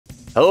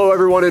Hello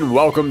everyone and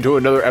welcome to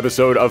another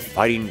episode of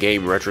Fighting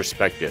Game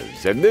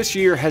Retrospectives, and this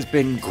year has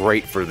been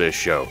great for this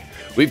show.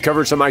 We've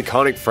covered some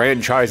iconic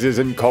franchises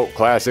and cult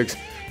classics,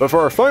 but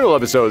for our final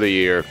episode of the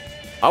year,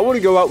 I want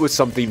to go out with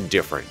something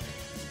different.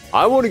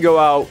 I want to go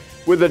out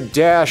with a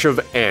dash of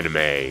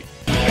anime.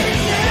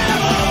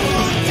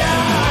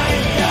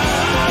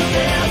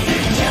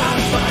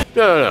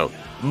 No,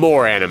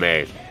 more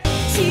anime.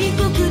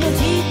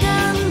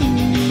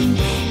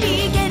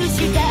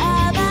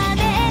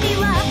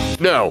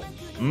 No,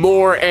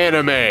 more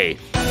anime.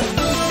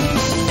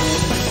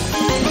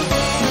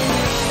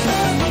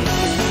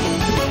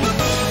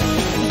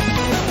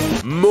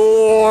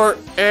 More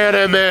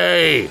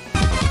anime.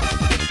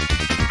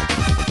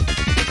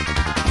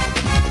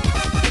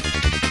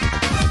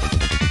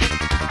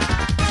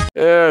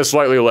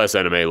 Slightly less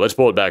anime. Let's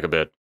pull it back a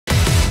bit.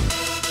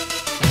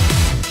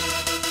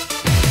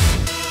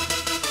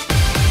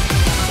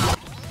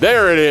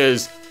 There it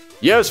is.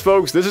 Yes,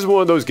 folks, this is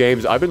one of those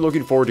games I've been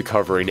looking forward to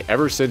covering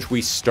ever since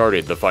we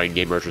started the Fighting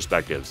Game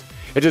Retrospectives.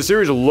 It's a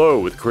series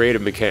loaded with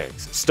creative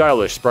mechanics,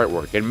 stylish sprite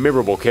work, and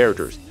memorable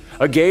characters.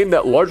 A game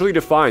that largely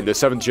defined the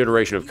 7th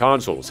generation of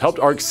consoles, helped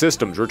Arc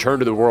Systems return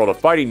to the world of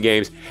fighting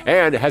games,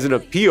 and has an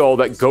appeal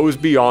that goes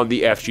beyond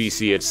the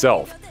FGC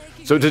itself.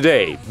 So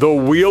today, the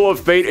Wheel of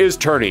Fate is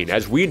turning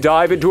as we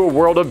dive into a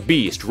world of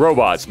beasts,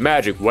 robots,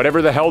 magic,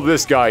 whatever the hell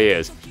this guy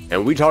is,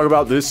 and we talk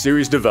about this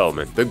series'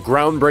 development, the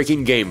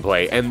groundbreaking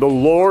gameplay, and the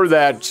lore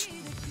that...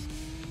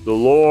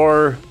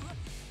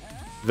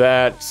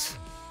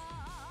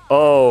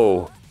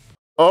 Oh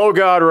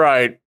god,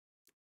 right.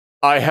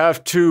 I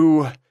have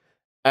to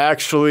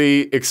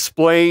actually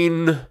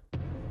explain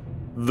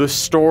the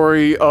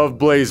story of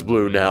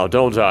BlazBlue now,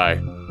 don't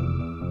I?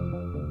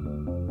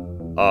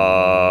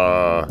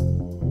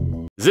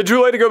 Is it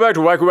too late to go back to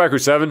Waku Waku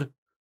 7?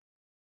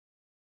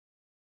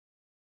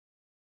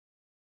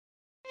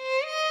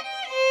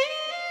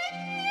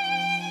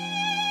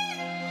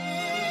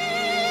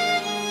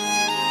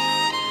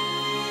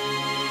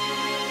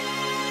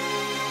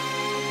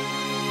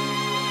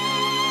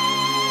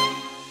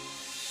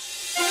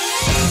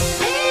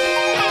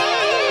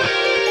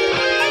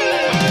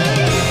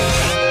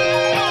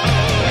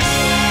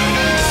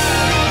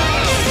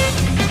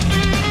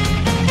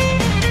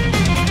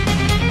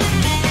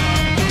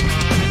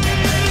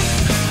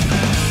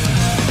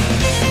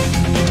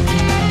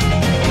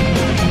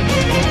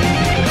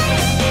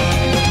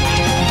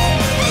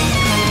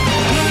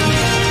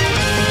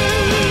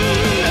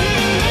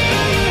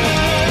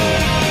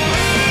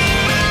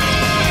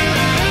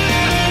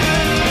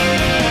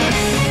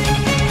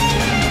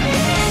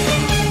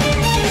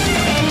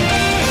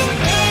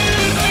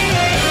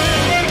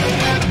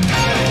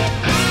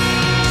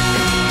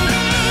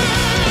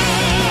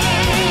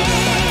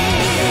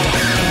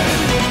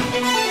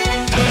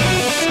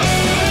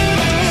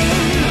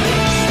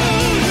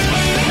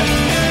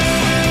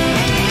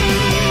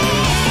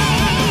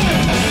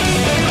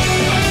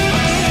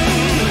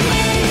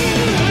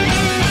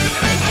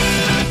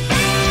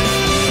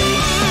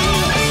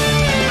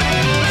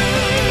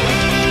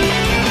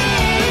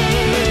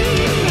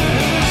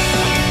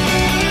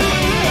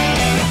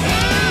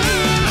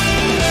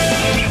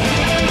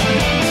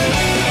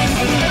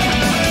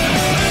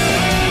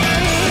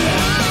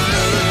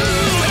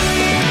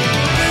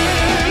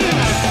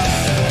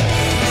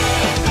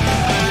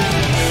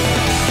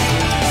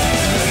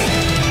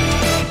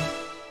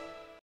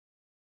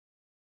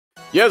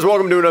 Yes,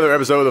 welcome to another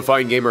episode of the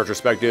Fighting Game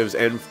Retrospectives,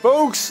 and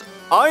folks,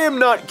 I am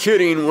not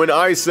kidding when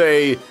I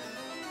say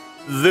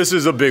this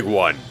is a big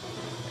one.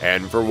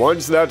 And for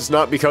once, that's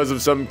not because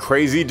of some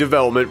crazy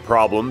development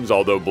problems,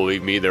 although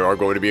believe me, there are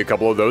going to be a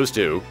couple of those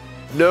too.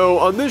 No,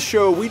 on this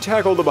show, we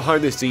tackle the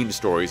behind-the-scenes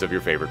stories of your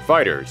favorite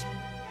fighters.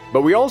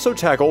 But we also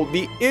tackle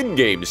the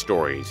in-game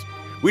stories.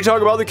 We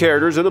talk about the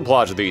characters and the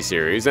plots of these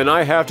series, and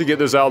I have to get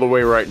this out of the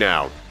way right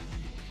now.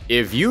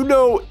 If you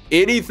know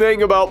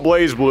anything about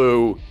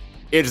BlazBlue,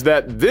 it's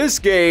that this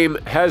game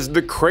has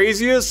the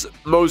craziest,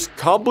 most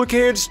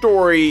complicated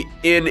story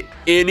in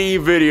any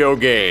video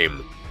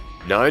game.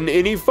 Not in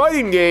any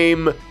fighting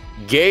game,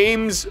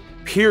 games,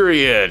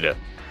 period.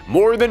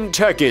 More than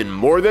Tekken,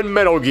 more than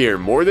Metal Gear,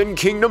 more than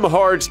Kingdom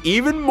Hearts,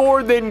 even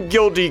more than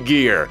Guilty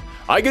Gear.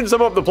 I can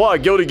sum up the plot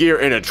of Guilty Gear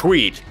in a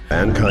tweet.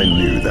 Mankind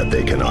knew that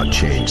they cannot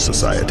change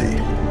society.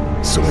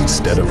 So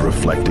instead of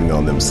reflecting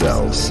on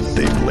themselves,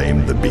 they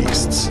blamed the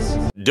beasts.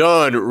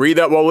 Done. Read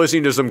that while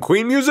listening to some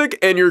Queen music,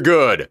 and you're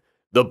good.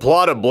 The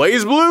plot of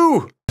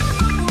BlazBlue?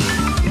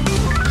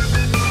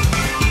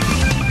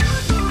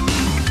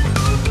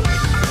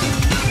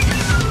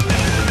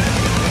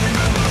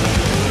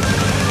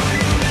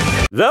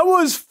 That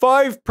was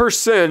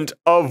 5%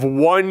 of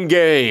one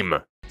game.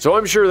 So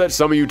I'm sure that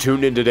some of you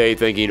tuned in today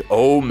thinking,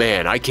 oh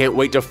man, I can't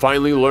wait to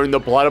finally learn the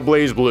plot of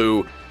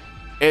BlazBlue.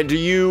 And to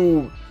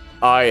you,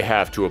 I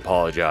have to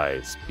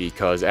apologize,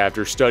 because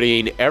after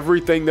studying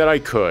everything that I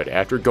could,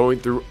 after going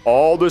through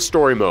all the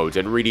story modes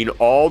and reading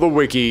all the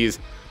wikis,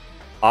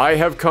 I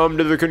have come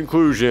to the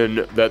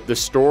conclusion that the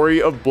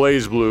story of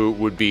BlazBlue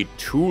would be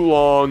too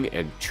long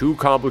and too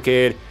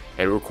complicated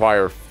and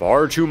require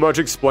far too much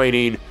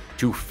explaining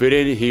to fit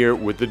in here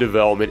with the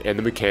development and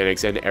the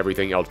mechanics and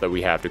everything else that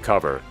we have to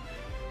cover.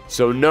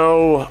 So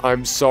no,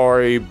 I'm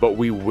sorry, but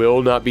we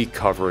will not be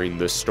covering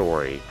the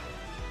story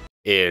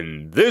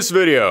in this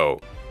video.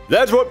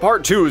 That's what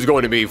part 2 is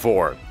going to be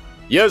for.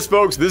 Yes,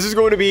 folks, this is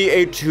going to be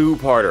a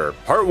two-parter.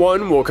 Part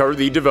 1 will cover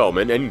the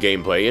development and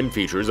gameplay and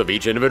features of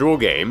each individual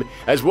game,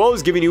 as well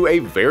as giving you a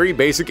very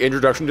basic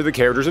introduction to the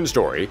characters and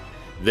story.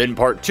 Then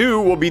part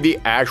 2 will be the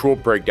actual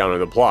breakdown of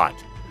the plot.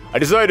 I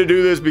decided to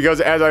do this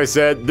because, as I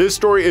said, this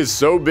story is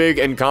so big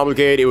and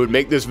complicated it would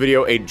make this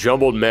video a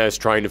jumbled mess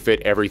trying to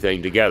fit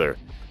everything together.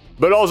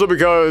 But also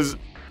because,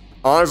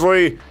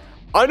 honestly,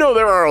 I know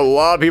there are a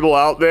lot of people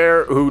out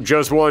there who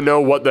just want to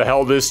know what the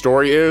hell this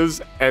story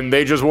is, and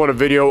they just want a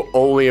video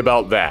only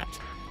about that.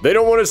 They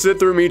don't want to sit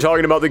through me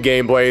talking about the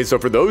gameplay, so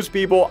for those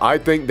people, I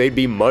think they'd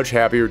be much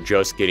happier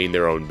just getting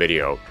their own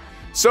video.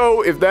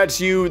 So if that's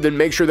you, then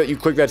make sure that you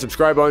click that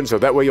subscribe button so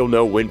that way you'll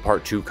know when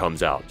part 2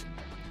 comes out.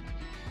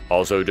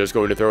 Also, just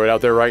going to throw it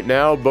out there right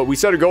now, but we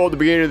set a goal at the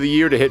beginning of the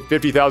year to hit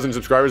 50,000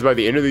 subscribers by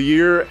the end of the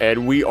year,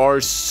 and we are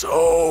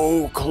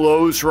so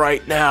close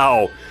right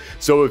now.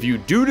 So if you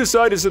do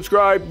decide to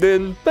subscribe,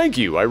 then thank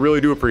you, I really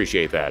do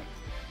appreciate that.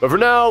 But for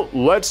now,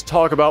 let's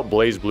talk about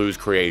BlazBlue's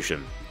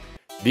creation.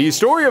 The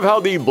story of how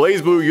the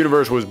BlazBlue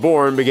universe was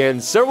born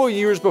began several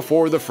years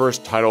before the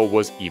first title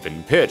was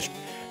even pitched,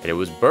 and it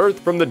was birthed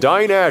from the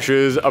dying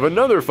ashes of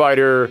another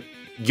fighter,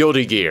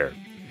 Guilty Gear.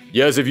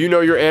 Yes, if you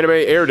know your anime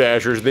air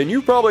dashers, then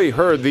you've probably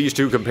heard these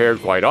two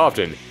compared quite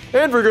often,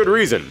 and for good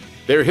reason.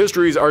 Their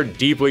histories are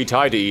deeply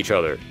tied to each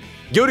other.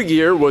 Guilty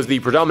Gear was the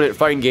predominant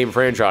fighting game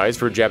franchise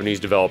for Japanese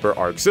developer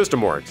Arc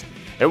System Works,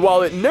 and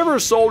while it never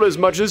sold as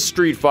much as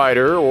Street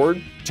Fighter, or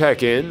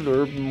Tekken,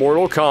 or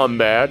Mortal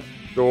Kombat,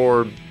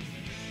 or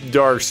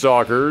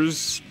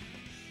Darkstalkers,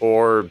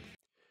 or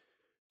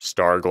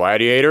Star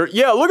Gladiator.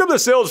 Yeah, look up the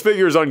sales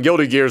figures on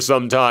Guilty Gear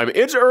sometime.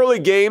 Its early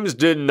games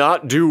did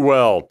not do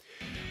well.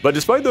 But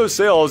despite those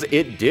sales,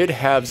 it did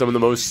have some of the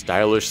most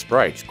stylish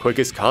sprites,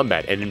 quickest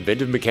combat, and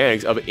inventive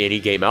mechanics of any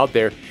game out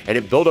there, and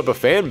it built up a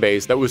fan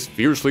base that was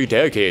fiercely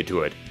dedicated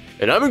to it.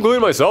 And I'm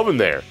including myself in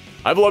there.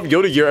 I've loved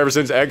Guilty Gear ever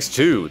since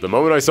X2. The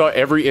moment I saw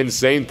every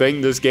insane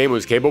thing this game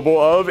was capable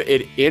of,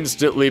 it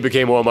instantly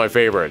became one of my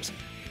favorites.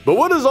 But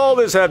what does all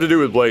this have to do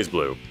with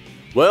BlazBlue?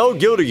 Well,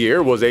 Guilty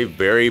Gear was a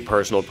very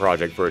personal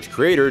project for its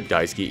creator,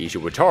 Daisuke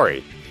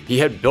Ishiwatari. He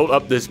had built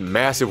up this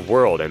massive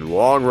world and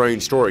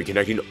long-running story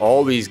connecting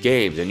all these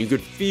games, and you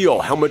could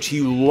feel how much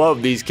he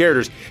loved these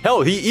characters.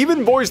 Hell, he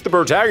even voiced the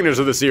protagonist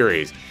of the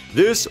series.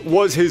 This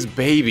was his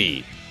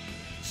baby.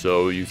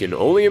 So you can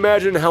only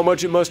imagine how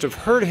much it must have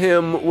hurt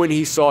him when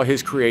he saw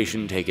his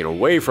creation taken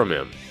away from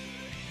him.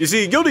 You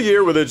see, Guilty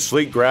Gear, with its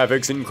sleek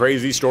graphics and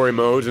crazy story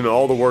modes and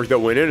all the work that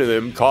went into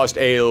them, cost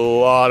a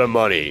lot of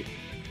money.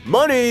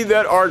 Money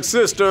that Arc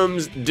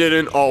Systems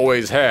didn't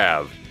always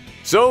have.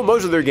 So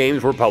most of their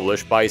games were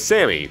published by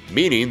Sammy,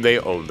 meaning they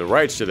owned the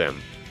rights to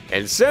them.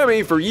 And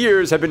Sammy for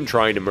years had been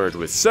trying to merge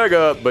with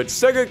Sega, but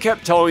Sega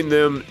kept telling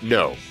them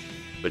no.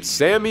 But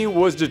Sammy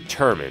was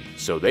determined,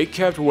 so they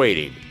kept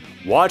waiting,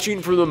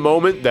 watching for the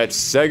moment that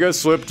Sega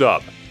slipped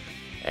up.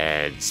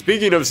 And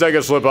speaking of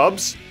Sega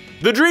slip-ups,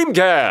 the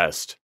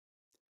Dreamcast!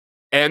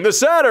 And the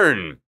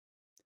Saturn!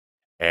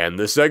 And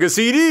the Sega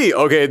CD!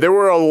 Okay, there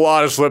were a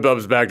lot of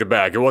slip-ups back to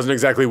back. It wasn't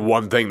exactly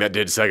one thing that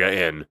did Sega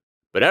in.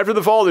 But after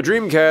the fall of the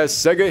Dreamcast,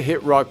 Sega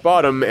hit rock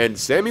bottom, and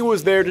Sammy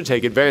was there to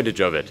take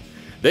advantage of it.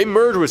 They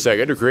merged with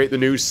Sega to create the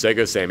new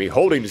Sega Sammy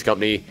Holdings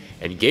Company,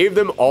 and gave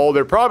them all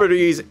their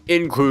properties,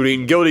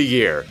 including Guilty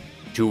Gear.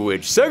 To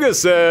which Sega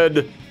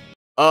said,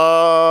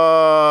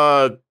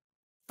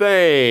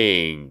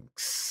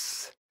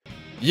 thanks.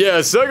 Yeah,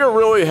 Sega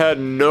really had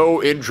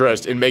no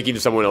interest in making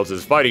someone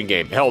else's fighting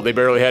game. Hell, they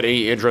barely had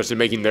any interest in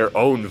making their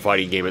own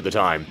fighting game at the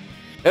time.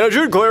 And I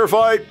should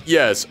clarify,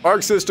 yes,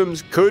 Arc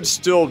Systems could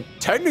still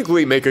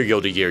technically make a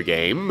Guilty Gear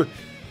game,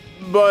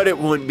 but it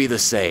wouldn't be the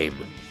same.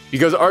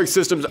 Because Arc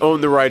Systems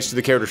owned the rights to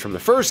the characters from the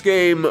first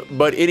game,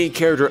 but any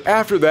character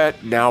after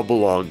that now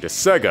belonged to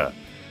Sega.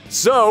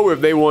 So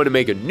if they wanted to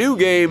make a new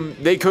game,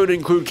 they couldn't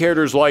include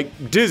characters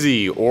like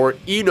Dizzy or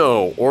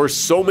Ino or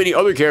so many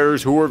other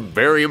characters who were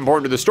very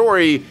important to the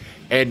story,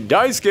 and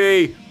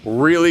Daisuke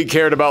really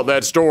cared about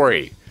that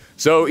story.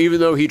 So even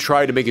though he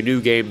tried to make a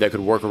new game that could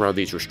work around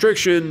these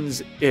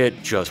restrictions,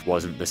 it just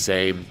wasn't the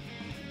same.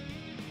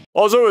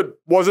 Also, it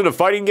wasn't a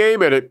fighting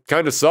game and it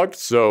kinda sucked,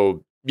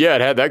 so yeah,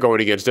 it had that going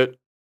against it.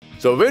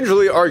 So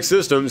eventually, Arc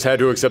Systems had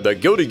to accept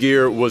that Guilty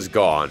Gear was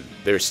gone.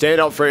 Their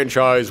standout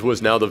franchise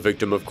was now the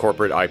victim of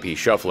corporate IP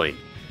shuffling.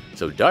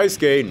 So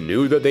Daisuke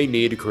knew that they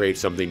needed to create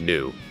something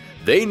new.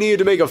 They needed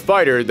to make a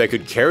fighter that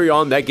could carry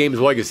on that game's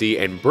legacy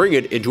and bring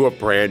it into a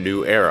brand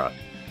new era.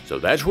 So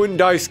that's when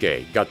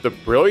Daisuke got the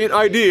brilliant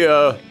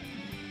idea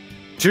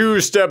to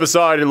step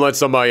aside and let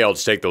somebody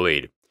else take the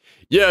lead.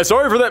 Yeah,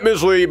 sorry for that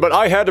mislead, but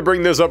I had to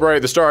bring this up right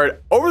at the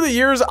start. Over the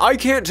years, I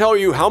can't tell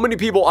you how many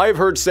people I've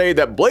heard say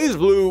that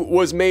BlazBlue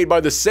was made by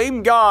the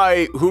same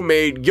guy who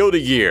made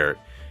Guilty Gear.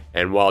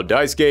 And while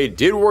Daisuke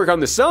did work on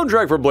the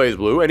soundtrack for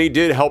BlazBlue, and he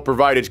did help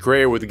provide its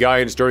creator with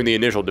guidance during the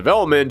initial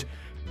development,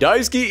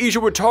 Daisuke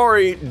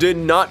Ishiwatari did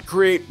not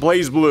create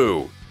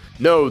BlazBlue.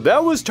 No,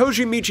 that was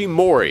Toshimichi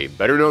Mori,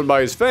 better known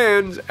by his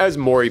fans as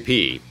Mori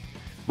P.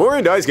 Mori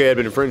and Daisuke had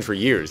been friends for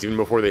years, even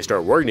before they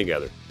started working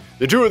together.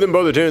 The two of them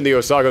both attended the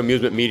Osaka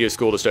Amusement Media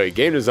School to study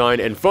game design,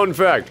 and fun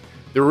fact,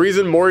 the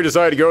reason Mori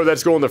decided to go to that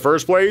school in the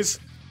first place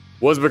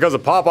was because a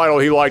pop idol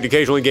he liked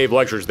occasionally gave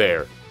lectures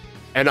there.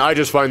 And I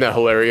just find that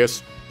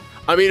hilarious.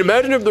 I mean,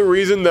 imagine if the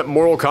reason that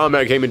Mortal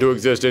Kombat came into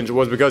existence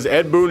was because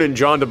Ed Boon and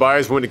John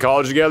Tobias went to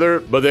college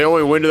together, but they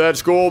only went to that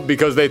school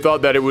because they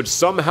thought that it would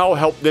somehow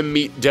help them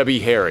meet Debbie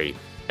Harry.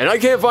 And I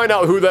can't find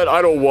out who that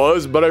idol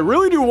was, but I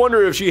really do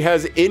wonder if she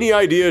has any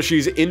idea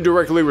she's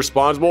indirectly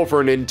responsible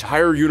for an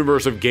entire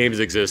universe of games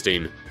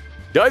existing.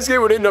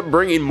 Daisuke would end up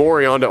bringing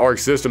Mori onto Arc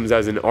Systems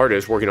as an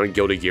artist, working on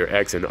Guilty Gear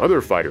X and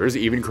other fighters,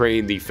 even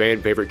creating the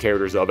fan-favorite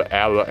characters of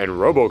Abba and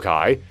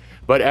Robokai.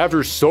 But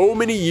after so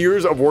many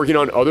years of working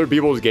on other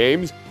people's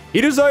games,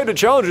 he decided to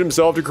challenge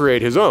himself to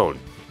create his own.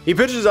 He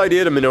pitched his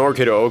idea to Minoru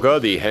Kitaoka,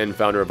 the head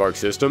founder of Arc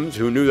Systems,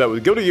 who knew that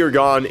with Guilty Gear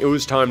gone, it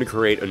was time to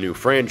create a new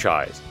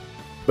franchise.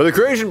 But the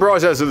creation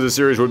process of the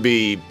series would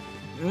be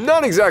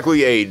not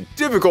exactly a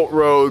difficult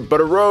road,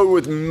 but a road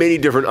with many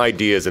different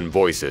ideas and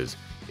voices,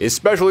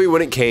 especially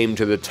when it came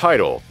to the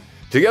title.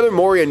 Together,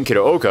 Mori and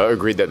Kitaoka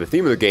agreed that the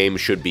theme of the game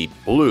should be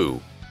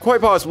blue,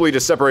 quite possibly to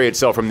separate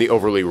itself from the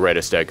overly red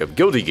aesthetic of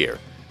Guilty Gear.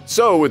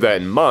 So, with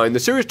that in mind, the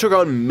series took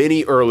on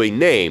many early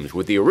names,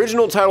 with the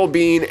original title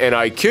being, and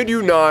I kid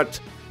you not,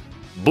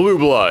 Blue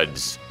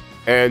Bloods.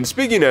 And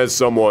speaking as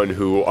someone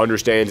who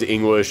understands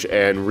English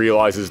and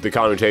realizes the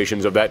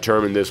connotations of that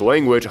term in this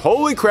language,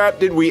 holy crap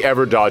did we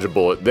ever dodge a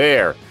bullet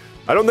there.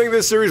 I don't think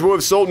this series would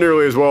have sold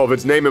nearly as well if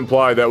its name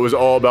implied that it was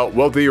all about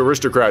wealthy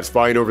aristocrats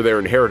fighting over their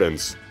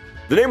inheritance.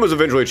 The name was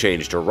eventually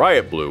changed to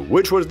Riot Blue,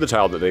 which was the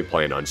title that they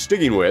planned on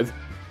sticking with,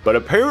 but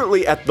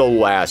apparently at the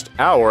last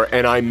hour,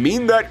 and I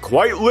mean that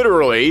quite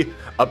literally,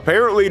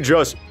 apparently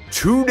just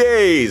 2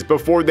 days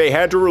before they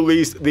had to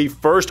release the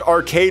first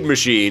arcade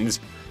machines,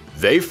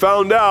 they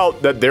found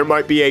out that there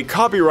might be a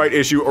copyright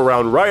issue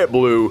around Riot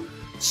Blue,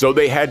 so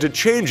they had to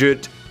change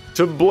it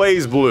to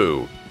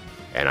BlazBlue.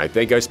 And I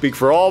think I speak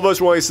for all of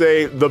us when I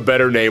say the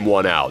better name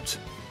won out.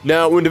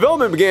 Now, when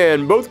development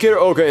began, both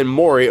Kitaoka and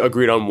Mori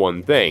agreed on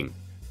one thing.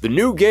 The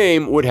new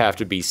game would have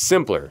to be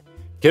simpler.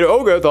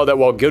 Kitaoka thought that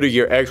while Guilty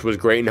Gear X was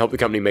great and helped the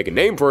company make a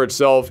name for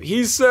itself,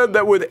 he said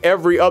that with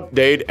every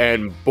update,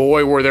 and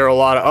boy were there a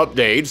lot of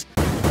updates,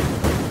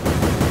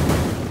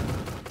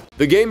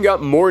 the game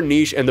got more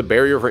niche and the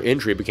barrier for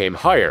entry became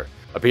higher,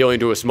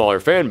 appealing to a smaller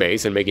fan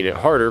base and making it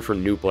harder for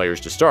new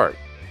players to start.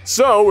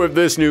 So, if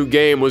this new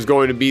game was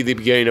going to be the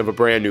beginning of a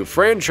brand new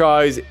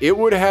franchise, it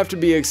would have to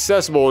be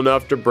accessible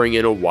enough to bring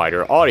in a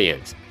wider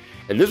audience.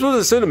 And this was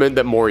a sentiment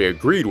that Mori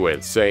agreed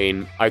with,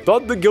 saying, "I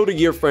thought the Guilty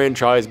Gear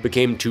franchise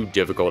became too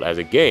difficult as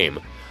a game.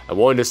 I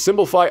wanted to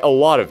simplify a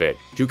lot of it,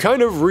 to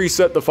kind of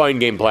reset the fighting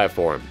game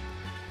platform."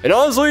 And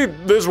honestly,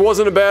 this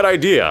wasn't a bad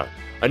idea.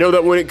 I know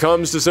that when it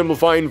comes to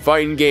simplifying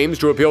fighting games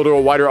to appeal to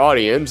a wider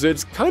audience,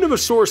 it's kind of a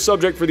sore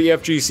subject for the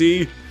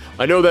FGC.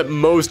 I know that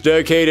most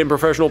dedicated and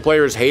professional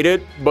players hate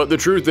it, but the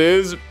truth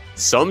is,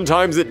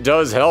 sometimes it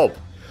does help.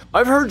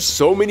 I've heard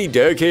so many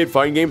dedicated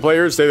fighting game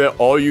players say that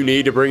all you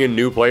need to bring in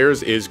new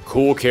players is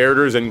cool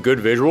characters and good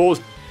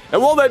visuals,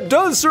 and while that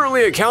does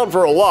certainly account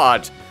for a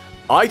lot,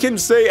 I can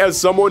say as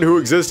someone who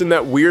exists in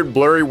that weird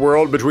blurry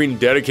world between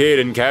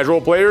dedicated and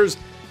casual players,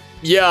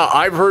 yeah,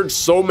 I've heard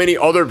so many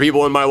other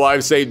people in my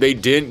life say they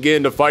didn't get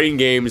into fighting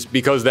games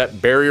because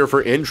that barrier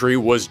for entry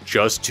was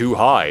just too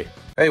high.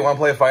 Hey, you want to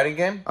play a fighting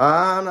game?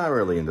 I'm not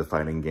really into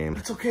fighting games.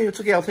 It's okay,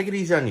 I'll take it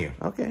easy on you.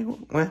 Okay,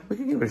 well, we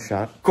can give it a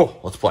shot. Cool,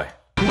 let's play.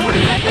 Woo!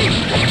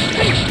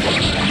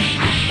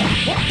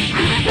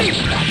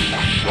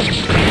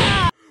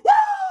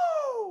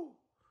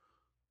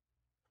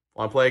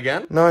 Want to play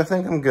again? No, I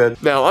think I'm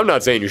good. Now, I'm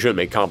not saying you shouldn't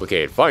make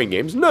complicated fighting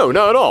games, no,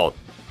 not at all.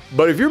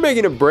 But if you're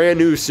making a brand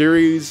new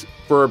series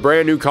for a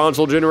brand new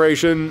console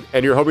generation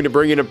and you're hoping to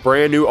bring in a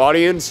brand new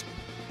audience,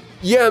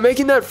 yeah,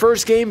 making that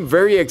first game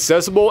very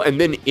accessible and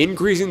then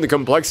increasing the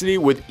complexity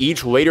with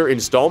each later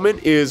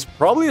installment is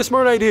probably a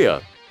smart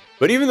idea.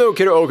 But even though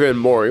Kitaoka and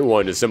Mori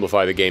wanted to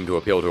simplify the game to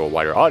appeal to a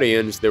wider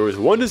audience, there was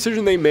one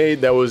decision they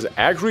made that was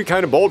actually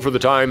kind of bold for the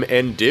time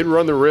and did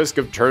run the risk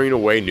of turning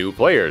away new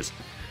players.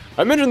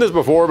 I mentioned this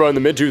before, but in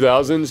the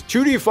mid-2000s,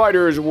 2D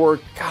fighters were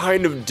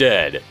kind of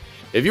dead.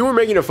 If you were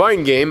making a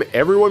fighting game,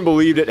 everyone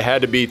believed it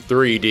had to be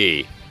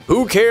 3D.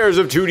 Who cares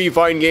if 2D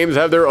fighting games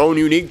have their own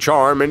unique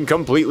charm and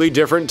completely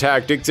different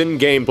tactics and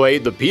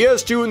gameplay? The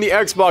PS2 and the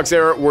Xbox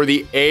era were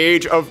the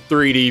age of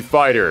 3D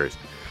fighters.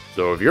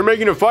 So if you're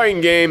making a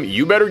fighting game,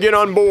 you better get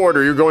on board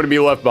or you're going to be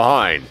left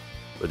behind.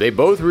 But they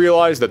both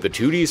realized that the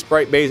 2D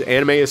sprite-based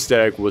anime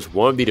aesthetic was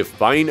one of the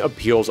defining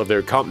appeals of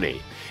their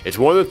company. It's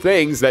one of the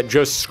things that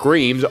just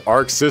screams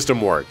Arc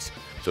System Works.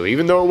 So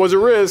even though it was a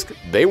risk,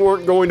 they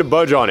weren't going to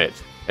budge on it.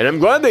 And I'm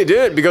glad they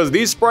did, because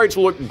these sprites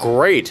look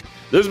great.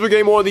 This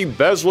became one of the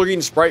best looking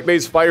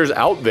sprite-based fighters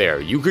out there.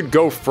 You could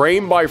go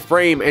frame by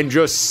frame and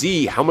just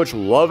see how much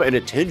love and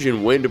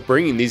attention went into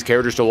bringing these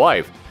characters to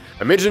life.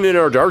 I mentioned in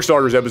our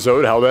Darkstalkers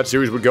episode how that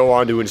series would go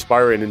on to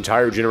inspire an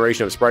entire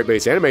generation of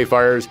sprite-based anime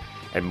fighters,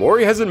 and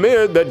Mori has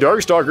admitted that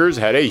Darkstalkers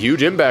had a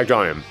huge impact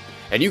on him.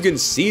 And you can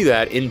see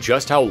that in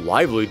just how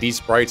lively these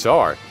sprites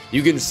are.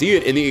 You can see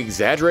it in the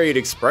exaggerated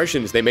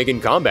expressions they make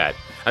in combat.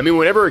 I mean,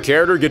 whenever a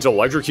character gets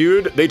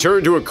electrocuted, they turn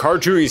into a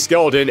cartoony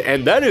skeleton,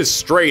 and that is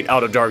straight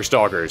out of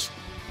Darkstalkers.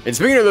 And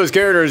speaking of those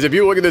characters, if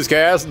you look at this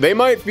cast, they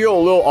might feel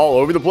a little all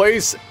over the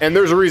place, and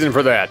there's a reason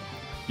for that.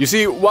 You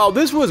see, while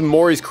this was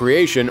Mori's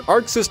creation,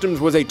 Arc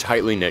Systems was a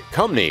tightly knit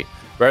company.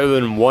 Rather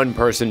than one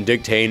person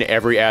dictating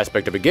every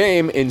aspect of a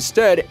game,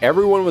 instead,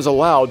 everyone was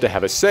allowed to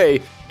have a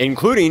say,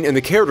 including in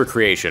the character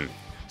creation.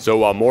 So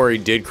while Mori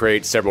did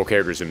create several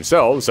characters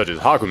himself, such as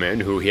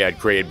Hakumen, who he had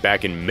created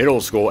back in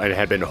middle school and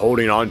had been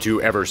holding on to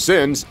ever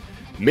since,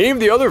 many of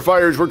the other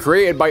fighters were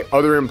created by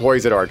other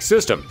employees at Arc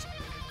Systems.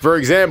 For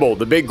example,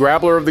 the big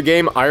grappler of the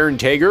game, Iron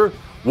Tiger,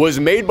 was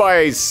made by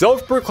a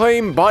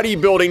self-proclaimed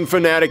bodybuilding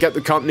fanatic at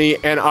the company,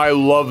 and I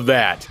love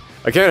that.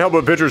 I can't help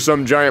but picture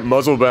some giant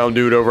muscle-bound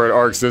dude over at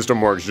Arc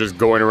System Works just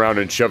going around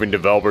and shoving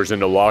developers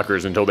into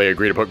lockers until they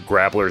agree to put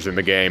grapplers in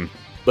the game.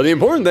 But the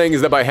important thing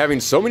is that by having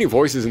so many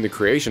voices in the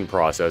creation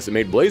process, it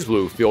made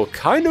BlazBlue feel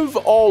kind of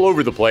all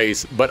over the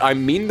place, but I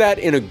mean that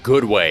in a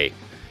good way.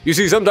 You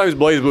see, sometimes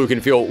BlazBlue can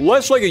feel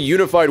less like a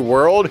unified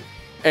world,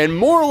 and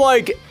more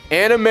like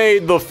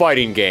Anime the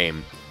fighting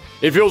game.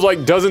 It feels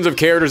like dozens of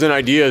characters and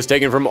ideas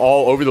taken from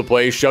all over the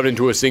place shoved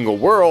into a single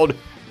world,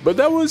 but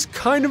that was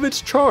kind of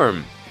its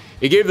charm.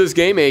 It gave this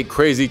game a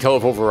crazy,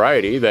 colorful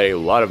variety that a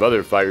lot of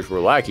other fighters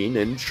were lacking,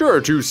 and sure,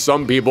 to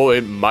some people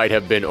it might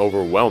have been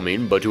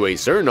overwhelming, but to a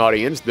certain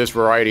audience, this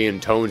variety in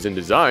tones and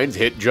designs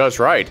hit just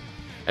right.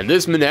 And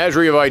this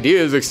menagerie of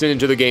ideas extended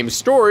to the game's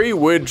story,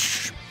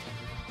 which...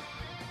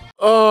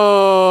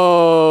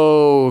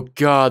 oh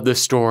god, the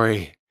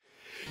story.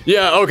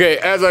 Yeah, okay,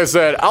 as I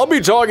said, I'll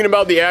be talking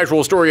about the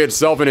actual story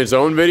itself in its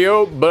own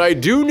video, but I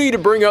do need to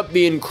bring up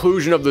the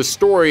inclusion of the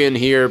story in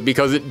here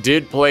because it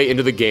did play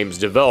into the game's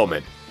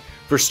development.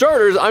 For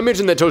starters, I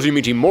mentioned that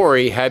Toshimichi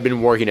Mori had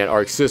been working at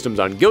Arc Systems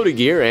on Guilty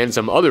Gear and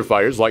some other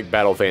fighters like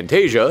Battle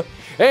Fantasia,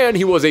 and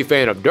he was a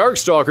fan of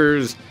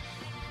Darkstalkers,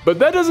 but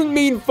that doesn't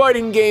mean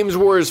fighting games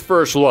were his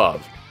first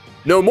love.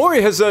 No,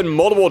 Mori has said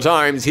multiple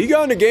times he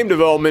got into game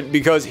development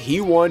because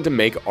he wanted to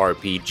make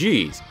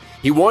RPGs.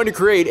 He wanted to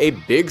create a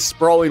big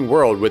sprawling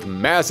world with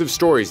massive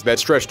stories that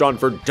stretched on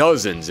for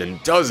dozens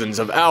and dozens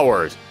of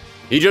hours.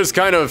 He just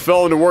kind of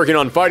fell into working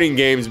on fighting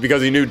games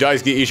because he knew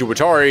Daisuke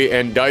Ishiwatari,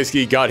 and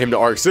Daisuke got him to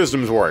Arc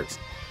Systems Works.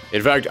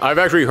 In fact, I've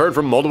actually heard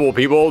from multiple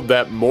people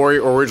that Mori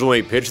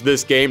originally pitched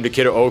this game to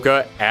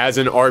Kitaoka as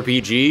an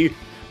RPG,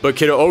 but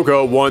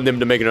Kitaoka wanted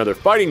them to make another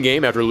fighting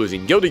game after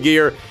losing Guilty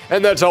Gear,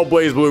 and that's how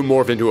BlazBlue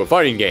morphed into a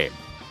fighting game.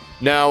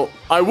 Now,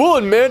 I will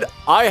admit,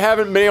 I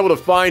haven't been able to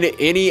find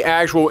any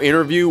actual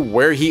interview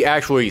where he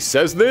actually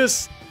says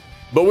this,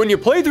 but when you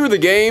play through the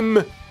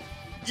game,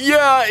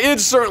 yeah, it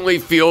certainly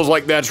feels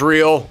like that's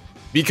real.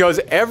 Because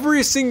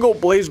every single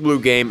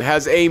BlazBlue game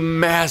has a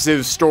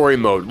massive story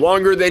mode,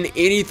 longer than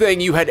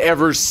anything you had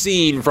ever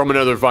seen from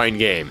another fighting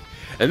game.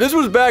 And this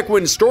was back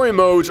when story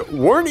modes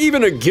weren't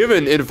even a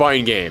given in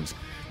fighting games.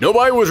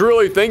 Nobody was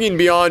really thinking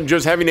beyond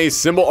just having a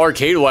simple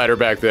arcade ladder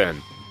back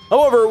then.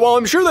 However, while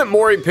I'm sure that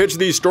Mori pitched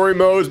these story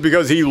modes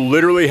because he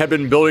literally had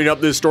been building up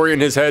this story in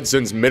his head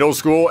since middle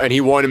school and he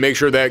wanted to make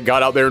sure that it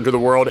got out there into the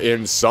world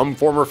in some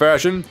form or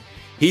fashion,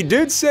 he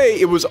did say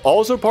it was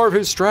also part of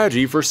his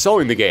strategy for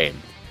selling the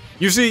game.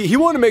 You see, he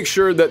wanted to make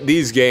sure that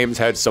these games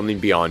had something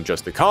beyond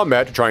just the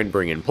combat to try and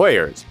bring in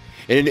players.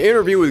 In an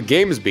interview with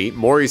GamesBeat,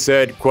 Mori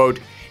said, quote,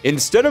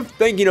 "Instead of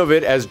thinking of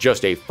it as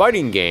just a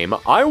fighting game,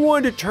 I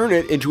wanted to turn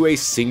it into a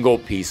single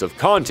piece of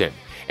content,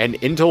 an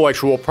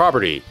intellectual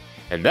property.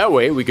 And that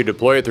way we could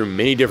deploy it through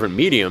many different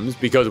mediums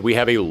because we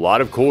have a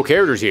lot of cool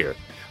characters here.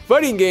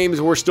 Fighting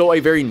games were still a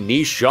very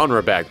niche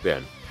genre back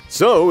then.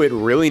 So it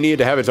really needed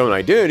to have its own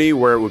identity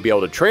where it would be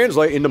able to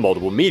translate into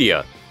multiple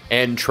media.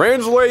 And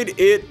translate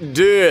it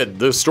did!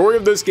 The story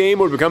of this game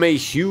would become a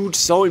huge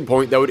selling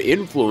point that would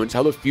influence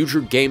how the future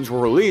games were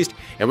released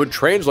and would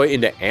translate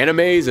into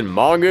animes and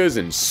mangas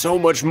and so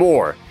much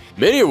more.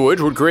 Many of which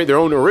would create their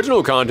own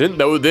original content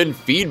that would then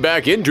feed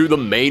back into the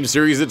main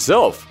series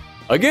itself.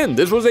 Again,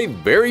 this was a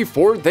very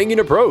forward-thinking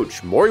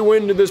approach. Mori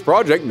went into this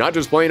project not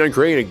just planning on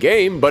creating a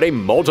game, but a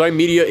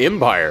multimedia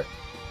empire.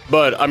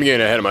 But I'm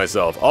getting ahead of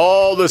myself.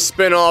 All the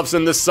spin-offs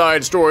and the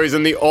side stories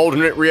and the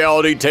alternate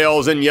reality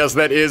tales, and yes,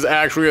 that is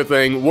actually a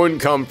thing,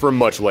 wouldn't come for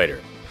much later.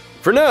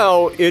 For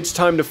now, it's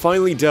time to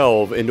finally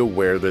delve into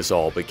where this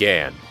all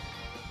began.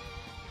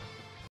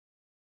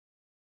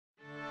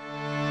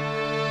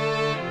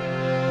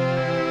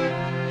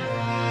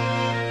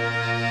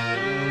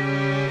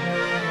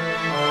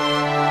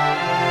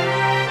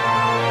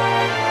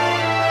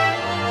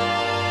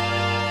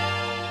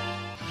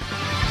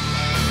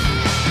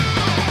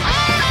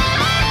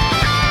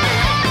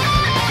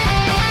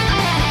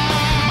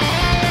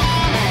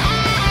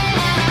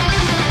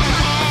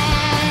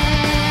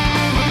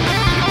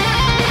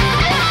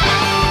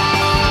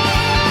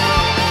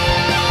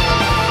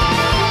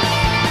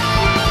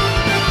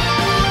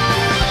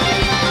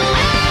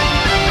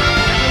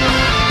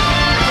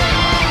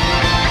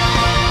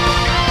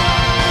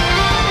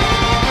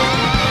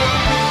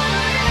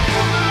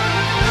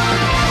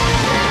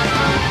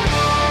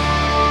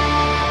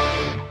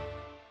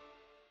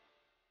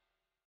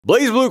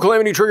 BlazBlue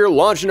Calamity Trigger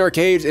launched in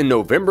arcades in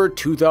November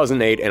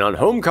 2008 and on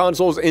home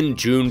consoles in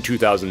June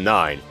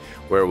 2009,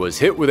 where it was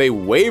hit with a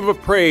wave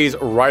of praise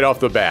right off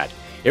the bat.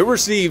 It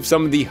received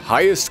some of the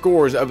highest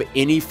scores of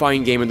any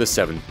fighting game in the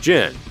 7th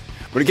gen.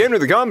 When it came to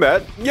the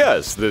combat,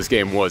 yes, this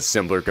game was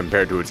simpler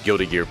compared to its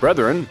Guilty Gear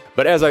brethren,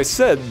 but as I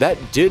said, that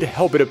did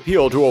help it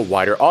appeal to a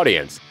wider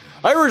audience.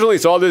 I originally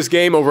saw this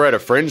game over at a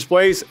friend's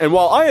place, and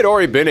while I had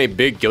already been a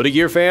big Guilty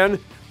Gear fan,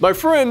 my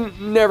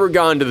friend never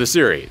got into the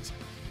series.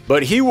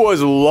 But he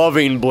was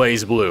loving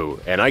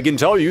BlazBlue, and I can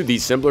tell you the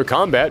simpler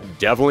combat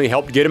definitely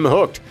helped get him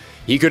hooked.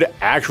 He could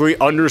actually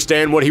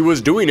understand what he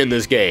was doing in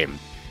this game.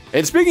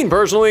 And speaking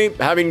personally,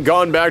 having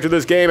gone back to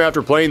this game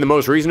after playing the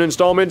most recent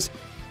installments,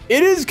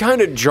 it is kind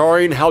of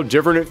jarring how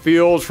different it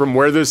feels from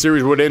where this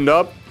series would end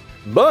up,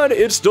 but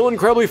it's still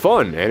incredibly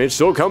fun, and it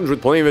still comes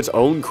with plenty of its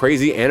own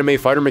crazy anime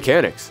fighter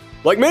mechanics.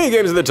 Like many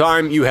games at the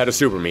time, you had a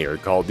super meter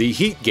called the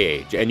heat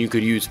gauge, and you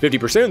could use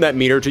 50% of that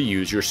meter to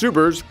use your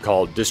supers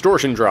called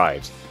distortion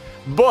drives.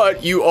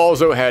 But you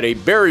also had a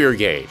barrier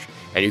gauge,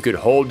 and you could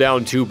hold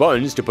down 2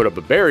 buttons to put up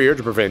a barrier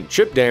to prevent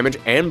chip damage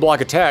and block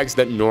attacks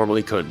that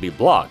normally couldn't be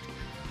blocked.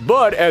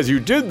 But as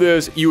you did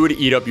this, you would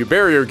eat up your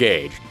barrier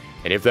gauge,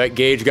 and if that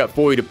gauge got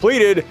fully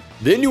depleted,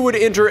 then you would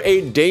enter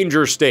a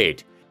danger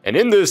state. And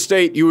in this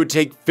state, you would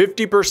take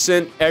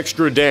 50%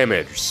 extra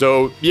damage.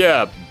 So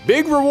yeah,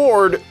 big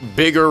reward,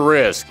 bigger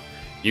risk.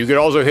 You could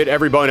also hit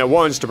every button at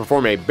once to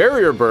perform a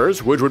barrier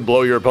burst, which would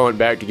blow your opponent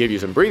back to give you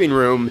some breathing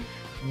room,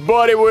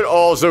 but it would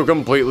also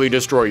completely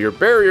destroy your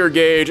barrier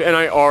gauge, and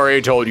I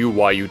already told you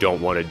why you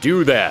don't want to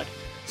do that.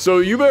 So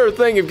you better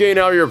think if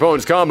getting out of your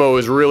opponent's combo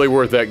is really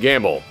worth that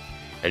gamble.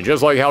 And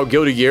just like how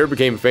Guilty Gear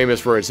became famous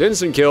for its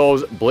instant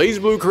kills,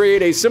 BlazBlue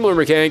created a similar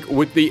mechanic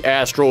with the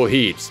astral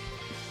heats.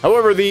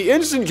 However, the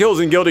instant kills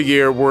in Guilty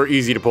Gear were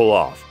easy to pull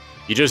off.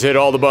 You just hit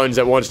all the buttons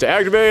at once to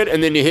activate it,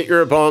 and then you hit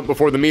your opponent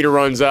before the meter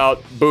runs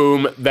out.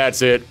 Boom,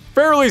 that's it.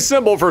 Fairly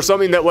simple for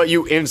something that let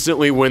you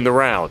instantly win the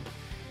round.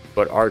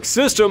 But Arc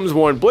Systems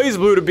wanted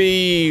BlazBlue to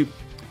be...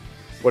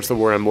 what's the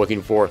word I'm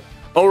looking for?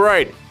 Oh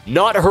right,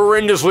 not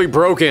horrendously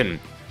broken.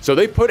 So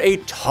they put a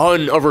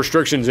ton of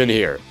restrictions in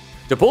here.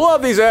 To pull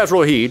out these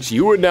astral heats,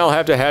 you would now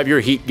have to have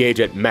your heat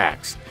gauge at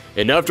max,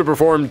 enough to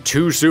perform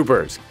 2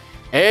 supers.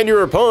 And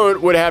your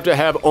opponent would have to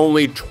have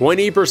only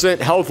 20%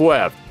 health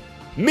left,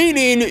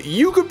 meaning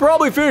you could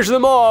probably finish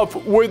them off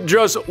with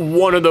just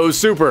one of those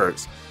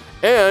supers.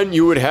 And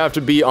you would have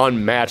to be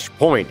on match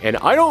point. And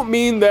I don't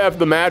mean that if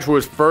the match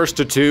was 1st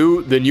to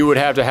 2, then you would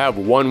have to have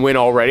 1 win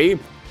already.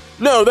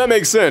 No, that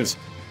makes sense.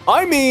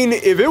 I mean,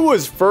 if it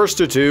was 1st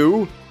to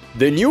 2,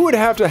 then you would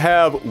have to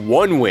have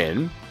 1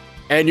 win,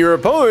 and your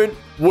opponent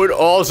would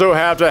also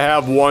have to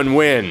have 1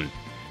 win.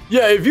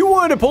 Yeah, if you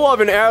wanted to pull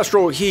off an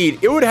astral heat,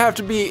 it would have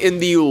to be in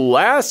the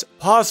last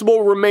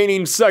possible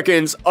remaining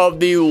seconds of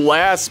the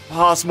last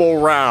possible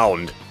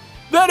round.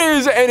 That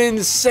is an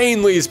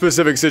insanely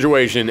specific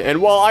situation,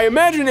 and while I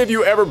imagine if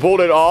you ever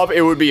pulled it off,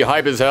 it would be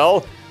hype as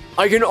hell,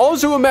 I can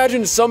also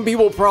imagine some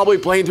people probably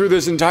playing through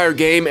this entire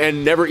game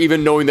and never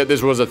even knowing that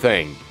this was a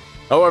thing.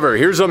 However,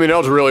 here's something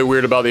else really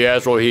weird about the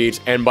astral heats,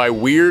 and by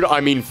weird, I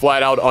mean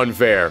flat out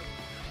unfair.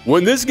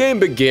 When this game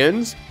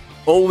begins,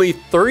 only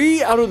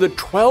 3 out of the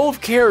 12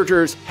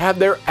 characters have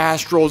their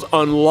astrals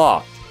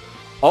unlocked.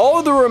 All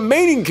of the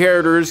remaining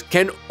characters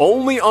can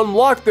only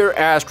unlock their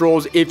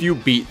astrals if you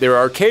beat their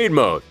arcade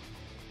mode.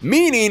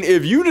 Meaning,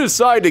 if you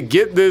decide to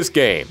get this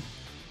game,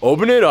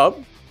 open it up,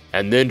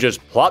 and then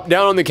just plop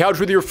down on the couch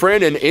with your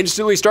friend and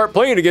instantly start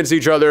playing against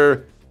each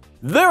other,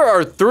 there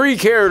are 3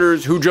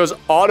 characters who just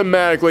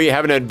automatically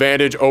have an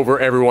advantage over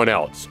everyone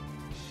else.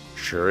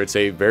 Sure, it's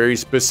a very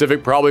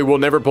specific, probably will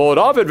never pull it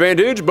off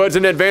advantage, but it's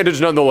an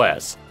advantage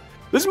nonetheless.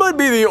 This might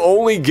be the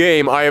only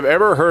game I have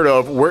ever heard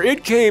of where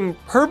it came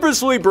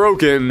purposely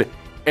broken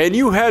and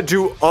you had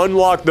to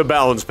unlock the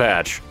balance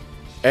patch.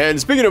 And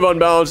speaking of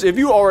unbalanced, if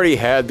you already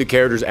had the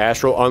character's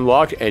astral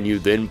unlocked and you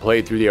then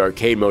played through the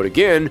arcade mode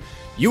again,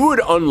 you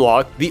would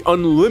unlock the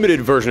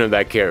unlimited version of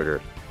that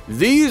character.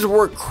 These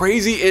were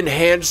crazy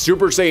enhanced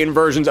Super Saiyan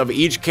versions of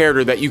each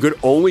character that you could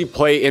only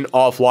play in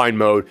offline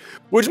mode,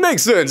 which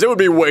makes sense. It would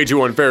be way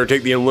too unfair to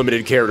take the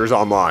unlimited characters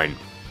online.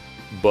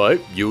 But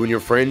you and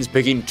your friends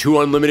picking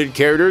 2 unlimited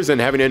characters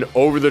and having an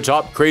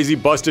over-the-top crazy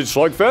busted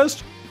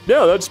slugfest?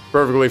 Yeah, that's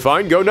perfectly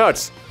fine, go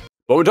nuts.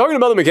 But when talking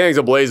about the mechanics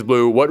of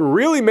BlazBlue, what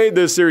really made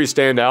this series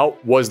stand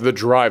out was the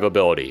drive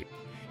ability.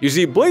 You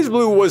see,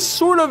 BlazBlue was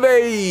sort of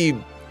a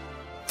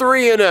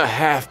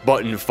 3.5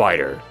 button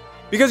fighter.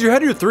 Because you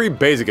had your 3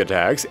 basic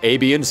attacks, A,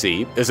 B, and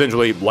C,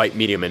 essentially light,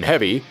 medium, and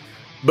heavy,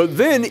 but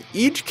then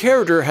each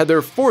character had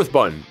their 4th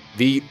button,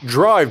 the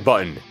drive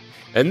button.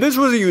 And this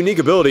was a unique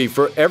ability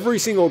for every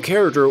single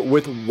character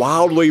with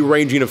wildly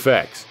ranging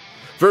effects.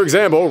 For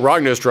example,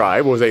 Ragnar's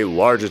drive was a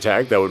large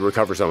attack that would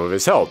recover some of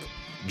his health.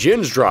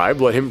 Jin's drive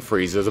let him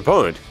freeze his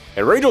opponent,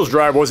 and Rachel's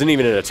drive wasn't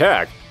even an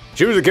attack.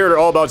 She was a character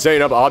all about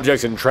setting up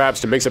objects and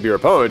traps to mix up your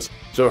opponents,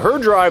 so her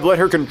drive let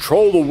her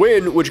control the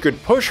wind, which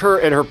could push her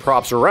and her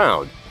props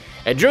around.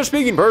 And just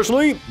speaking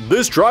personally,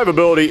 this drive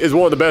ability is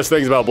one of the best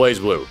things about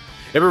BlazBlue.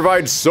 It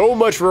provides so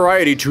mumuch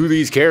variety to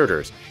these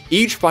characters.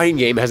 Each fighting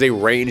game has a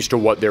range to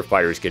what their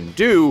fighters can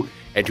do,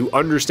 and to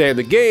understand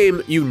the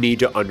game, you need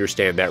to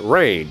understand that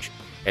range.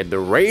 And the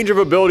range of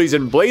abilities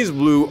in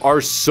BlazBlue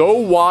are so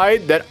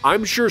wide that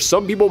I'm sure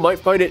some people might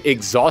find it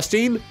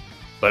exhausting,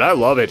 but I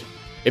love it.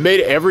 It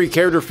made every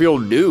character feel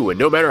new, and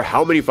no matter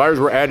how many fighters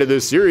were added to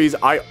this series,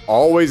 I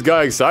always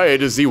got excited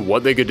to see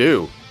what they could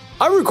do.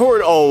 I record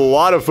a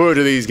lot of footage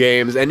of these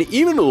games, and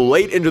even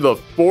late into the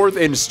 4th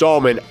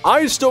installment,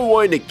 I still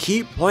wanted to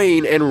keep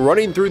playing and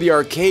running through the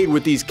arcade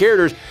with these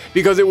characters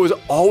because it was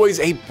always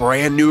a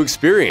brand new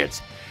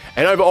experience.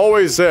 And I've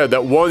always said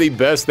that one of the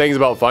best things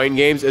about fighting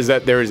games is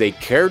that there is a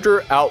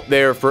character out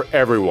there for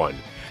everyone.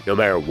 No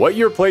matter what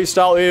your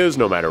playstyle is,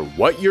 no matter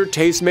what your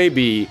taste may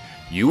be,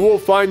 you will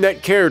find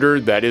that character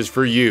that is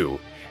for you.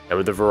 And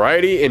with the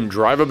variety in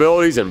drive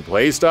abilities and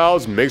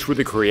playstyles mixed with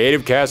the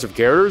creative cast of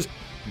characters,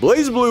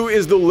 BlazBlue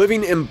is the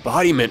living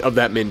embodiment of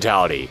that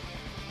mentality.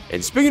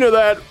 And speaking of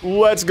that,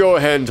 let's go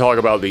ahead and talk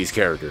about these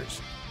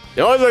characters.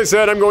 Now, as I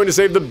said, I'm going to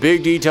save the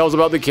big details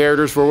about the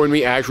characters for when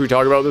we actually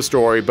talk about the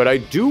story, but I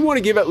do want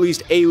to give at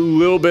least a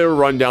little bit of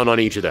rundown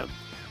on each of them.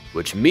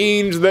 Which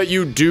means that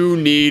you do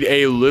need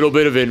a little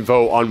bit of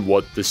info on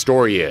what the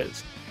story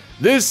is.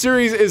 This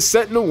series is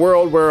set in a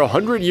world where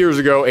 100 years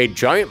ago a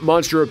giant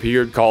monster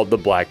appeared called the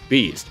Black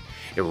Beast.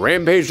 It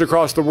rampaged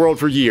across the world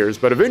for years,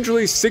 but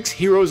eventually 6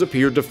 heroes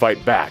appeared to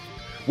fight back.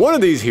 One of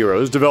these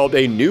heroes developed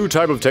a new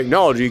type of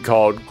technology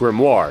called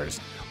grimoires,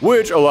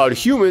 which allowed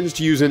humans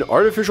to use an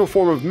artificial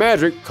form of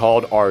magic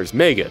called Ars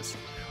Magus.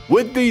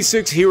 With these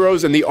 6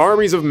 heroes and the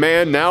armies of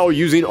man now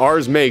using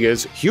Ars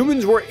Magus,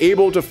 humans were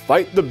able to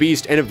fight the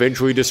beast and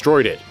eventually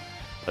destroyed it.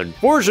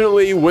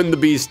 Unfortunately, when the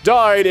beast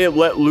died, it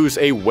let loose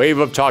a wave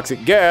of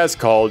toxic gas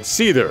called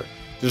Seether.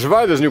 To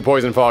survive this new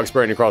poison fog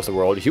spreading across the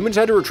world, humans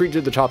had to retreat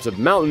to the tops of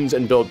mountains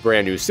and build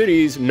brand new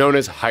cities, known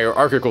as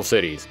hierarchical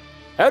cities.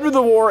 After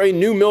the war, a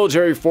new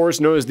military force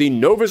known as the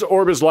Novus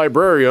Orbis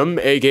Librarium,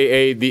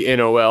 aka the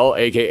NOL,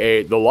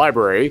 aka the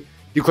Library,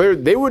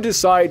 declared they would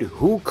decide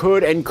who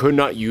could and could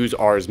not use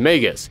Ars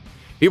Magus.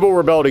 People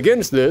rebelled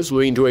against this,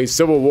 leading to a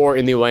civil war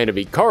in the land of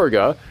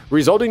Ikarga,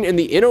 resulting in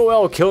the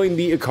NOL killing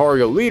the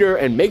Ikarga leader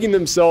and making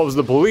themselves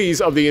the police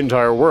of the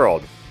entire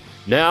world.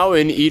 Now,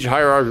 in each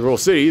hierarchical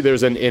city,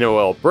 there's an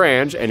NOL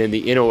branch, and in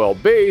the NOL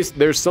base,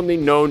 there's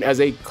something known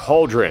as a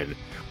cauldron,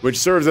 which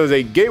serves as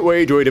a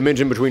gateway to a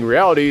dimension between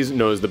realities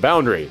known as the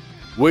Boundary,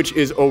 which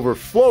is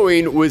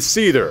overflowing with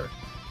Seether.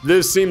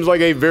 This seems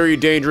like a very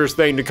dangerous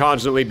thing to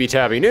constantly be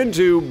tapping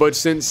into, but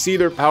since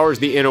Seether powers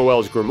the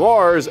NOL's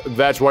grimoires,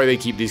 that's why they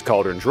keep these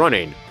cauldrons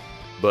running.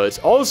 But it's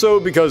also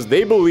because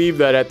they believe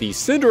that at the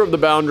center of the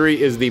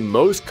Boundary is the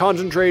most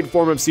concentrated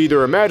form of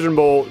Seether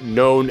imaginable,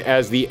 known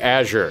as the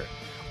Azure,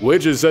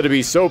 which is said to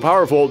be so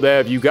powerful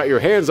that if you got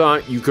your hands on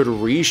it, you could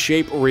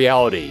reshape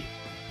reality.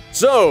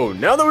 So,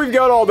 now that we've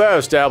got all that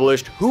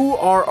established, who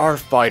are our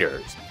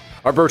fighters?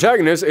 Our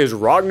protagonist is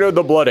Ragnar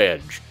the Blood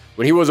Edge.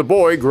 When he was a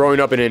boy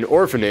growing up in an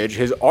orphanage,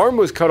 his arm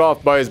was cut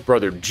off by his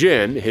brother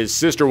Jin, his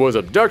sister was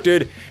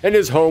abducted, and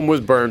his home was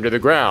burned to the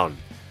ground.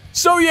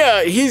 So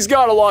yeah, he's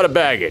got a lot of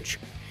baggage.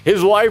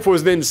 His life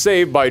was then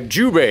saved by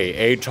Jubei,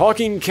 a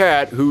talking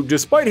cat who,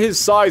 despite his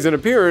size and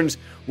appearance,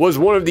 was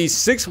one of the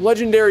 6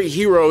 legendary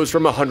heroes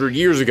from 100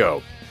 years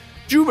ago.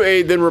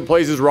 Jubei then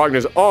replaces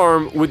Ragnar's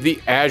arm with the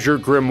Azure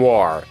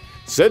Grimoire,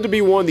 said to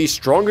be one of the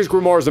strongest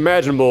grimoires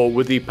imaginable,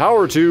 with the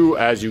power to,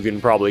 as you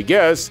can probably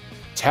guess,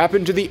 tap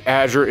into the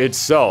Azure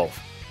itself.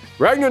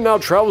 Ragnar now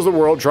travels the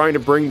world trying to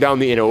bring down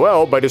the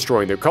NOL by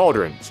destroying their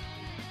cauldrons.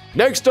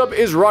 Next up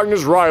is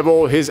Ragnar's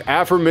rival, his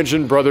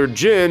aforementioned brother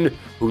Jin,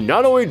 who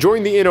not only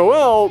joined the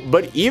NOL,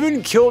 but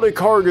even killed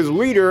Ikarga's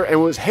leader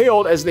and was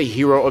hailed as the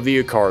hero of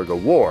the Ikarga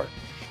War.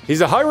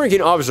 He's a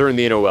high-ranking officer in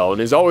the NOL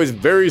and is always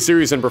very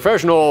serious and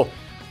professional,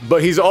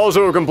 but he's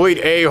also a complete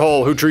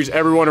a-hole who treats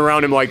everyone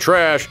around him like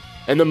trash,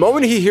 and the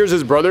moment he hears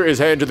his brother is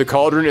headed to the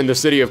cauldron in the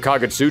city of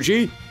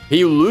Kagetsuchi,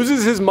 he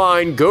loses his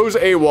mind, goes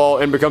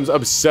AWOL, and becomes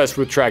obsessed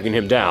with tracking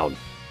him down.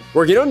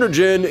 Working under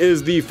Jin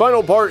is the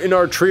final part in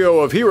our trio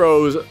of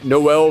heroes,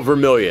 Noelle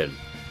Vermillion.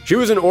 She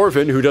was an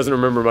orphan who doesn't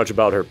remember much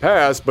about her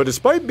past, but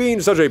despite being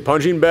such a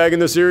punching bag in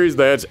the series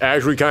that's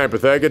actually kind of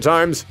pathetic at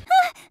times.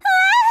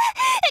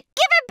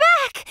 Give her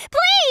back,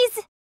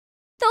 please!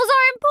 Those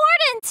are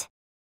important!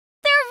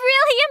 They're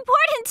really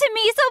important to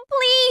me, so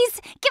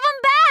please, give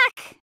them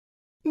back!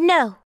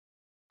 No.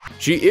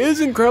 She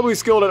is incredibly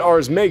skilled at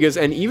Ars Magus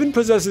and even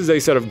possesses a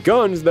set of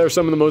guns that are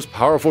some of the most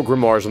powerful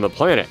grimoires on the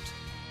planet.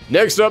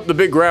 Next up, the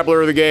big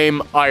grappler of the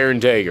game, Iron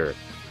Dagger.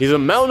 He's a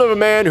mountain of a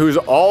man who's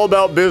all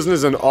about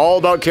business and all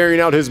about carrying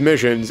out his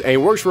missions, and he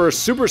works for a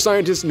super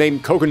scientist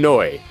named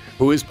Kokonoi,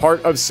 who is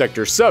part of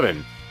Sector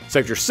 7.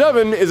 Sector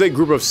 7 is a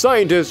group of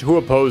scientists who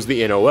oppose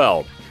the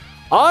NOL.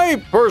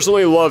 I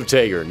personally love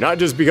Tager, not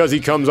just because he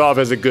comes off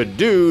as a good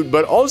dude,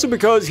 but also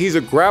because he's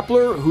a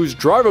grappler whose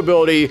drive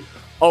ability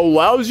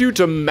allows you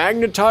to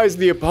magnetize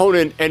the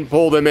opponent and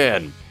pull them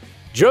in.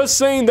 Just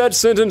saying that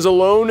sentence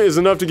alone is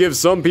enough to give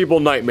some people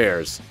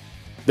nightmares.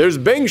 There's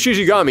Bang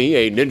Shishigami,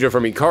 a ninja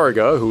from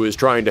Ikariga, who is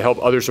trying to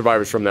help other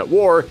survivors from that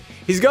war.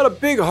 He's got a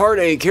big heart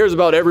and he cares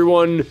about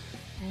everyone,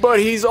 but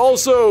he's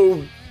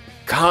also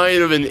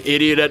kind of an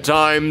idiot at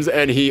times,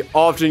 and he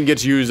often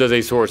gets used as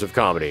a source of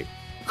comedy.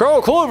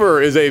 Carl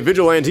Clover is a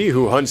vigilante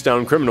who hunts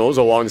down criminals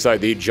alongside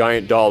the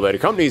giant doll that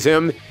accompanies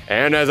him,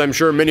 and as I'm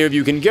sure many of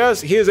you can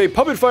guess, he is a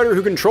puppet fighter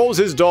who controls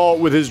his doll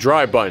with his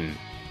drive button.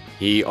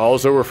 He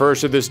also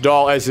refers to this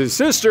doll as his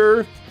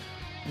sister,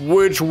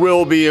 which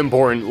will be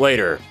important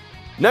later.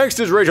 Next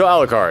is Rachel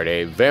Alucard,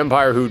 a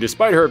vampire who,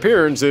 despite her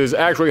appearance, is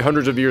actually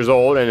hundreds of years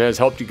old and has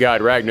helped to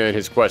guide Ragna in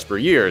his quest for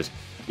years,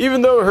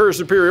 even though her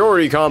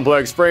superiority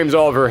complex frames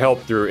all of her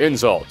help through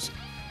insults.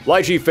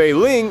 Lychee Fei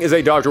Ling is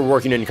a doctor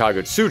working in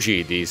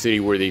Kagutsuchi, the city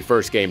where the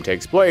first game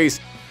takes place,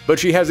 but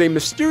she has a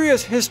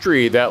mysterious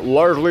history that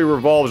largely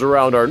revolves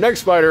around our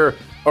next fighter,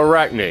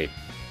 Arachne.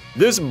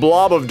 This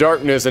blob of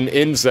darkness and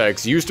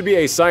insects used to be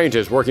a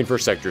scientist working for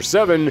Sector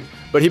 7,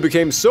 but he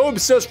became so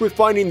obsessed with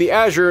finding the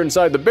Azure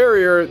inside the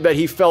barrier that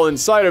he fell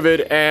inside of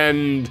it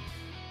and...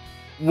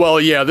 well,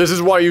 yeah, this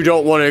is why you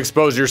don't want to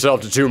expose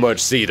yourself to too much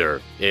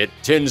Seether. It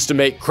tends to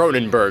make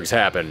Cronenbergs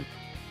happen.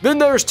 Then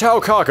there's Tao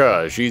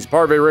Kaka. She's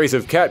part of a race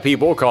of cat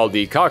people called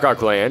the Kaka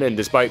clan, and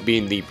despite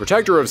being the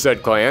protector of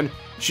said clan,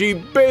 she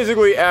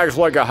basically acts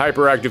like a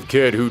hyperactive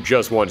kid who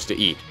just wants to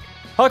eat.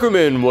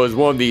 Hakumen was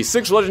one of the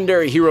 6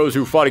 legendary heroes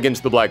who fought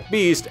against the Black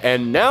Beast,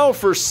 and now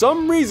for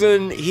some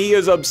reason he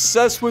is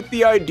obsessed with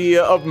the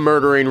idea of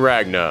murdering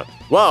Ragna.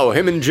 Wow,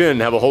 him and Jin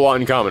have a whole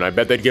lot in common. I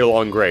bet they'd get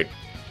along great.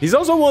 He's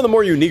also one of the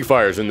more unique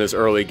fighters in this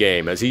early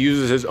game, as he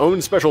uses his own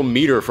special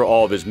meter for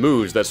all of his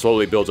moves that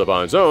slowly builds up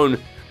on its own,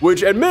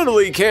 which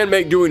admittedly can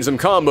make doing some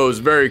combos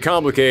very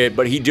complicated,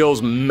 but he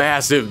deals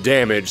massive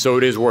damage, so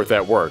it is worth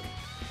that work.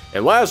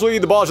 And lastly,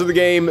 the boss of the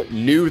game,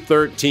 New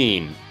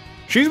 13.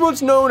 She's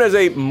what's known as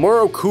a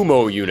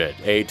Morokumo unit,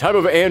 a type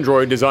of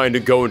android designed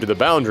to go into the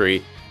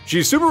boundary.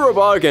 She's super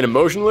robotic and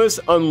emotionless.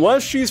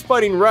 Unless she's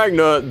fighting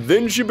Ragna,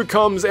 then she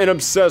becomes an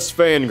obsessed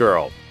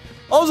fangirl.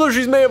 Also,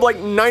 she's made of like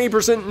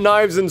 90%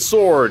 knives and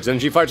swords,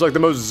 and she fights like the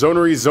most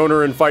zonery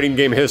zoner in fighting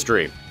game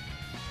history.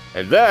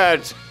 And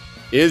that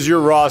is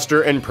your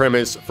roster and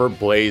premise for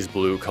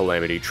BlazBlue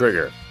Calamity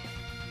Trigger.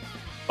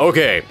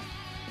 Okay,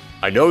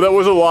 I know that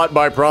was a lot,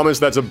 but I promise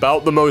that's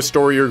about the most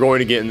story you're going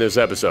to get in this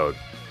episode.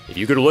 If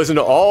you could listen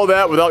to all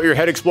that without your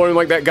head exploding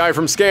like that guy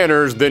from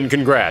Scanners, then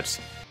congrats.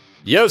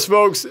 Yes,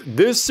 folks,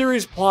 this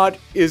series' plot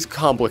is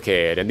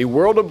complicated, and the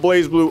world of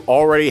BlazBlue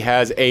already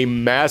has a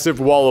massive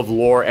wall of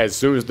lore as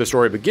soon as the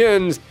story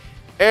begins,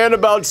 and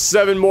about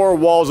 7 more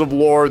walls of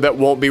lore that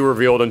won't be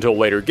revealed until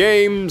later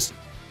games,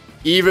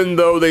 even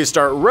though they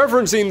start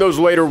referencing those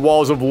later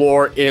walls of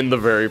lore in the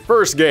very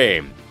first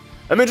game.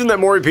 I mentioned that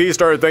Mori P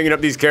started thinking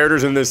up these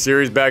characters in this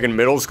series back in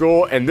middle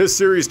school, and this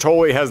series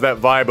totally has that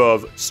vibe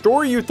of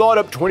story you thought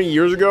up 20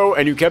 years ago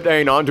and you kept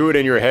hanging on to it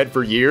in your head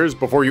for years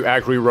before you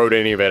actually wrote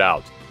any of it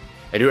out.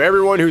 And to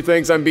everyone who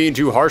thinks I'm being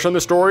too harsh on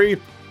the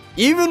story,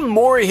 even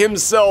Mori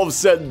himself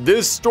said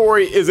this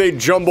story is a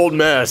jumbled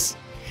mess.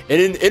 In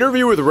an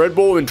interview with Red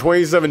Bull in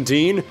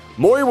 2017,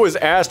 Mori was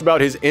asked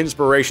about his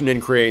inspiration in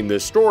creating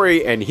this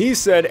story, and he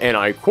said, and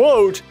I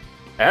quote,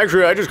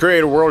 "Actually, I just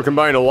created a world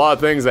combining a lot of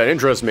things that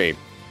interest me.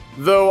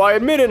 Though I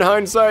admit in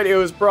hindsight it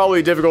was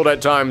probably difficult at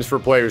times for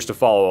players to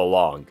follow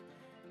along."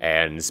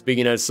 And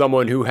speaking as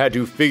someone who had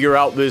to figure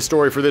out this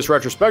story for this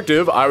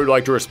retrospective, I would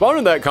like to respond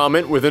to that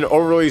comment with an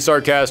overly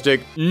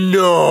sarcastic,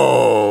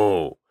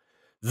 "No!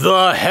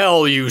 The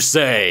hell you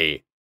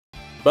say?"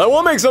 But I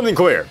want to make something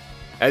clear.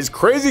 As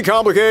crazy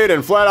complicated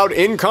and flat out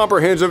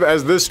incomprehensive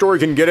as this story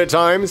can get at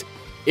times,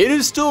 it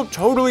is still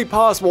totally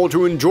possible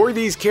to enjoy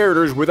these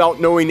characters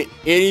without knowing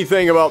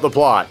anything about the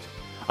plot.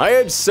 I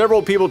had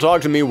several people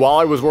talk to me while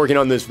I was working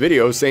on this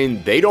video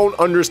saying they don't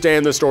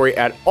understand the story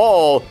at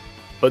all,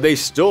 but they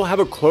still have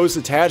a close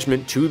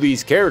attachment to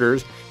these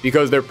characters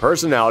because their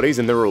personalities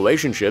and their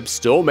relationships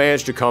still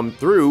manage to come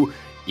through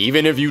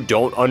even if you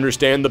don't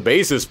understand the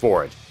basis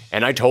for it.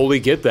 And I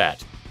totally get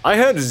that. I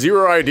had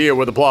zero idea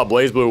what the plot of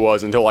BlazBlue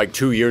was until like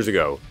 2 years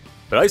ago,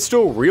 but I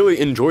still really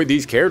enjoyed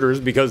these characters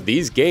because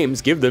these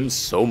games give them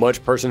so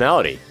much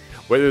personality,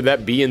 whether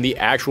that be in the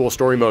actual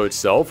story mode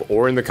itself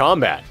or in the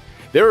combat.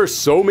 There are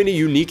so many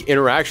unique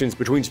interactions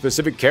between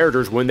specific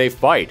characters when they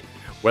fight,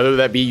 whether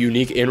that be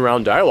unique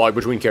in-round dialogue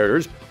between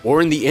characters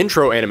or in the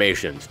intro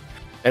animations.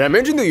 And I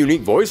mentioned the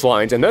unique voice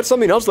lines, and that's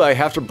something else that I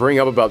have to bring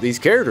up about these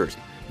characters.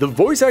 The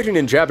voice acting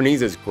in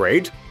Japanese is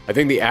great. I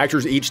think the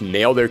actors each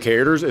nail their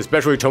characters,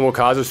 especially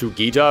Tomokazu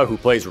Sugita, who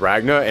plays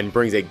Ragna and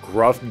brings a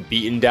gruff,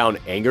 beaten-down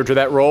anger to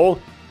that role.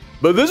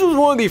 But this was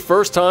one of the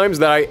first times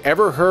that I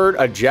ever heard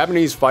a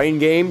Japanese fighting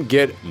game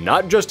get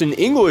not just an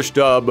English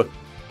dub,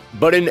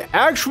 but an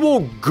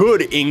actual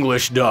good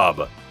English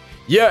dub.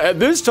 Yeah, at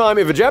this time,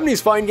 if a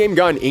Japanese fighting game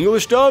got an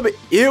English dub,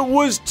 it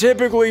was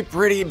typically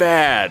pretty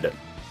bad.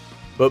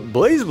 But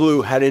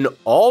BlazBlue had an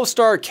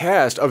all-star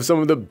cast of some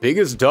of the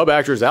biggest dub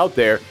actors out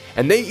there,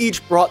 and they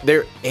each brought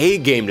their A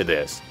game to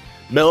this.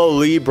 Mela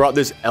Lee brought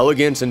this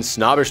elegance and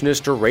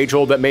snobbishness to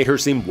Rachel that made her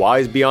seem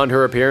wise beyond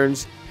her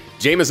appearance.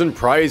 Jameson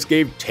Price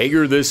gave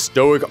Tager this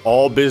stoic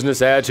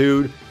all-business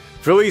attitude.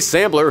 Philly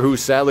Sampler, who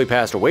sadly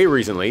passed away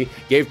recently,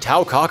 gave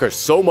Tau Kaka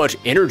so much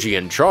energy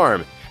and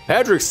charm.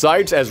 Patrick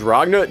Seitz as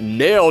Ragna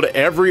nailed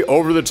every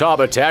over-the-top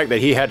attack that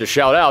he had to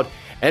shout out,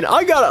 and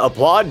I gotta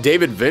applaud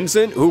David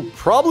Vincent, who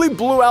probably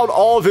blew out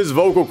all of his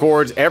vocal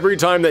cords every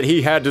time that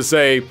he had to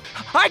say,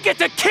 I get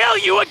to kill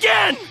you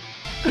again!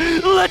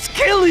 Let's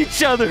kill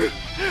each other!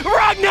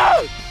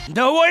 Ragna!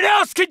 No one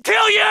else can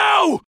kill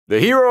you! The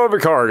hero of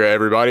Ikarga,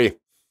 everybody.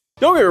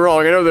 Don't get me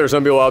wrong, I know there are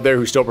some people out there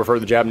who still prefer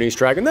the Japanese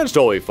track, and that's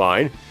totally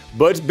fine,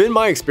 but it's been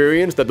my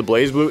experience that the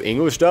BlazBlue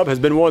English dub has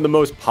been one of the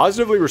most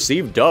positively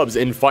received dubs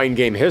in fighting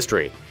game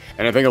history.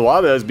 And I think a lot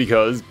of that is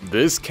because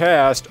this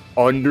cast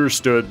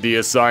understood the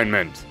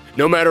assignment.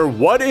 No matter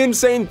what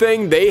insane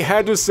thing they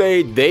had to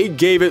say, they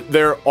gave it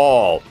their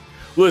all.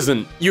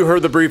 Listen, you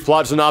heard the brief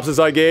plot synopsis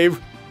I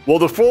gave? Well,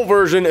 the full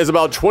version is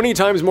about 20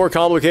 times more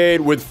complicated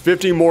with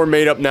 50 more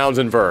made-up nouns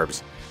and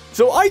verbs.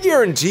 So I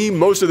guarantee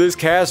most of this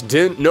cast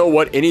didn't know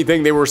what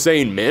anything they were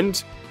saying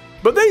meant,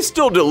 but they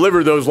still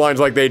delivered those lines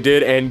like they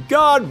did, and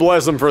God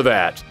bless them for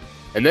that.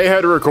 And they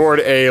had to record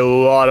a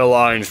lot of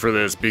lines for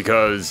this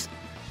because,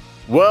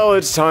 well,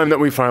 it's time that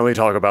we finally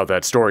talk about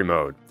that story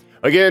mode.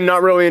 Again,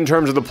 not really in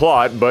terms of the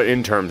plot, but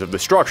in terms of the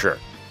structure.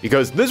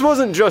 Because this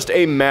wasn't just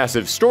a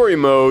massive story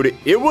mode,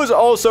 it was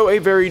also a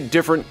very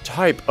different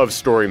type of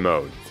story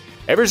mode.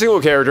 Every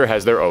single character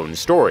has their own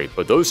story,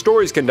 but those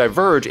stories can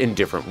diverge in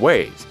different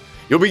ways.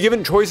 You'll be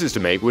given choices to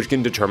make which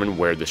can determine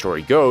where the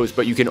story goes,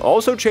 but you can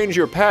also change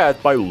your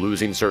path by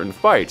losing certain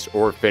fights,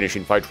 or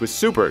finishing fights with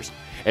supers.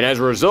 And as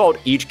a result,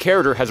 each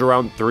character has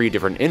around 3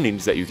 different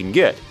endings that you can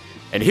get.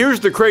 And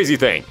here's the crazy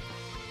thing.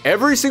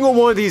 Every single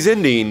one of these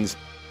endings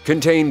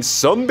contains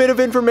some bit of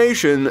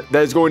information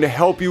that is going to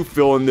help you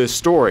fill in this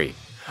story.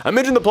 I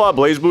mentioned the plot of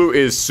BlazBlue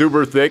is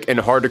super thick and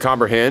hard to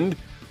comprehend,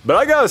 but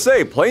I gotta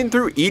say, playing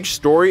through each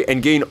story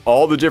and getting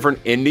all the different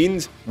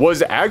endings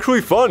was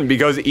actually fun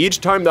because each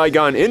time that I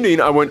got an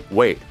ending, I went,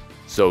 wait,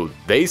 so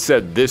they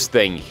said this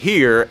thing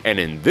here, and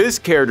in this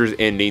character's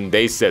ending,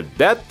 they said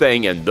that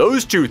thing, and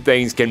those 2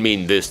 things can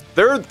mean this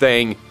third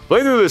thing.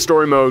 Playing through this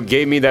story mode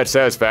gave me that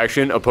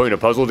satisfaction of putting a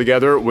puzzle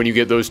together when you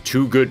get those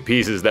 2 good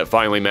pieces that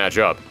finally match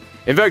up.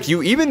 In fact,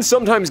 you even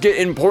sometimes get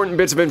important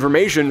bits of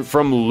information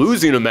from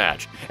losing a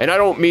match. And I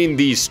don't mean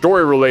the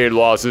story-related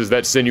losses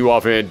that send you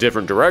off in a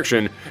different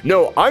direction.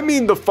 No, I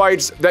mean the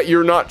fights that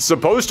you're not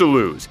supposed to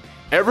lose.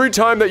 Every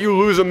time that you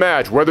lose a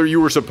match, whether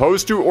you were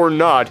supposed to or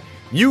not,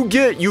 you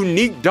get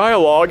unique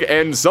dialogue,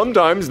 and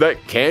sometimes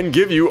that can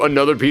give you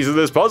another piece of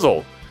this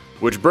puzzle.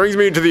 Which brings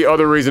me to the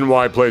other reason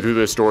why I play through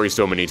this story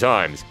so many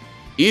times.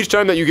 Each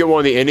time that you get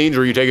one of the endings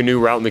or you take a new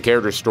route in the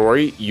character's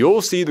story,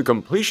 you'll see the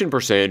completion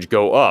percentage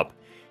go up.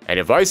 And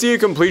if I see a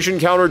completion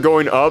counter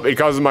going up, it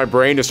causes my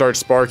brain to start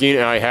sparking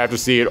and I have to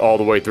see it all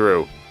the way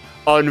through.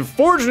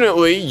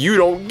 Unfortunately, you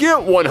don't get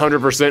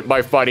 100%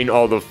 by fighting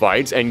all the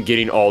fights and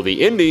getting all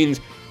the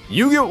endings.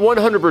 You get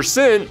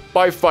 100%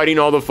 by fighting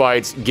all the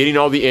fights, getting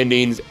all the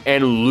endings,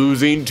 and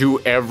losing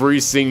to every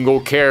single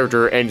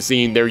character and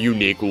seeing their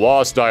unique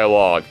loss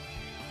dialogue.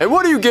 And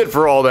what do you get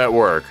for all that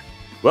work?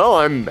 Well,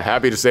 I'm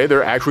happy to say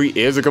there actually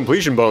is a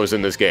completion bonus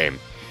in this game.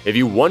 If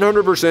you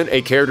 100%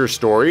 a character's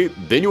story,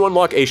 then you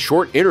unlock a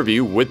short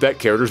interview with that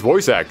character's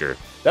voice actor.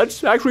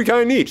 That's actually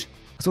kind of neat.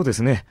 そうで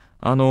すね。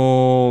ラ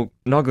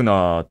グ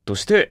ナーと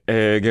して、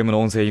ゲーム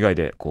の音声以外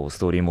でス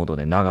トーリーモード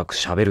で長く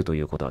喋ると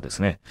いうことはで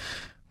すね。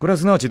これは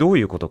すなわちどう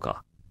いうこと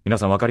か。皆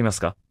さんわかりま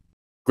すか?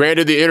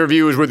 Granted, the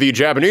interview is with the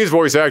Japanese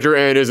voice actor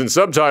and isn't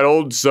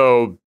subtitled,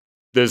 so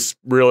this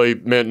really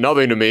meant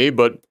nothing to me,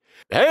 but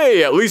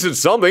hey, at least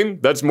it's something.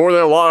 That's more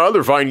than a lot of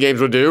other fighting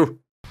games would do.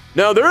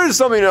 Now, there is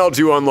something else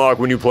you unlock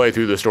when you play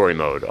through the story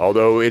mode,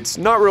 although it's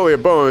not really a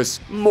bonus,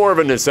 more of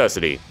a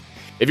necessity.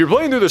 If you're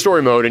playing through the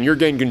story mode and you're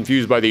getting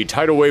confused by the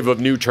tidal wave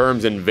of new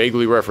terms and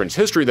vaguely referenced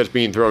history that's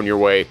being thrown your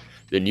way,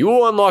 then you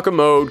will unlock a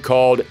mode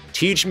called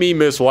Teach Me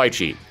Miss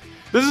Lychee.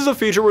 This is a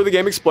feature where the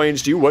game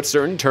explains to you what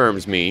certain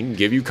terms mean,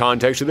 give you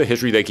context to the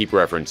history they keep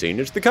referencing.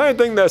 It's the kind of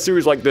thing that a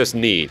series like this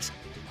needs.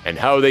 And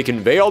how they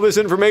convey all this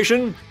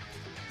information?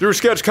 Through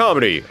sketch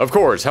comedy, of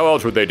course, how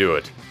else would they do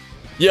it?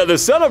 Yeah, the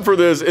setup for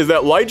this is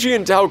that Lychee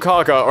and Tau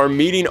Kaka are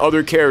meeting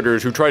other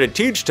characters who try to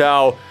teach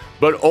Tau,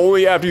 but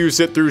only after you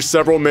sit through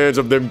several minutes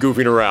of them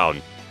goofing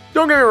around.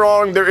 Don't get me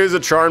wrong, there is a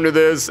charm to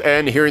this,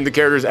 and hearing the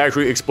characters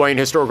actually explain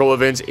historical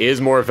events is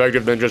more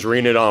effective than just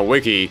reading it on a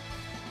wiki.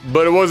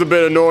 But it was a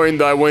bit annoying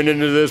that I went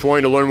into this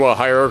wanting to learn what a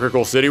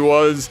hierarchical city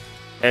was,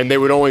 and they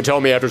would only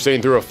tell me after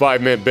sitting through a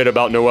 5-minute bit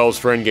about Noelle's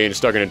friend getting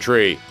stuck in a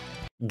tree.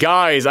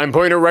 Guys, I'm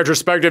putting a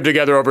retrospective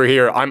together over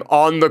here. I'm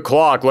on the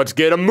clock. Let's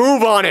get a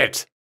move on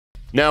it!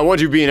 Now,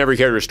 once you've beaten every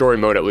character's story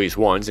mode at least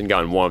once and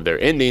gotten one of their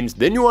endings,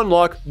 then you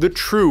unlock the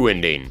true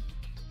ending.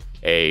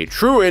 A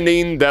true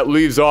ending that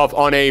leaves off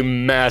on a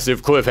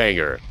massive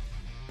cliffhanger.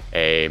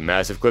 A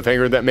massive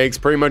cliffhanger that makes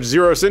pretty much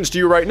zero sense to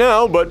you right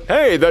now, but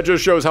hey, that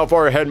just shows how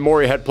far ahead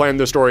Mori had planned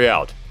this story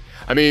out.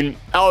 I mean,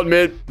 I'll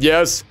admit,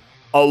 yes,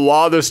 a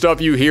lot of the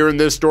stuff you hear in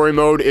this story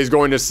mode is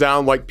going to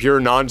sound like pure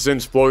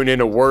nonsense floating in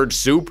a word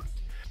soup,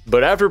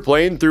 but after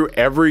playing through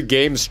every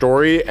game's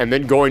story and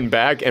then going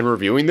back and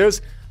reviewing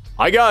this,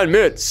 I gotta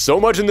admit, so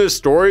much in this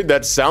story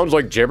that sounds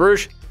like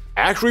gibberish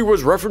actually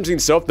was referencing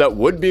stuff that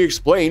would be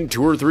explained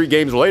 2 or 3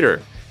 games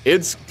later.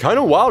 It's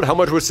kinda wild how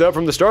much was said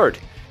from the start,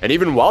 and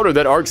even wilder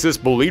that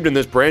ArcSys believed in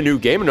this brand new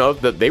game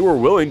enough that they were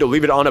willing to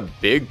leave it on a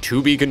big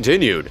to be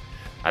continued.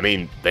 I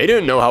mean, they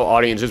didn't know how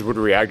audiences would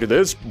react to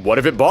this. What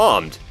if it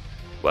bombed?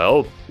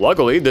 Well,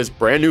 luckily, this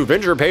brand new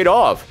venture paid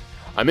off.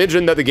 I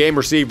mentioned that the game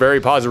received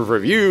very positive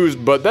reviews,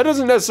 but that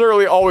doesn't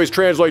necessarily always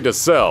translate to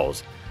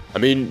sales. I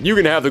mean, you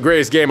can have the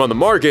greatest game on the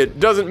market,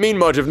 doesn't mean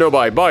much if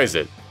nobody buys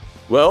it.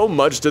 Well,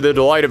 much to the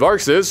delight of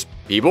ArcSys,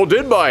 people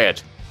did buy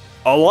it.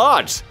 A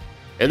lot!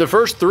 In the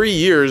first 3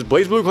 years,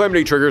 BlazBlue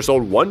Calamity Trigger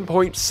sold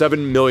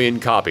 1.7 million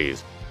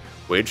copies,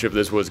 which if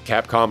this was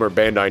Capcom or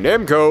Bandai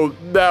Namco,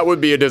 that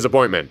would be a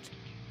disappointment.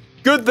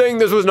 Good thing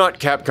this was not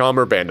Capcom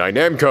or Bandai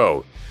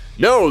Namco.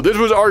 No, this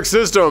was Arc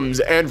Systems,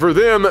 and for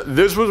them,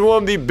 this was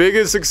one of the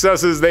biggest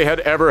successes they had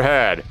ever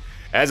had.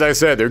 As I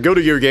said, their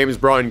Guilty Gear games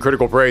brought in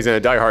critical praise and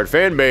a diehard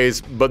fan base,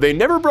 but they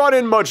never brought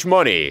in much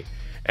money.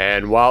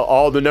 And while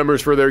all the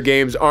numbers for their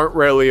games aren't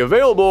readily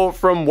available,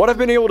 from what I've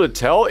been able to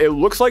tell, it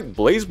looks like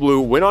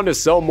BlazBlue went on to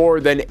sell more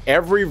than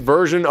every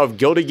version of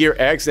Guilty Gear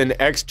X and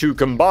X2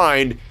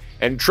 combined,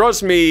 and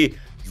trust me,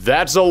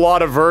 that's a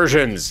lot of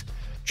versions.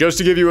 Just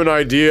to give you an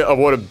idea of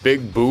what a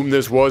big boom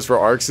this was for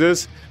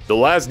ArcSys, the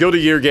last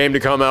Guilty Gear game to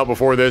come out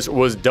before this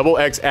was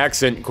XX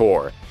Accent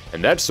Core,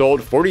 and that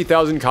sold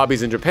 40,000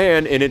 copies in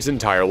Japan in its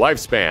entire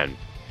lifespan.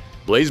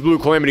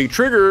 BlazBlue Calamity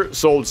Trigger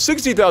sold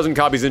 60,000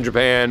 copies in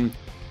Japan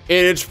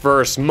in its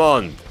first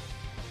month.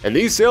 And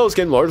these sales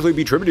can largely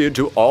be attributed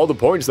to all the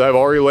points that I've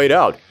already laid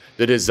out.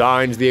 The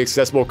designs, the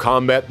accessible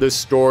combat, the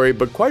story,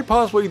 but quite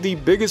possibly the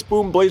biggest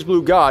boom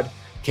BlazBlue got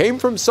came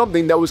from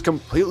something that was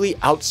completely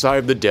outside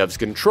of the devs'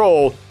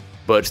 control,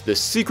 but it's the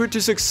secret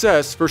to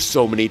success for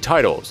so many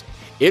titles.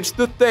 It's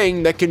the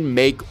thing that can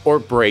make or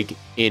break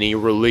any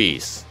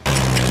release.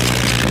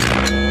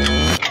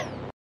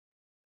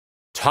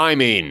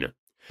 Timing.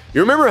 You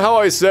remember how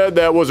I said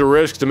that was a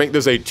risk to make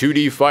this a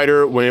 2D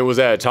fighter when it was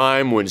at a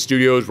time when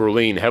studios were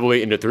leaning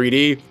heavily into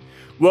 3D?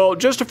 Well,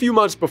 just a few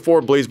months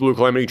before BlazBlue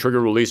Calamity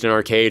Trigger released in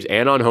arcades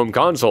and on home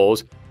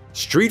consoles,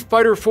 Street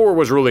Fighter IV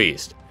was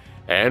released.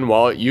 And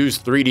while it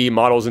used 3D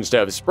models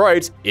instead of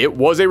sprites, it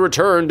was a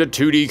return to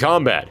 2D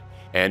combat.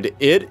 And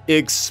it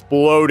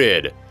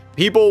exploded.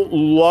 People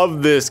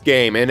loved this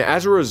game, and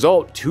as a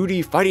result,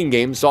 2D fighting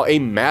games saw a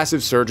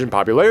massive surge in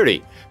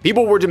popularity.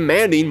 People were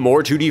demanding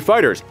more 2D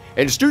fighters,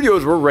 and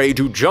studios were ready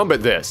to jump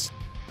at this.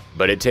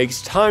 But it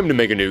takes time to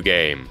make a new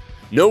game.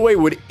 No way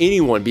would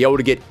anyone be able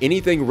to get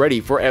anything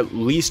ready for at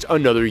least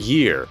another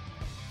year.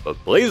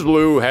 But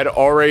BlazBlue had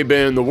already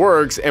been in the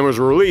works and was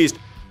released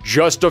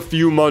just a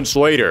few months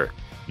later,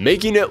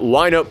 making it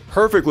line up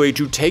perfectly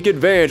to take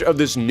advantage of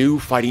this new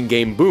fighting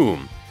game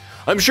boom.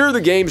 I'm sure the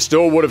game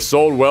still would have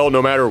sold well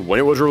no matter when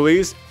it was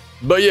released,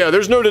 but yeah,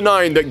 there's no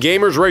denying that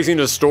gamers racing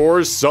to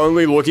stores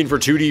suddenly looking for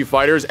 2D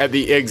fighters at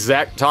the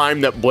exact time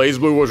that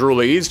BlazBlue was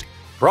released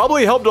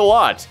probably helped a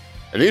lot.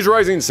 And these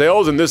rising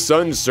sales and this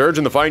sudden surge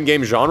in the fighting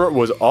game genre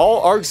was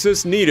all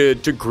ArcSys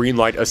needed to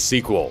greenlight a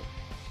sequel.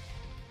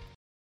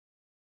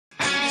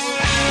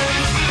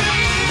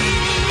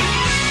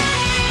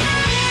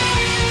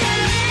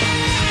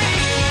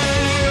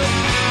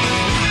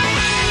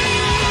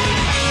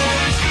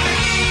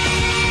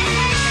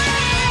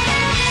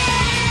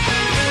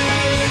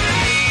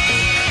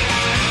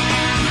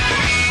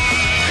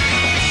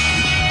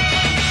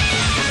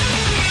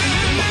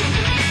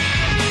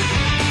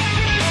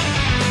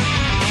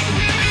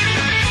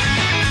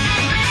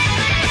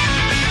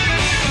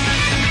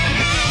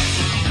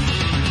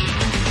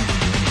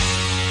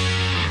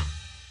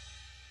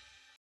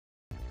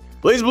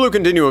 BlazBlue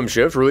Continuum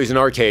Shift released in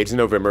arcades in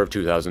November of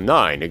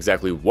 2009,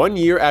 exactly 1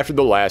 year after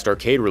the last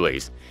arcade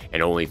release,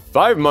 and only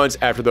 5 months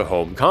after the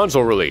home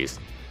console release.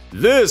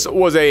 This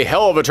was a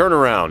hell of a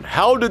turnaround.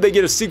 How did they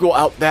get a sequel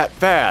out that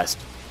fast?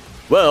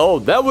 Well,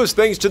 that was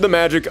thanks to the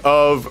magic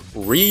of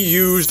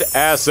reused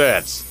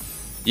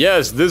assets.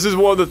 Yes, this is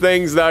one of the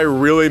things that I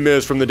really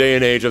miss from the day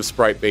and age of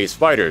sprite-based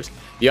fighters.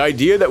 The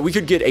idea that we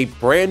could get a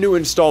brand new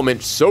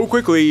installment so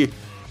quickly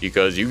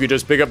because you could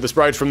just pick up the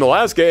sprites from the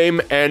last game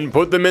and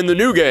put them in the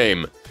new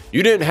game.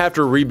 You didn't have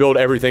to rebuild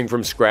everything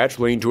from scratch,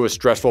 leading to a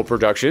stressful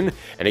production,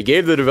 and it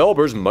gave the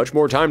developers much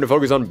more time to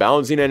focus on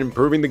balancing and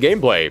improving the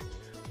gameplay,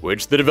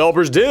 which the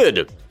developers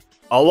did.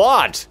 A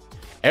lot!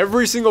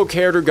 Every single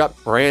character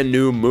got brand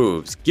new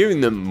moves, giving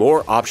them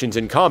more options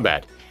in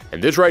combat.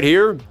 And this right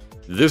here,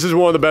 this is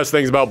one of the best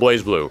things about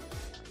BlazBlue.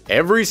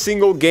 Every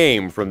single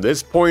game from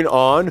this point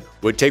on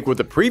would take what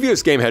the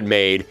previous game had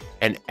made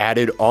and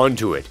added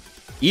onto it.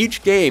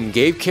 Each game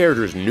gave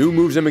characters new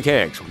moves and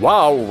mechanics,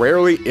 while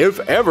rarely, if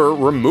ever,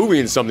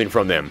 removing something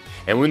from them.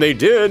 And when they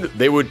did,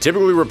 they would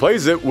typically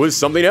replace it with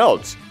something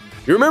else.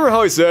 You remember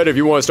how I said if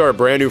you want to start a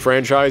brand new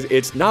franchise,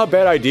 it's not a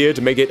bad idea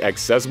to make it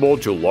accessible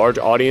to large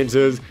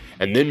audiences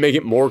and then make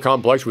it more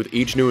complex with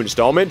each new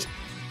installment?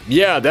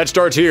 Yeah, that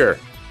starts here.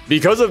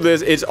 Because of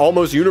this, it's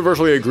almost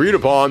universally agreed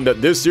upon that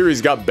this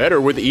series got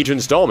better with each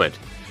installment.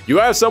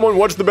 You ask someone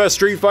what's the best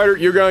Street Fighter,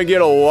 you're gonna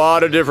get a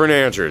lot of different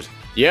answers.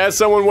 You ask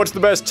someone what's the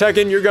best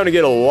Tekken, you're gonna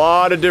get a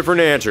lot of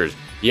different answers.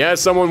 You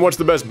ask someone what's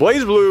the best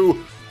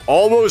BlazBlue,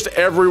 almost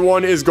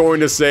everyone is going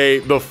to say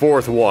the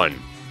fourth one.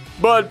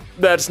 But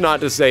that's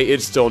not to say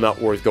it's still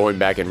not worth going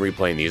back and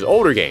replaying these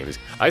older games.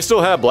 I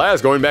still have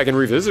blast going back and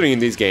revisiting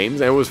these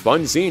games, and it was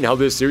fun seeing how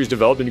this series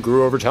developed and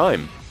grew over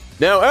time.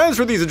 Now, as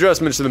for these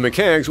adjustments to the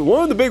mechanics,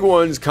 one of the big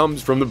ones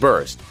comes from the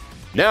burst.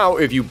 Now,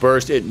 if you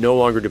burst, it no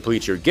longer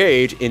depletes your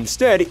gauge.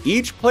 Instead,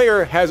 each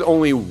player has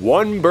only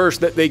one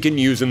burst that they can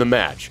use in the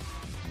match.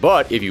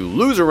 But if you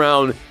lose a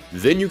round,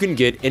 then you can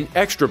get an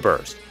extra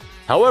burst.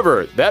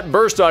 However, that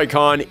burst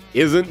icon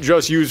isn't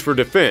just used for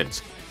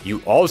defense.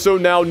 You also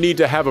now need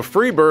to have a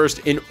free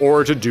burst in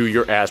order to do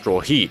your astral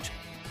heat.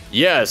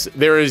 Yes,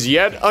 there is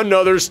yet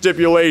another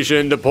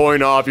stipulation to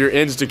point off your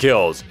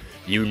insta-kills.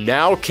 You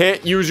now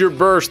can't use your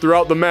burst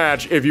throughout the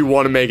match if you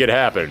want to make it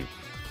happen.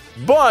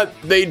 But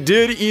they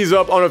did ease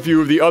up on a few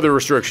of the other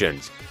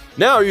restrictions.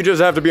 Now you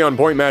just have to be on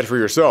point match for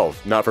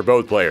yourself, not for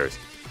both players.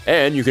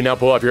 And you can now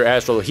pull off your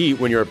astral heat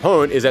when your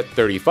opponent is at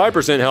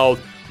 35% health,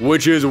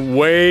 which is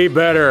way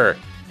better.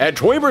 At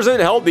 20%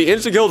 health, the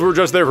insta-kills were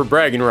just there for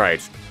bragging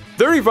rights.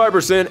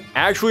 35%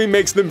 actually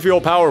makes them feel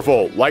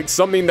powerful, like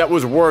something that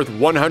was worth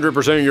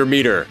 100% of your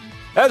meter.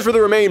 As for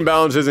the remaining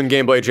balances and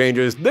gameplay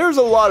changes, there's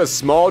a lot of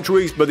small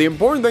tweaks, but the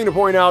important thing to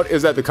point out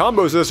is that the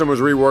combo system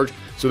was reworked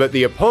so that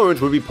the opponents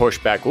would be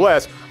pushed back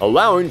less,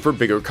 allowing for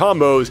bigger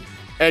combos.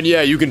 And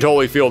yeah, you can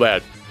totally feel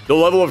that. The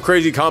level of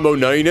crazy combo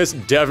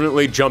nuttiness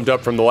definitely jumped up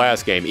from the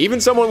last game.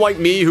 Even someone like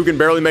me who can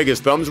barely make his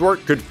thumbs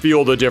work could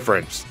feel the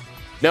difference.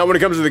 Now when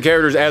it comes to the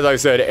characters, as I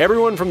said,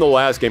 everyone from the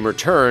last game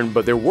returned,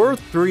 but there were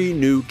 3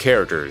 new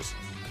characters.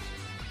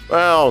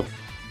 Well,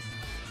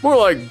 more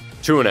like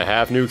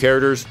 2.5 new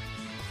characters.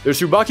 There's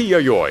Tsubaki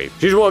Yayoi.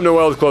 She's one of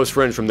Noelle's close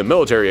friends from the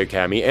military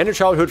academy and a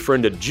childhood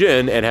friend to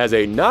Jin and has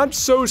a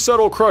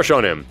not-so-subtle crush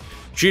on him.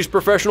 She's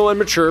professional and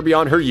mature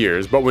beyond her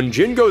years, but when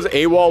Jin goes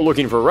AWOL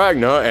looking for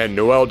Ragna and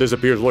Noelle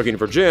disappears looking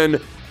for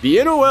Jin,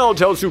 the NOL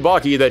tells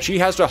Tsubaki that she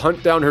has to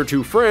hunt down her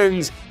 2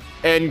 friends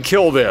and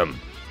kill them.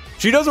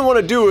 She doesn't want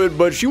to do it,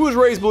 but she was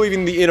raised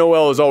believing the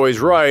NOL is always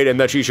right and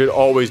that she should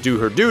always do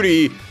her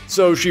duty,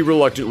 so she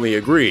reluctantly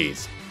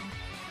agrees.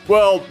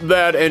 Well,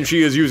 that and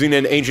she is using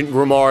an ancient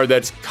grimoire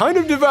that's kind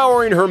of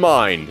devouring her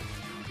mind.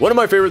 One of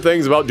my favorite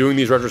things about doing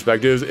these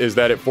retrospectives is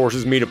that it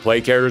forces me to play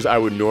characters I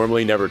would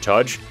normally never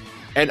touch.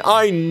 And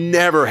I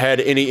never had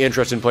any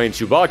interest in playing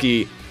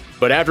Tsubaki,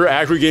 but after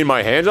actually getting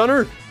my hands on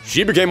her,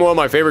 she became one of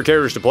my favorite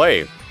characters to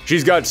play.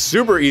 She's got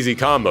super easy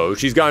combos,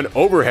 she's got an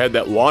overhead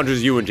that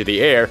launches you into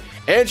the air,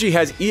 and she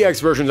has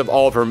EX versions of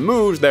all of her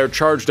moves that are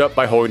charged up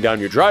by holding down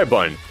your drive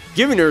button,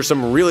 giving her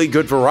some really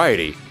good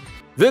variety.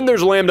 Then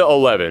there's Lambda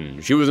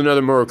 11. She was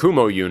another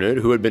Murakumo unit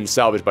who had been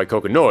salvaged by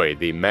Kokonoi,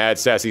 the mad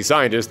sassy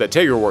scientist that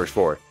Tager works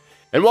for.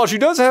 And while she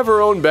does have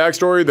her own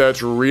backstory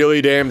that's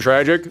really damn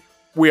tragic,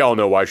 we all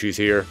know why she's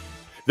here.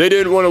 They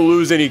didn't want to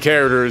lose any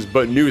characters,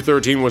 but New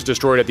 13 was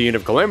destroyed at the end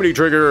of Calamity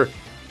Trigger,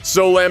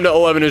 so Lambda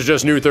 11 is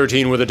just New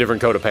 13 with a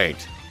different coat of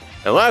paint.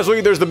 And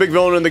lastly, there's the big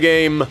villain in the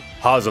game,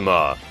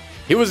 Hazama.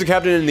 He was the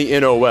captain in the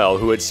NOL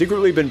who had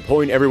secretly been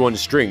pulling everyone's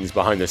strings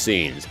behind the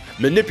scenes,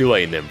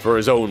 manipulating them for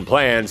his own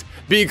plans,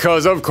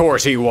 because of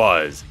course he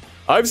was.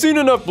 I've seen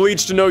enough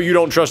Bleach to know you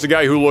don't trust a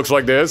guy who looks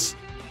like this.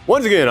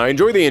 Once again, I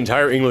enjoy the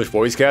entire English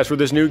voice cast for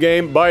this new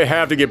game, but I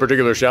have to give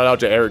particular shout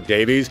out to Eric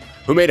Davies,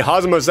 who made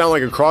Hazama sound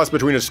like a cross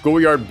between a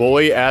schoolyard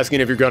bully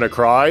asking if you're gonna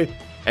cry,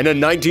 and a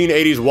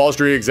 1980s Wall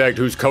Street exec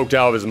who's coked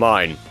out of his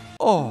mind.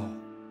 Oh,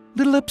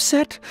 little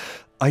upset?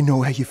 I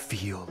know how you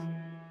feel.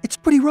 It's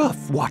pretty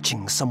rough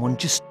watching someone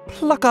just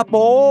pluck up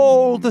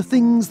all the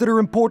things that are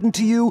important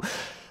to you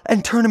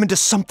and turn them into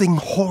something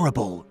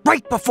horrible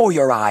right before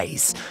your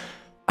eyes.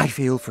 I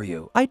feel for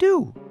you, I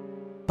do.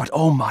 But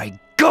oh my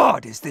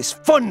God, is this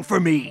fun for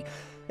me!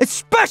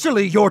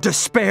 Especially your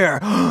despair!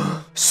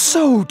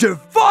 So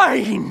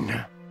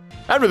divine!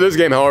 After this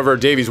game, however,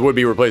 Davies would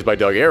be replaced by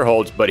Doug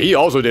Erholtz, but he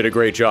also did a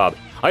great job.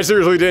 I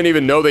seriously didn't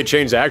even know they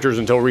changed actors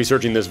until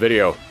researching this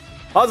video.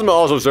 Hazama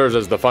also serves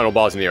as the final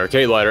boss in the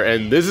arcade ladder,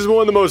 and this is one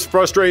of the most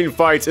frustrating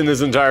fights in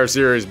this entire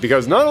series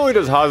because not only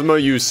does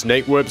Hazama use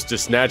snake whips to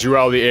snatch you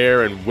out of the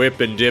air and whip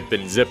and dip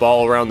and zip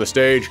all around the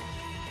stage,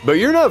 but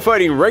you're not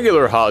fighting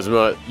regular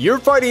Hazama, you're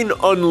fighting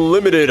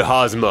unlimited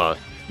Hazama.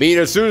 Meaning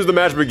as soon as the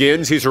match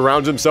begins, he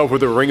surrounds himself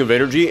with a ring of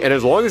energy, and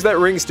as long as that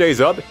ring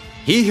stays up,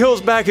 he heals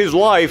back his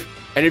life,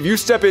 and if you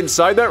step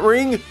inside that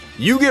ring,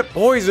 you get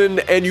poisoned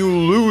and you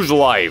lose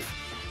life.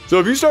 So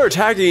if you start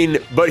attacking,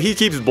 but he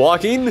keeps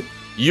blocking,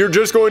 you're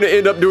just going to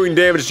end up doing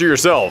damage to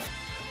yourself.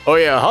 Oh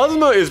yeah,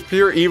 Hazama is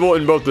pure evil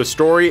in both the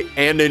story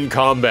and in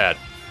combat.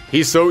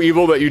 He's so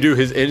evil that you do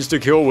his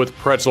insta-kill with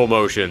pretzel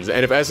motions,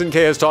 and if SNK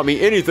has taught me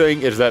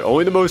anything, it's that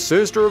only the most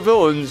sinister of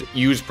villains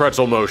use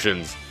pretzel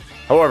motions.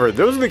 However,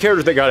 those are the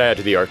characters that got added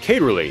to the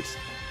arcade release.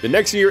 The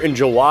next year, in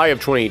July of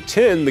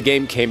 2010, the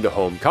game came to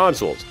home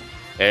consoles.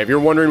 And if you're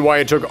wondering why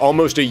it took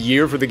almost a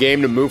year for the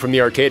game to move from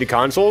the arcade to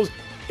consoles,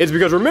 It's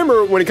because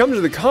remember, when it comes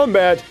to the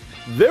combat,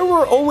 there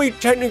were only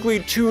technically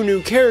 2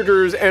 new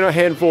characters and a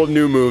handful of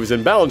new moves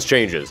and balance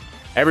changes.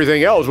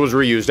 Everything else was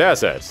reused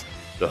assets.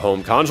 The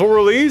home console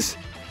release?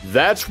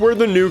 That's where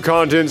the new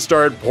content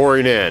started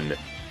pouring in.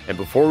 And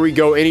before we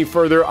go any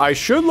further, I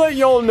should let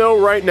y'all know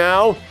right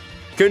now,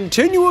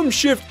 Continuum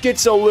Shift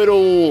gets a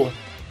little,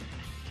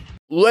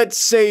 let's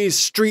say,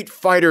 Street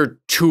Fighter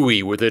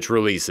 2-y with its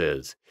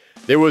releases.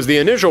 There was the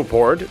initial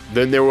port,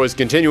 then there was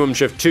Continuum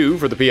Shift 2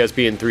 for the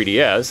PSP and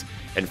 3DS,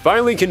 and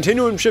finally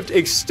Continuum Shift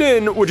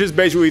Extend, which is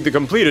basically the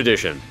complete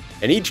edition,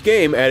 and each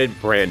game added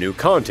brand new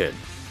content.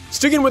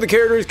 Sticking with the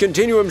characters,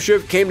 Continuum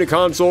Shift came to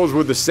consoles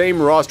with the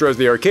same roster as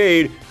the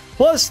arcade,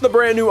 plus the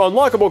brand new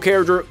unlockable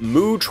character,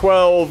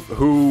 Mu12,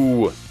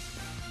 who...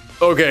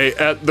 Okay,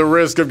 at the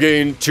risk of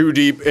getting too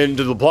deep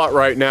into the plot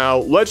right now,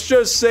 let's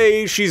just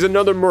say she's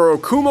another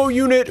Murakumo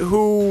unit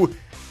who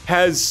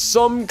has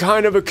some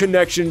kind of a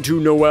connection to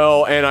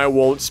Noelle, and I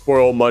won't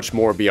spoil much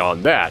more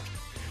beyond that.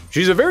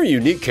 She's a very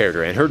unique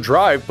character, and her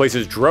drive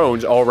places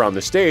drones all around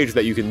the stage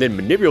that you can then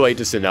manipulate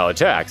to send out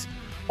attacks.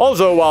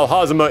 Also, while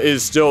Hazama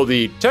is still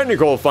the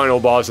technical final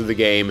boss of the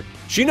game,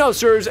 she now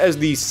serves as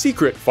the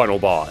secret final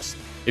boss.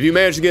 If you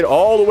manage to get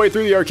all the way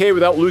through the arcade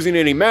without losing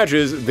any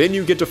matches, then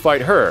you get to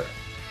fight her.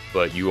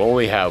 But you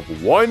only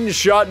have 1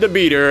 shot to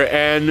beat her,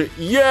 and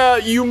yeah,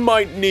 you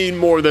might need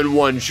more than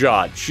 1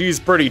 shot. She's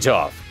pretty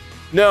tough.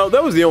 Now,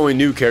 that was the only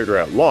new character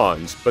at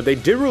launch, but they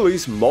did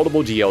release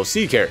multiple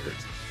DLC characters.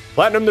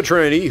 Platinum the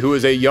Trinity, who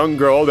is a young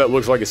girl that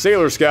looks like a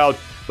Sailor Scout,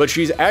 but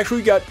she's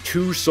actually got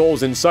 2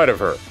 souls inside of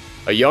her.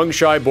 A young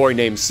shy boy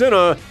named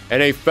Senna,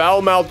 and a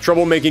foul-mouthed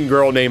troublemaking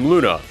girl named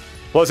Luna.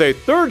 Plus a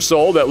 3rd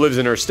soul that lives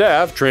in her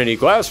staff, Trinity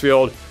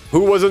Glassfield,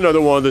 who was another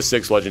one of the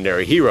 6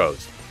 legendary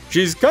heroes.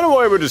 She's kind of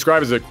what I would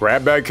describe as a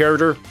grab bag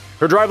character.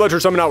 Her drive lets her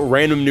summon out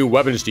random new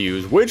weapons to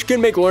use, which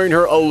can make learning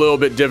her a little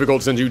bit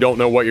difficult since you don't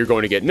know what you're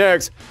going to get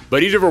next,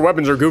 but each of her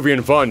weapons are goofy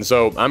and fun,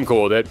 so I'm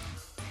cool with it.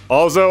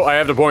 Also, I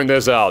have to point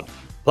this out.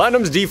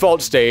 Platinum's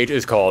default stage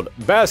is called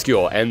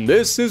Bascule, and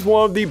this is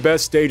one of the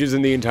best stages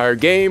in the entire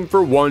game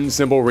for one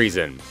simple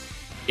reason.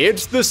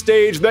 It's the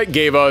stage that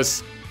gave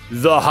us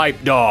the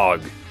Hype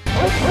Dog.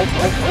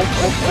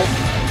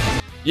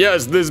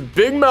 Yes, this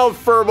big mouth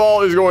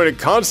furball is going to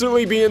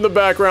constantly be in the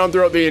background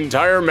throughout the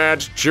entire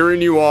match,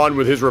 cheering you on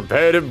with his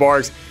repetitive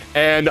barks,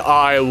 and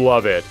I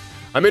love it.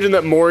 I mentioned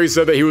that Mori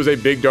said that he was a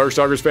big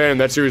Darkstalkers fan and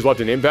that series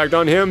left an impact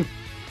on him.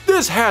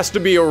 This has to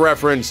be a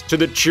reference to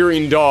the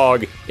cheering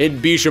dog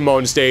in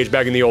Bishamon stage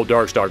back in the old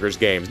Darkstalkers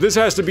games. This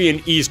has to be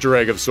an Easter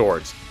egg of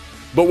sorts.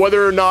 But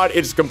whether or not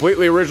it's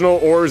completely original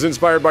or is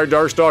inspired by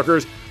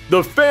Darkstalkers,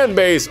 the fan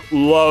base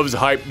loves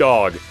Hype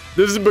Dog.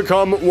 This has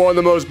become one of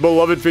the most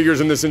beloved figures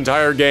in this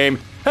entire game.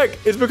 Heck,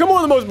 it's become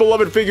one of the most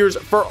beloved figures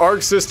for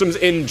Arc systems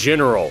in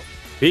general.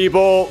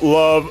 People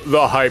love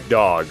the Hype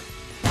Dog.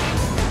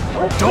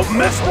 Don't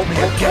mess with me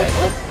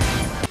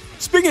again!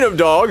 Speaking of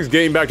dogs,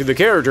 getting back to the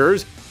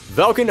characters,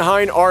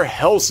 Valkenhayn R.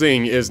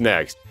 Helsing is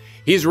next.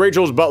 He's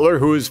Rachel's butler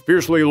who is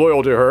fiercely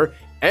loyal to her,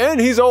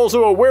 and he's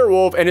also a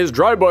werewolf, and his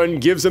dry button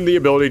gives him the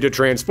ability to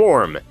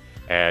transform.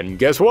 And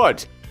guess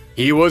what?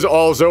 He was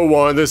also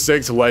one of the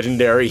 6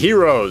 legendary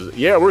heroes.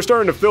 Yeah, we're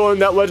starting to fill in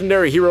that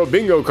legendary hero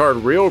bingo card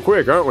real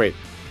quick, aren't we?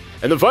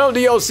 And the final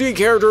DLC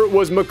character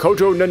was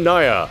Makoto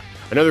Nanaya,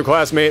 another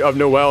classmate of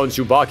Noelle and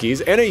Tsubaki's,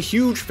 and a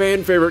huge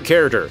fan favorite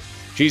character.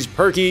 She's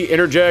perky,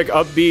 energetic,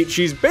 upbeat.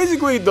 She's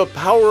basically the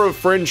power of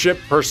friendship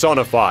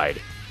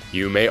personified.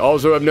 You may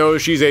also have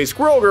noticed she's a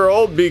squirrel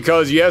girl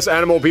because yes,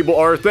 animal people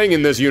are a thing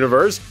in this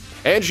universe,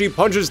 and she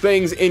punches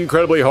things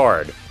incredibly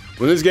hard.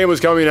 When this game was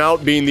coming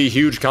out, being the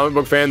huge comic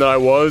book fan that I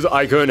was,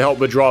 I couldn't help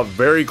but draw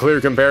very clear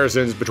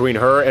comparisons between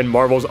her and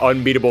Marvel's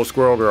unbeatable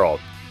Squirrel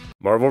Girl.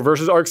 Marvel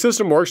vs. Arc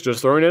System Works,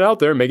 just throwing it out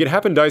there, make it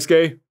happen,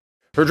 Daisuke.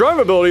 Her drive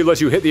ability lets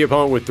you hit the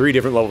opponent with 3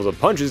 different levels of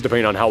punches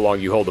depending on how long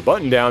you hold the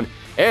button down,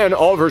 and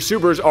all of her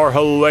supers are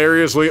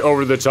hilariously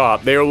over the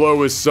top. They are low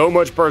with so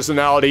much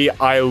personality,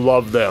 I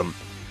love them.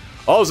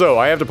 Also,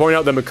 I have to point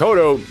out that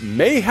Makoto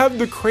may have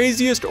the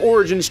craziest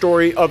origin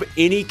story of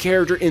any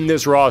character in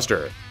this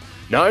roster.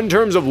 Not in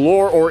terms of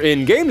lore or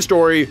in-game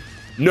story,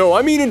 no,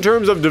 I mean in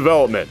terms of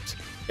development.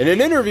 In an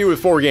interview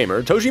with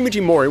 4Gamer,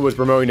 Toshimichi Mori was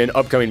promoting an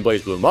upcoming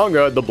BlazBlue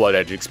manga, The Blood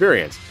Edge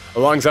Experience,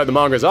 alongside the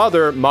manga's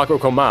author, Mako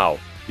Komao.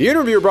 The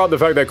interviewer brought the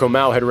fact that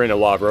Komao had written a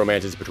lot of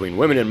romances between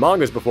women in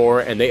mangas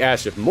before, and they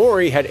asked if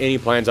Mori had any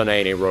plans on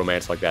adding a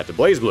romance like that to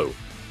BlazBlue.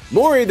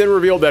 Mori then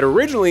revealed that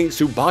originally,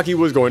 Tsubaki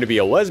was going to be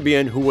a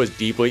lesbian who was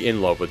deeply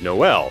in love with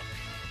Noelle.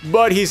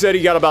 But he said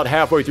he got about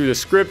halfway through the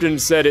script and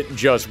said it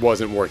just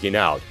wasn't working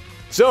out.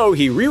 So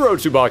he rewrote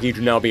Tsubaki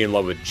to now be in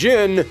love with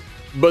Jin,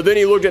 but then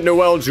he looked at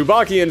Noelle and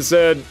Tsubaki and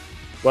said,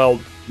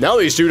 well, now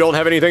these two don't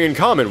have anything in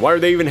common, why are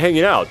they even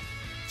hanging out?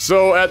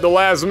 So at the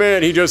last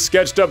minute, he just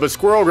sketched up a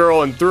squirrel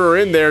girl and threw her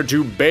in there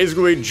to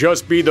basically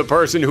just be the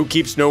person who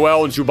keeps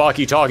Noelle and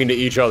Tsubaki talking to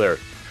each other.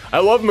 I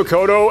love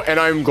Makoto, and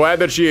I'm glad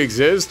that she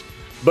exists,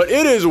 but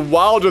it is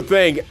wild to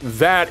think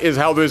that is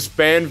how this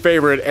fan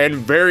favorite and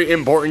very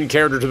important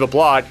character to the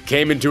plot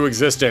came into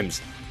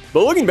existence.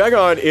 But looking back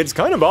on it, it's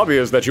kind of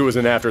obvious that she was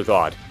an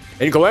afterthought.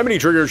 In Calamity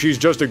Trigger, she's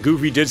just a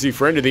goofy ditzy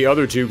friend to the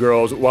other two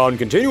girls, while in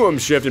Continuum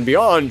Shift and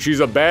beyond, she's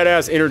a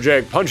badass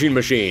interject punching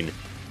machine.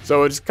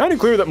 So it's kind of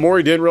clear that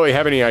Mori didn't really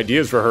have any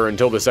ideas for her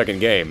until the second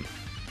game.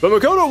 But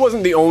Makoto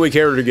wasn't the only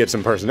character to get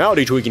some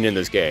personality tweaking in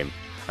this game.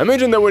 I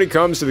mentioned that when it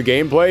comes to the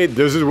gameplay,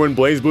 this is when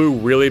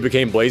BlazBlue really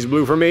became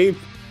BlazBlue for me,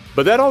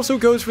 but that also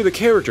goes for the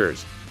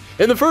characters.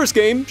 In the first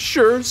game,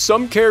 sure,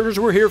 some characters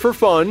were here for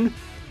fun,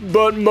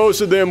 but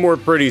most of them were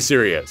pretty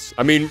serious.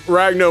 I mean,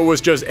 Ragnar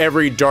was just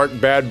every dark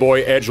bad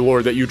boy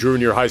edgelord that you drew in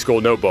your high school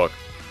notebook.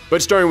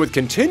 But starting with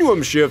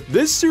Continuum Shift,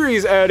 this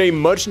series added a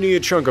much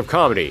needed chunk of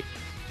comedy.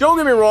 Don't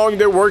get me wrong,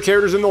 there were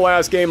characters in the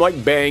last game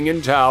like Bang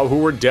and Tao who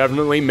were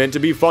definitely meant to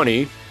be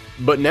funny,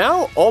 but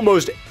now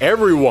almost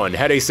everyone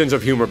had a sense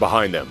of humor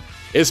behind them,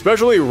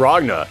 especially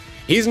Ragnar.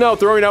 He's now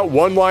throwing out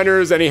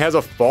one-liners and he has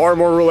a far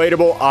more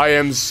relatable "I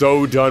am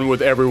so done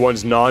with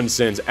everyone's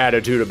nonsense"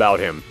 attitude about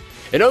him.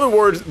 In other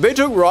words, they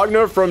took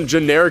Ragnar from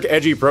generic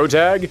edgy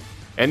protag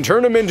and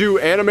turned him into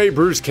anime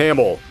Bruce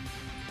Campbell.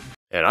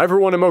 And I for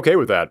one am okay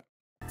with that.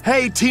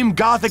 Hey, Team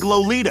Gothic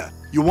Lolita,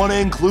 you want to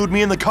include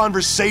me in the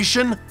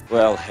conversation?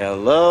 Well,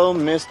 hello,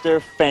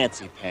 Mr.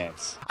 Fancy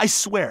Pants. I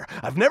swear,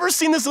 I've never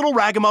seen this little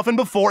ragamuffin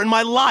before in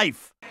my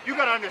life. You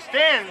gotta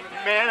understand,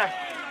 man,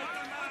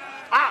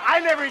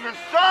 I never even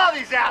saw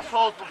these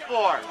assholes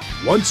before.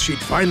 Once she'd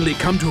finally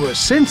come to her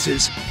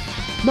senses,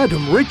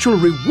 Madame Rachel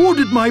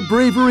rewarded my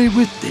bravery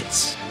with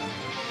this.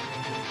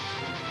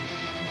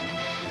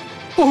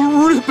 A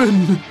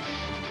ribbon!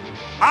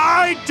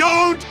 I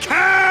don't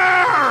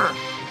care!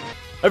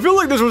 I feel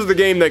like this was the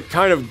game that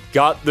kind of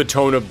got the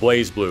tone of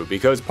BlazBlue,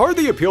 because part of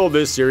the appeal of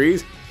this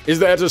series is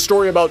that it's a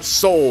story about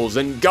souls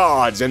and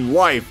gods and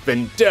life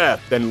and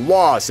death and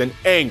loss and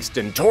angst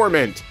and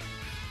torment.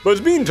 But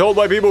it's being told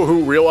by people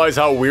who realize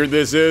how weird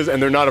this is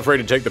and they're not afraid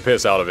to take the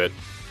piss out of it.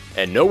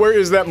 And nowhere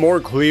is that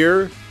more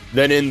clear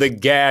than in the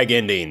gag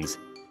endings.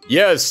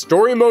 Yes,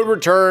 story mode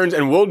returns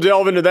and we'll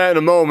delve into that in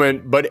a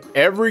moment, but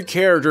every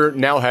character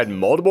now had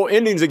multiple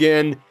endings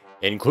again,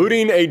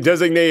 including a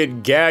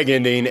designated gag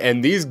ending,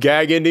 and these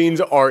gag endings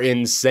are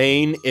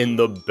insane in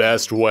the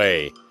best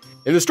way.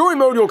 In the story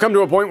mode, you'll come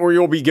to a point where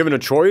you'll be given a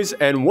choice,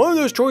 and one of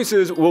those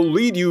choices will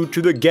lead you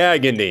to the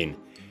gag ending.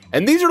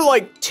 And these are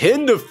like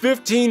 10 to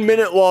 15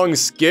 minute long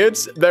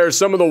skits that are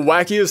some of the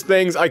wackiest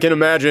things I can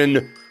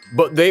imagine,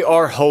 but they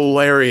are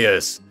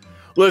hilarious.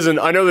 Listen,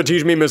 I know the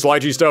Teach Me Miss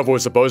Lychee stuff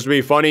was supposed to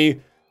be funny,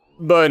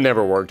 but it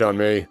never worked on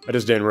me. I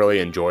just didn't really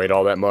enjoy it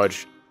all that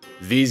much.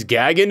 These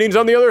gag endings,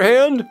 on the other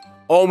hand,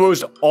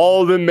 almost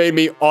all of them made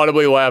me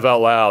audibly laugh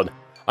out loud.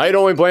 I had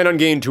only planned on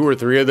getting 2 or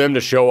 3 of them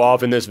to show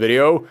off in this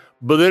video,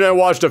 but then I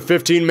watched a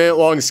 15-minute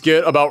long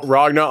skit about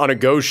Ragnar on a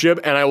ghost ship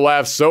and I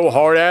laughed so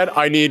hard at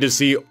I needed to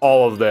see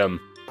all of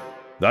them.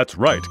 That's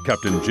right,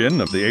 Captain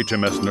Jin of the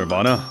HMS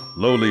Nirvana,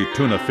 lowly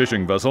tuna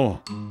fishing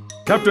vessel.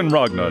 Captain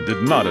Ragnar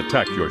did not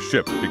attack your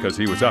ship because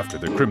he was after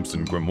the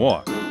Crimson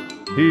Grimoire.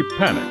 He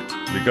panicked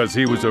because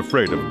he was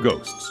afraid of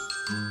ghosts.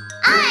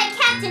 I'm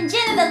Captain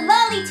Jin of the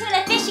lowly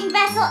tuna fishing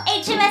vessel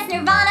HMS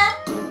Nirvana.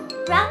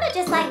 Ragnar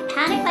just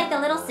panicked like the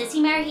little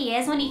sissy mare he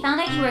is when he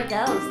found out you were a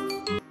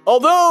ghost.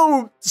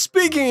 Although,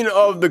 speaking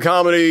of the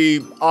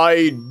comedy,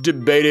 I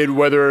debated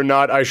whether or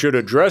not I should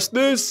address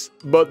this,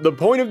 but the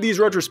point of these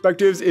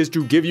retrospectives is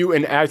to give you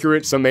an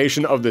accurate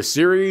summation of the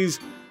series,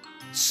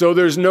 so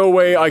there's no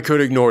way I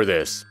could ignore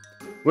this.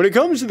 When it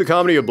comes to the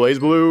comedy of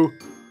BlazBlue,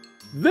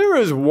 there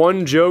is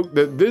one joke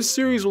that this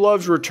series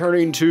loves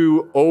returning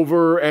to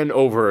over and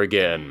over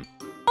again.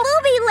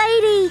 Booby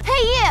lady!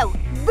 Hey you!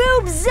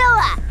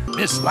 Boobzilla!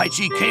 Miss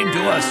Lychee came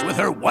to us with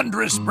her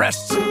wondrous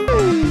breasts.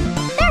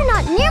 They're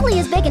not nearly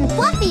as big and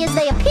fluffy as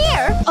they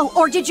appear. Oh,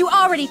 or did you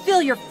already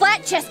fill your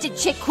flat-chested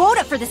chick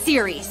quota for the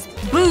series?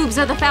 Boobs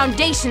are the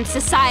foundation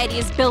society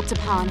is built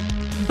upon.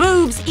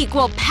 Boobs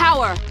equal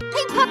power.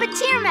 Hey,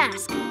 Puppeteer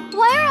Mask!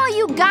 Why are all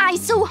you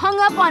guys so hung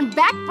up on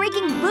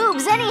back-breaking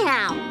boobs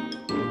anyhow?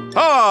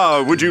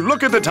 Ah, would you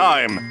look at the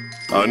time?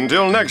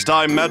 Until next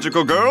time,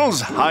 magical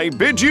girls, I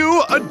bid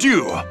you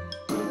adieu.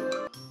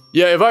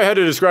 Yeah, if I had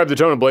to describe the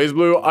tone of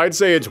BlazBlue, I'd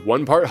say it's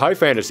 1 part high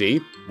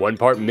fantasy, 1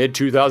 part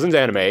mid-2000s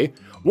anime,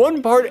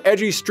 1 part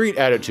edgy street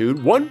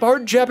attitude, 1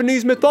 part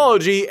Japanese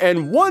mythology,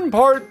 and 1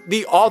 part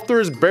the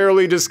author's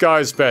barely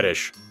disguised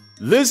fetish.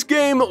 This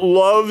game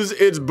loves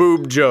its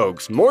boob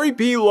jokes. Mori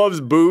P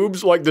loves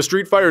boobs like the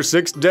Street Fighter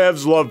 6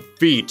 devs love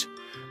feet.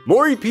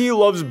 Mori P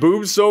loves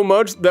boobs so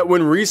much that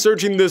when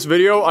researching this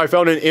video, I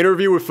found an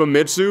interview with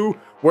Famitsu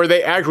where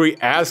they actually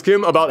ask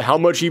him about how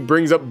much he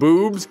brings up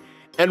boobs,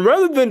 and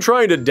rather than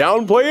trying to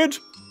downplay it,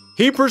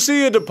 he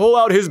proceeded to pull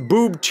out his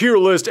boob tier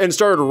list and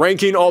started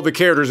ranking all the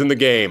characters in the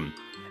game.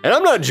 And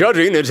I'm not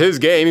judging, it's his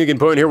game, he can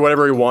put in here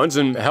whatever he wants,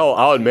 and hell,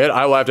 I'll admit,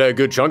 I laughed at a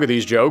good chunk of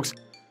these jokes.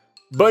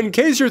 But in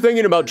case you're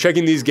thinking about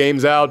checking these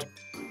games out,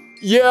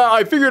 yeah,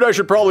 I figured I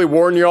should probably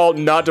warn y'all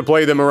not to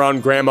play them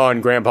around Grandma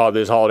and Grandpa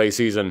this holiday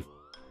season.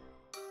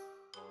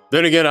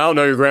 Then again, I don't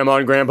know your Grandma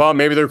and Grandpa,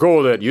 maybe they're cool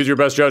with it, use your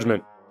best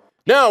judgment.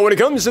 Now, when it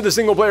comes to the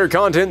single-player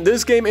content,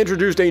 this game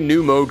introduced a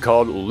new mode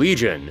called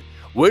Legion.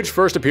 which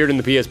first appeared in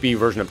the PSP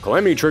version of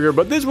Calamity Trigger,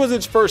 but this was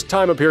its first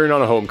time appearing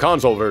on a home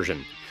console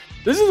version.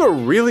 This is a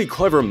really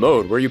clever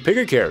mode where you pick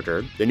a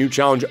character, then you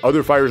challenge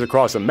other fighters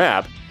across a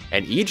map,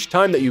 and each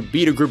time that you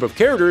beat a group of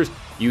characters,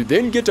 you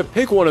then get to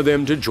pick one of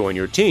them to join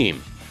your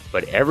team.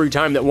 But every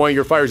time that one of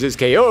your fighters is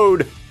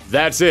KO'd,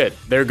 that's it,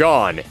 they're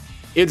gone.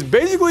 It's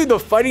basically the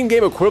fighting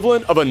game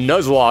equivalent of a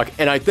Nuzlocke,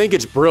 and I think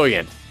it's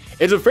brilliant.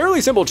 It's a fairly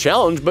simple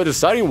challenge, but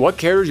deciding what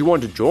characters you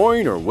want to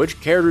join or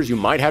which characters you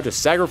might have to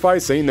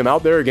sacrifice sending them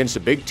out there against a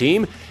big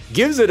team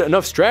gives it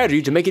enough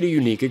strategy to make it a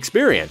unique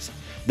experience.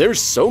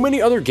 There's so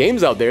many other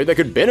games out there that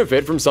could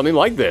benefit from something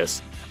like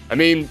this. I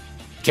mean,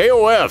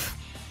 KOF,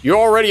 you're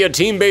already a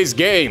team-based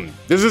game.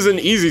 This is an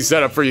easy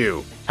setup for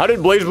you. How did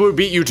BlazBlue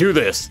beat you to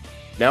this?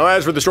 Now,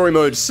 as for the story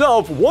mode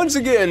itself, once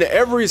again,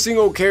 every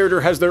single character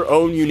has their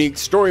own unique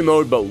story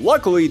mode, but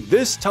luckily,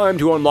 this time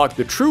to unlock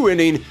the true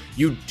ending,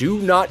 you do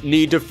not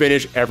need to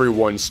finish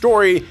everyone's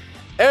story,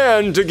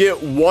 and to get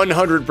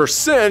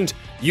 100%,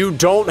 you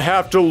don't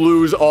have to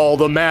lose all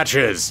the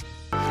matches.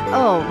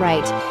 Oh,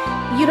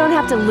 right. You don't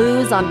have to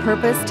lose on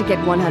purpose to get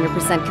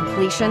 100%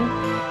 completion.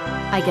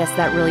 I guess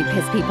that really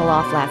pissed people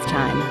off last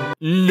time.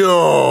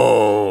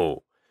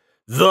 No!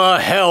 The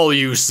hell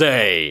you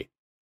say?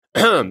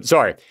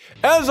 Sorry.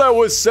 As I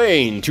was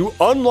saying, to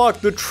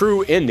unlock the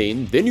true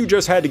ending, then you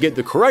just had to get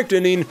the correct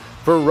ending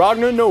for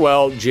Ragna,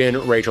 Noelle,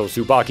 Jin, Rachel,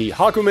 Tsubaki,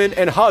 Hakumen,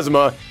 and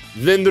Hazuma,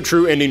 then the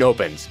true ending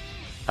opens.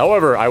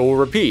 However, I will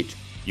repeat,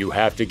 you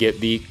have to get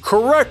the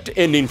correct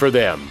ending for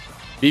them.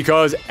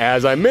 Because,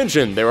 as I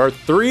mentioned, there are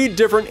 3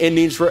 different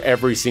endings for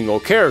every single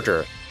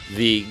character.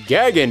 The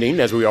gag ending,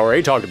 as we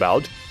already talked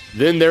about,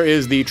 then there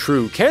is the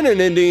true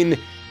canon ending,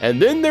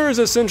 and then there is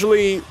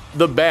essentially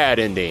the bad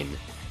ending.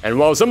 And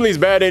while some of these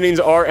bad endings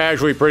are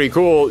actually pretty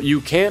cool,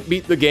 you can't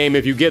beat the game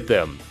if you get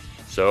them.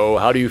 So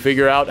how do you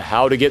figure out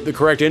how to get the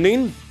correct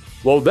ending?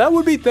 Well, that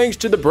would be thanks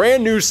to the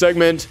brand new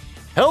segment,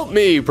 Help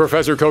Me,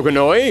 Professor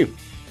Kokonoi!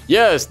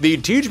 Yes, the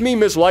Teach Me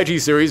Miss Lychee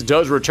series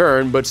does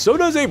return, but so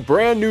does a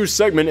brand new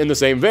segment in the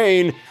same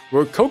vein,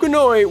 where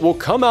Kokonoi will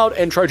come out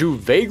and try to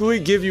vaguely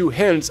give you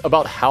hints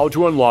about how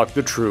to unlock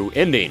the true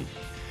ending.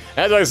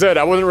 As I said,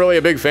 I wasn't really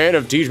a big fan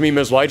of Teach Me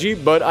Miss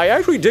Lychee, but I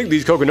actually dig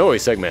these Kokonoi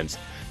segments.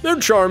 They're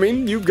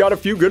charming, you've got a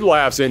few good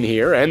laughs in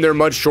here, and they're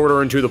much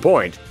shorter and to the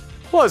point.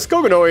 Plus,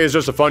 Kokonoi is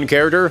just a fun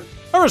character.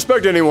 I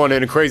respect anyone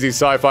in a crazy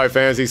sci-fi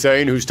fantasy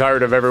setting who's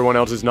tired of everyone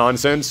else's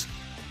nonsense.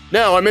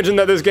 Now, I mentioned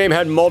that this game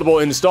had multiple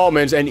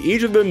installments, and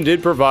each of them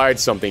did provide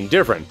something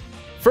different.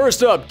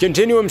 First up,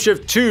 Continuum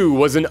Shift 2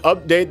 was an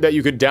update that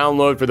you could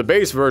download for the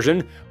base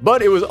version,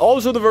 but it was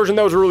also the version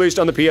that was released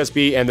on the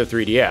PSP and the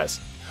 3DS.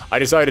 I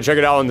decided to check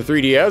it out on the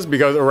 3DS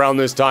because around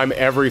this time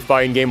every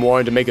fighting game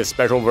wanted to make a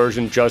special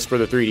version just for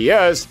the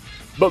 3DS,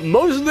 but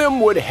most of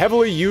them would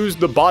heavily use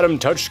the bottom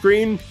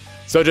touchscreen,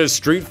 such as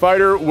Street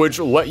Fighter, which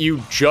let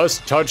you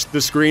just touch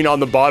the screen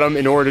on the bottom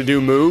in order to do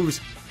moves.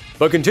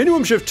 But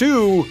Continuum Shift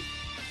 2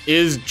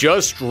 is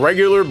just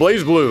regular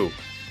BlazBlue,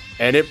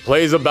 and it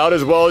plays about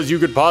as well as you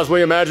could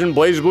possibly imagine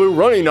BlazBlue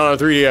running on a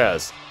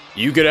 3DS.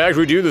 You could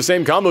actually do the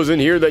same combos in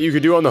here that you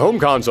could do on the home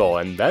console,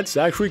 and that's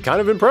actually kind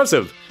of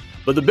impressive.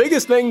 But the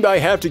biggest thing that I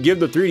have to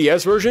give the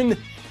 3DS version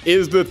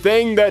is the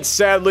thing that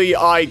sadly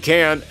I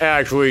can't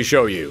actually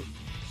show you.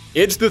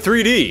 It's the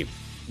 3D,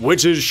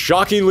 which is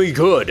shockingly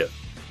good.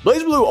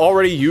 BlazBlue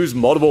already used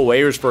multiple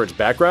layers for its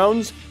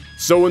backgrounds,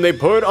 so when they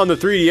put it on the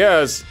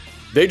 3DS,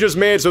 they just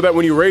made it so that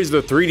when you raise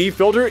the 3D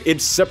filter,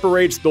 it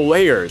separates the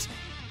layers,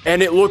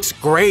 and it looks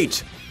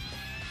great.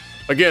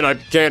 Again, I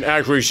can't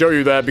actually show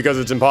you that because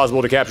it's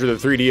impossible to capture the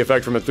 3D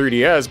effect from a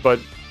 3DS, but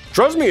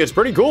trust me, it's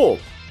pretty cool.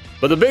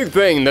 But the big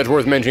thing that's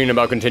worth mentioning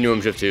about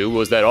Continuum Shift 2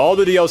 was that all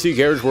the DLC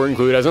characters were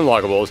included as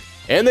unlockables,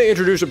 and they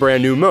introduced a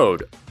brand new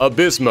mode,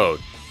 Abyss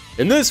Mode.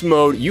 In this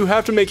mode, you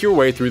have to make your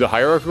way through the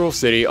hierarchical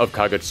city of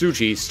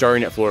Kagatsuchi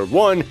starting at floor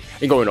 1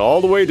 and going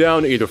all the way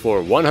down to either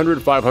floor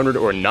 100, 500,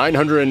 or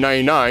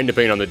 999,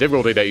 depending on the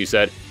difficulty that you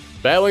set,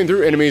 battling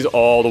through enemies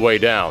all the way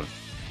down.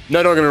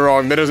 Now don't get me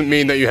wrong, that doesn't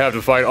mean that you have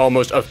to fight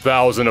almost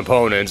 1,000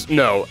 opponents.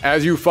 No,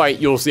 as you fight,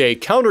 you'll see a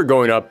counter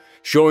going up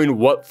showing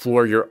what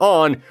floor you're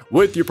on,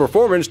 with your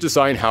performance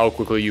deciding how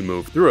quickly you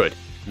move through it.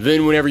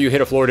 Then whenever you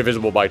hit a floor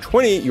divisible by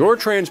 20, you're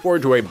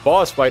transported to a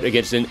boss fight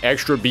against an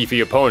extra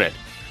beefy opponent.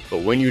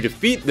 But when you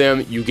defeat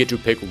them, you get to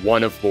pick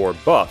one of 4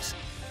 buffs.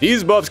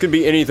 These buffs can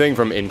be anything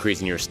from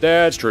increasing your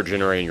stats, to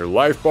regenerating your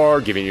life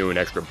bar, giving you an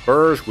extra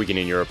burst,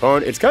 weakening your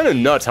opponent. It's kind of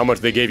nuts how much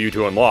they gave you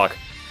to unlock.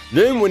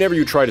 Then whenever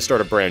you try to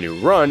start a brand new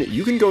run,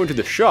 you can go into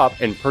the shop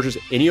and purchase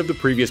any of the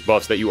previous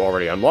buffs that you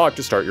already unlocked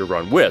to start your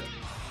run with.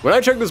 When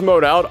I checked this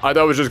mode out, I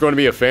thought it was just going to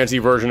be a fancy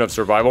version of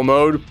survival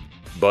mode,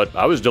 but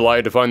I was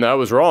delighted to find that I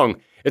was wrong.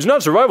 It's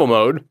not survival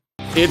mode,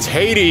 it's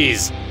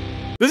Hades!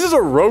 This is a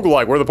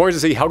roguelike where the point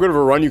is to see how good of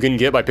a run you can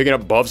get by picking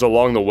up buffs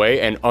along the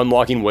way and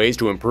unlocking ways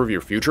to improve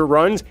your future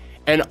runs,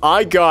 and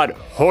I got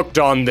hooked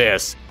on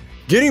this.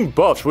 Getting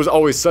buffs was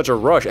always such a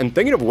rush, and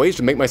thinking of ways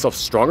to make myself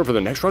stronger for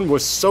the next run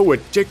was so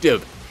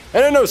addictive.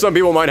 And I know some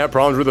people might have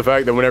problems with the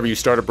fact that whenever you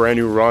start a brand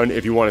new run,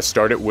 if you want to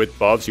start it with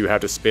buffs, you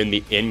have to spend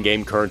the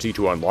in-game currency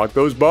to unlock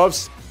those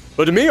buffs.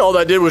 But to me, all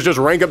that did was just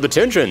rank up the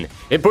tension.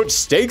 It put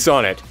stakes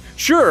on it.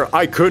 Sure,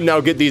 I could now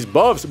get these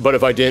buffs, but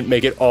if I didn't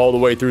make it all the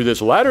way through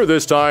this ladder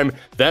this time,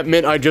 that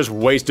meant I just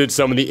wasted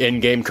some of the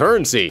in-game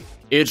currency.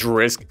 It's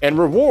risk and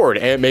reward,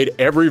 and it made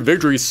every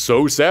victory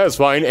so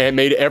satisfying and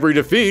made every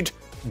defeat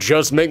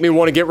just make me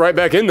want to get right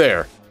back in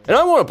there. And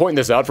I want to point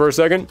this out for a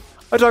second.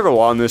 I talk a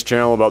lot on this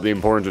channel about the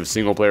importance of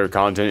single-player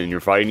content in your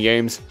fighting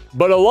games,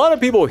 but a lot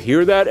of people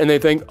hear that and they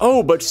think,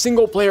 oh, but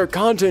single-player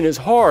content is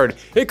hard.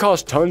 It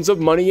costs tons of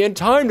money and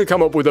time to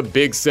come up with a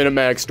big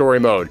cinematic story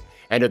mode.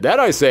 And to that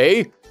I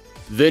say,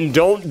 then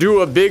don't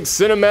do a big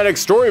cinematic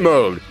story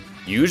mode.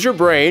 Use your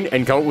brain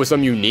and come up with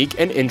some unique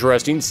and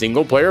interesting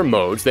single-player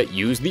modes that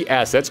use the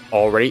assets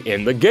already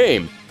in the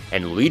game.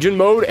 And Legion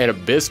mode and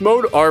Abyss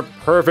mode are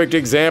perfect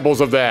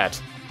examples of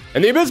that.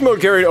 And the Abyss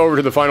mode carried over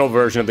to the final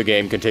version of the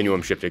game,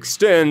 Continuum Shift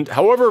Extend.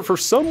 However, for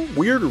some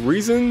weird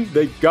reason,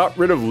 they got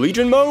rid of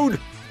Legion mode.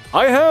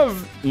 I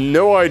have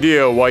no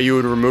idea why you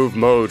would remove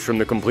modes from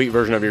the complete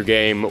version of your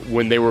game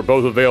when they were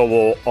both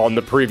available on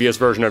the previous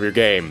version of your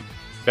game.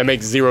 That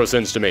makes zero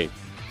sense to me.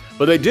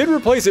 But they did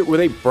replace it with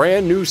a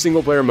brand new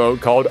single-player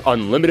mode called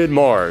Unlimited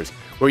Mars,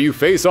 where you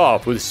face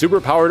off with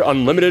super-powered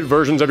unlimited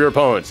versions of your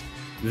opponents.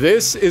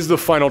 This is the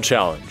final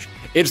challenge.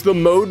 It's the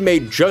mode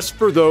made just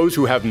for those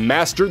who have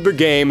mastered the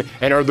game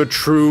and are the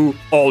true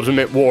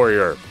ultimate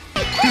warrior.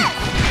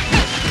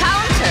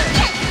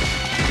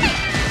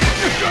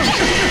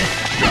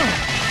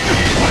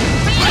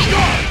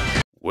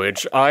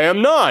 Which I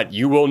am not.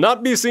 You will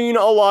not be seeing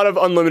a lot of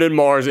Unlimited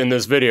Mars in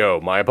this video.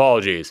 My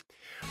apologies.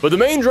 But the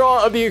main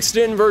draw of the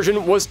Extend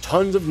version was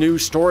tons of new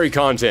story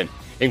content,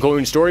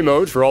 including story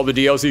modes for all the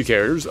DLC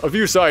characters, a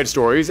few side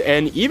stories,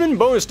 and even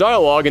bonus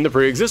dialogue in the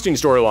pre-existing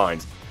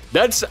storylines.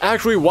 That's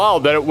actually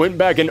wild that it went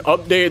back and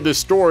updated the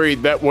story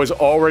that was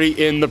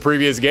already in the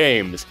previous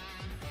games.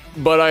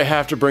 But I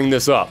have to bring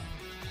this up.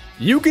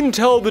 You can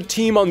tell the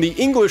team on the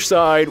English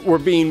side were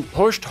being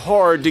pushed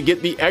hard to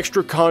get the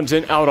extra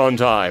content out on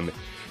time.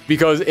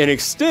 Because in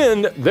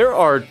Extend, there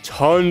are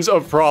tons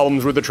of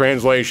problems with the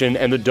translation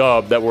and the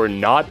dub that were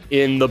not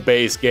in the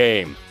base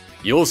game.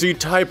 You'll see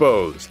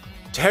typos,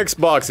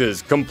 text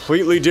boxes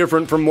completely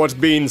different from what's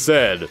being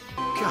said.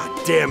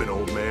 God damn it,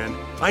 old man.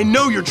 I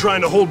know you're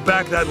trying to hold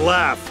back that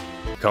laugh.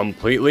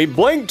 Completely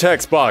blank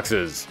text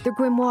boxes. The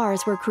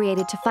grimoires were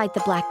created to fight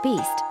the Black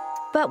Beast,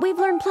 but we've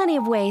learned plenty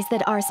of ways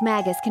that Ars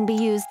Magus can be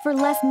used for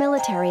less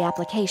military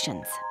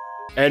applications.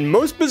 And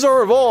most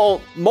bizarre of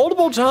all,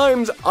 multiple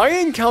times I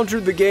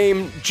encountered the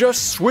game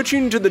just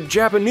switching to the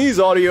Japanese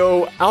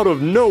audio out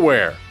of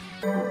nowhere.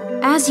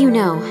 As you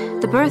know,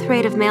 the birth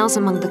rate of males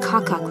among the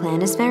Kaka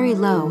clan is very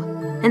low,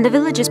 and the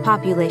village's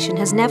population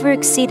has never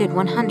exceeded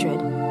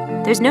 100.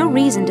 There's no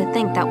reason to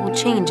think that will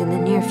change in the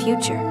near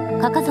future.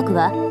 カカ族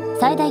は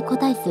最大個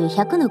体数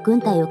100の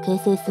軍隊を形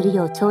成する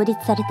よう調律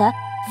された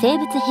生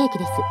物兵器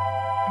です。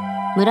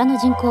村の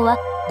人口は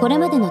これ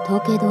までの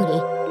統計通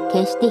り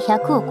決して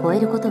100を超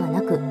えることは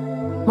なく、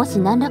もし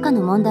何らか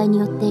の問題に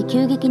よって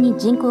急激に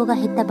人口が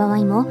減った場合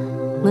も、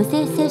無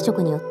性生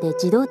殖によって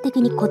自動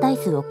的に個体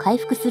数を回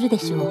復するで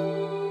しょ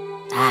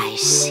う。I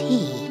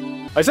see.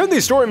 I said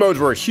these story modes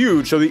were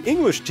huge, so the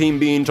English team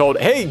being told,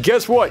 hey,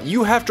 guess what?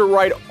 You have to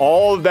write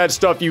all of that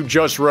stuff you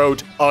just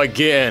wrote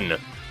again.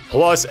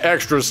 Plus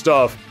extra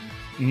stuff.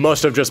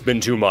 Must have just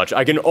been too much.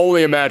 I can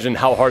only imagine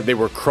how hard they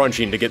were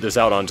crunching to get this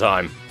out on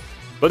time.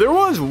 But there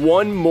was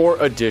one more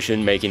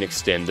addition making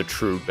Extend the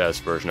true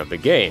best version of the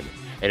game.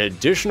 An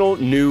additional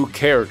new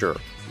character,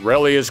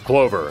 Relius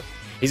Clover.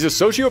 He's a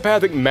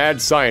sociopathic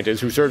mad scientist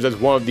who serves as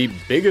one of the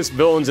biggest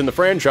villains in the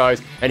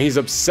franchise, and he's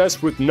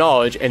obsessed with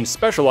knowledge and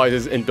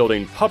specializes in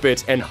building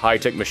puppets and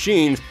high-tech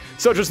machines,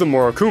 such as the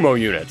Murakumo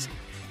units.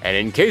 And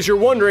in case you're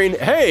wondering,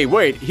 hey,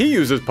 wait, he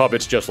uses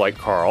puppets just like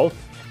Carl,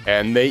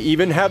 and they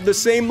even have the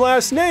same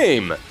last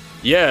name.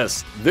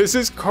 Yes, this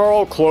is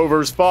Carl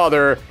Clover's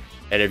father,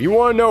 and if you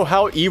want to know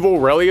how evil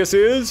Relius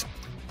is,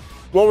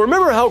 well,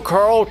 remember how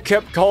Carl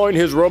kept calling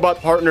his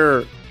robot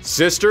partner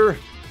sister?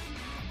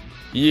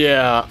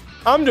 Yeah,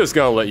 I'm just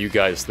gonna let you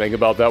guys think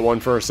about that one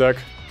for a sec.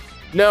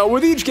 Now,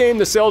 with each game,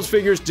 the sales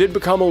figures did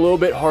become a little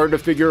bit hard to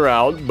figure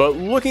out, but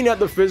looking at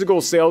the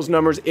physical sales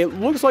numbers, it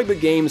looks like the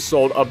game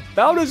sold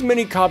about as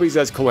many copies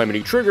as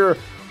Calamity Trigger,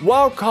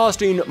 while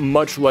costing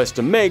much less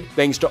to make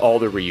thanks to all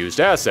the reused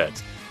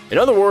assets. In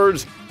other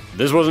words,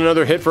 this was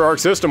another hit for Arc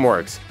System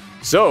Works.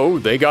 So,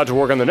 they got to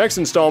work on the next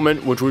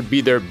installment, which would be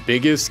their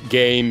biggest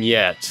game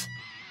yet.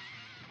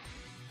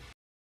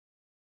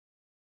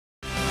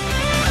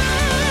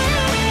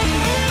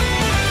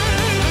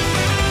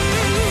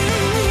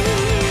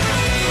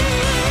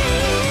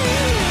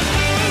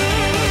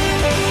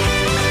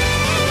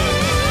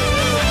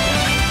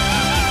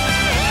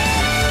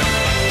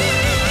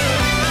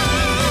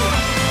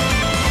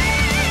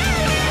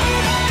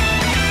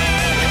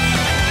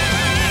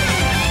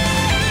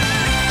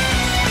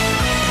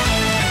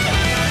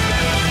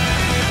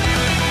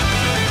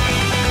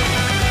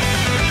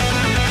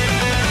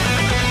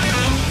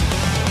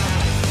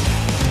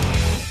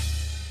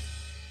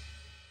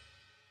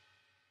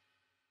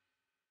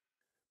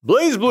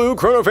 BlazBlue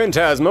Chrono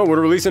Phantasma would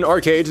release in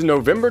arcades in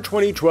November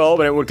 2012,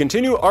 and it would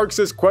continue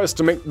Arxis' quest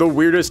to make the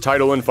weirdest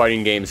title in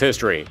fighting games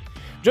history.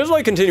 Just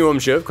like Continuum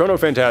Shift, Chrono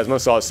Phantasma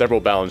saw several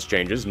balance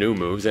changes, new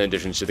moves, and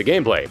additions to the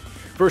gameplay.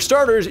 For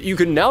starters, you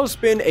can now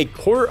spin a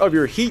quarter of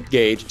your heat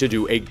gauge to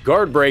do a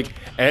guard break,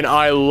 and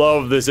I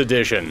love this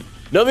addition.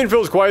 Nothing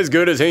feels quite as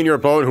good as hitting your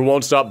opponent who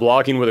won't stop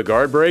blocking with a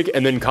guard break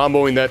and then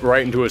comboing that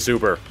right into a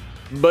super.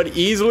 But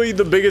easily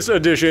the biggest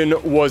addition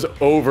was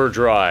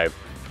Overdrive.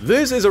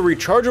 This is a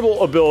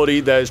rechargeable ability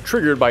that is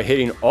triggered by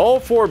hitting all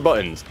 4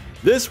 buttons.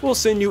 This will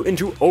send you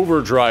into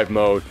Overdrive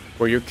mode,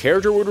 where your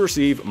character would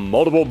receive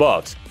multiple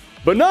buffs.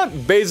 But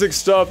not basic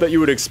stuff that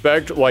you would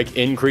expect, like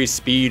increased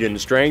speed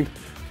and strength.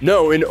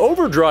 No, in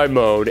Overdrive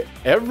mode,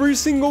 every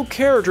single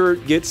character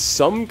gets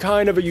some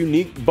kind of a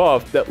unique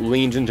buff that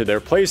leans into their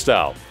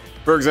playstyle.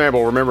 For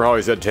example, remember how I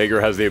said Taker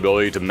has the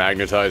ability to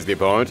magnetize the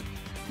opponent?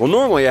 Well,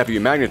 normally after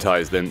you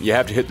magnetize them, you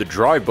have to hit the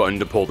drive button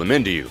to pull them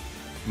into you.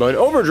 But in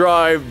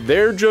Overdrive,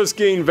 they're just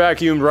getting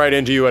vacuumed right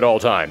into you at all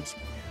times.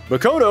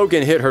 Makoto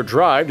can hit her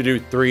drive to do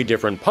 3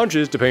 different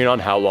punches depending on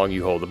how long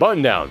you hold the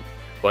button down.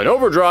 But in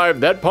Overdrive,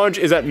 that punch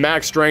is at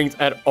max strength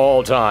at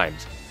all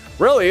times.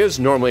 Relius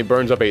normally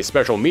burns up a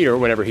special meter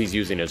whenever he's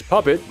using his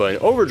puppet, but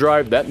in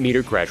Overdrive, that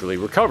meter gradually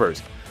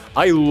recovers.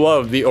 I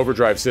love the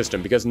Overdrive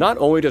system because not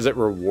only does it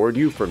reward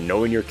you for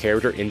knowing your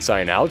character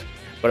inside and out,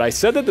 but I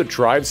said that the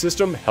drive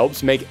system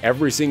helps make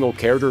every single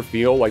character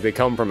feel like they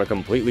come from a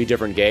completely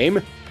different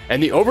game,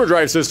 and the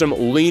Overdrive system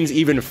leans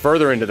even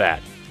further into that.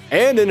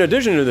 And in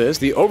addition to this,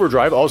 the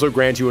Overdrive also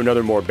grants you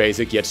another more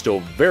basic yet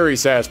still very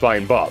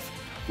satisfying buff.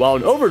 While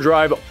in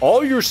Overdrive,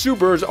 all your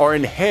supers are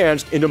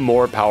enhanced into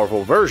more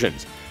powerful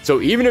versions.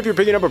 So even if you're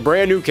picking up a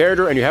brand new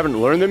character and you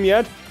haven't learned them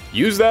yet,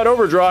 use that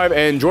Overdrive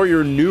and enjoy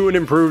your new and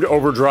improved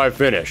Overdrive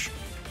finish.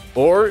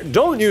 Or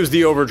don't use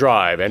the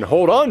Overdrive and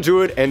hold on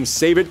to it and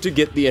save it to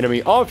get the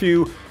enemy off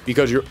you,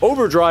 because your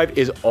Overdrive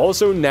is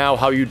also now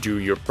how you do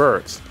your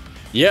burst.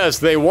 Yes,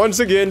 they once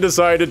again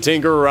decided to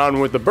tinker around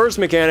with the burst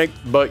mechanic,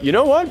 but you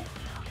know what?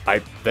 I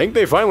think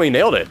they finally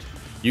nailed it.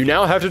 You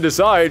now have to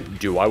decide,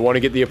 do I want to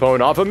get the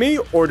opponent off of me,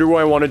 or do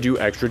I want to do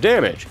extra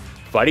damage?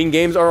 Fighting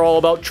games are all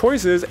about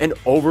choices, and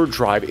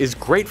Overdrive is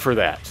great for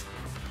that.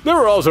 There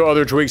were also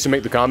other tweaks to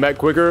make the combat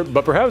quicker,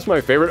 but perhaps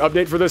my favorite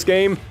update for this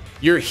game?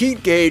 Your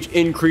heat gauge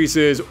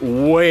increases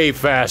way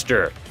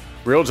faster.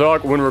 Real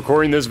talk, when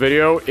recording this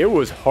video, it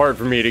was hard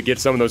for me to get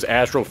some of those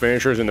astral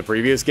finishers in the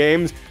previous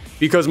games,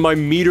 because my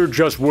meter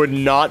just would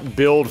not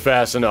build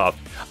fast enough.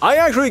 I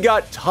actually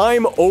got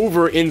time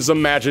over in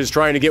some matches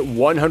trying to get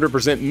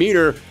 100%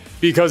 meter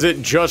because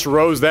it just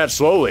rose that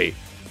slowly.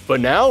 But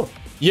now,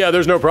 yeah,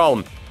 there's no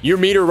problem. Your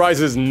meter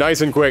rises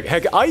nice and quick.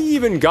 Heck, I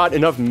even got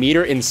enough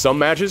meter in some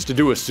matches to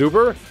do a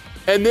super,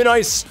 and then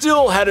I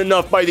still had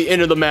enough by the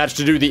end of the match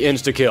to do the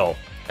insta-kill.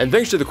 And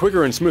thanks to the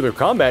quicker and smoother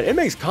combat, it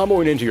makes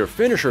comboing into your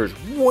finishers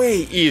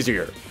way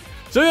easier.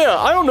 So yeah,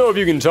 I don't know if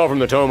you can tell from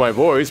the tone of my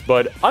voice,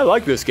 but I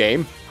like this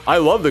game. I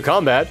love the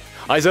combat.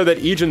 I said that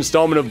each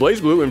installment of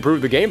BlazBlue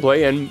improved the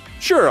gameplay, and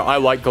sure, I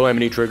like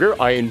Calamity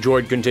Trigger, I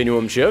enjoyed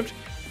Continuum Shift,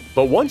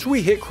 but once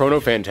we hit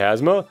Chrono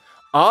Phantasma,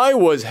 I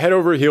was head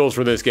over heels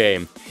for this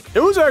game. It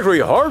was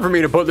actually hard for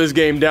me to put this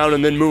game down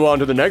and then move on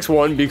to the next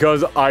one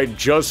because I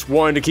just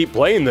wanted to keep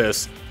playing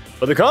this.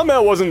 But the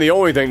combat wasn't the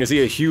only thing to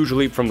see a huge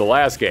leap from the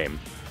last game.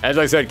 As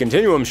I said,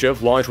 Continuum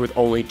Shift launched with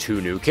only 2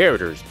 new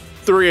characters,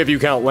 3 if you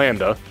count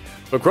Lambda,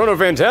 but Chrono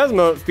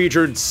Phantasma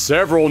featured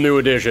several new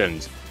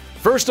additions.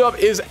 First up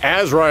is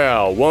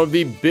Azrael, one of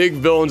the big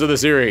villains of the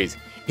series.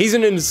 He's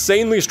an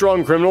insanely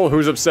strong criminal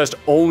who's obsessed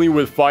only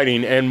with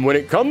fighting, and when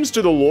it comes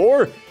to the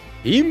lore,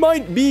 he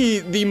might be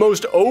the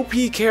most OP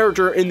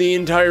character in the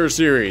entire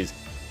series.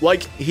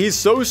 Like, he's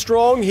so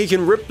strong he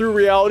can rip through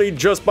reality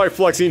just by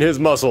flexing his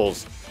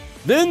muscles.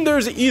 Then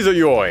there's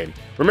Izayoi.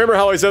 Remember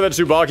how I said that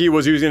Tsubaki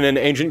was using an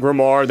ancient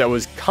grimoire that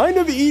was kind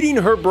of eating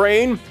her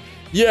brain?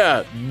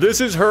 Yeah, this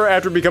is her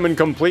after becoming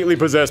completely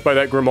possessed by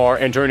that grimoire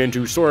and turned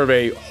into sort of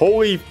a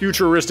wholly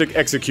futuristic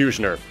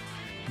executioner.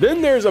 Then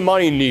there's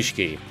Amani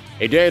Nishiki,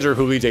 a dancer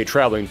who leads a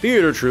traveling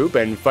theater troupe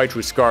and fights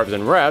with scarves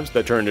and wraps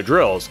that turn to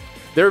drills.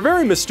 They're a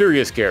very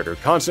mysterious character,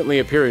 constantly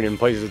appearing in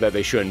places that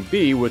they shouldn't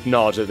be with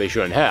knowledge that they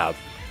shouldn't have.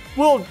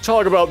 We'll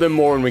talk about them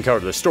more when we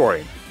cover the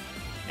story.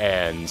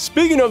 And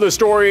speaking of the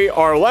story,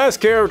 our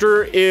last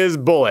character is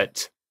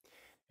Bullet.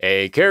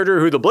 A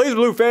character who the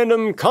BlazBlue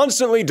fandom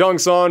constantly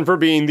dunks on for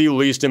being the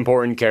least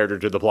important character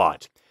to the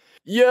plot.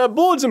 Yeah,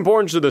 Bullet's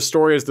importance to the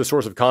story is the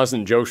source of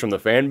constant jokes from the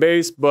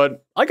fanbase,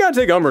 but I gotta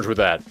take umbrage with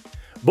that.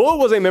 Bullet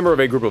was a member of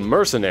a group of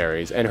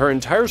mercenaries, and her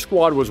entire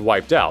squad was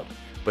wiped out,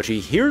 but she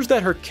hears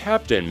that her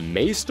captain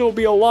may still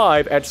be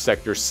alive at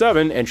Sector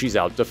 7 and she's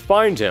out to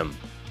find him.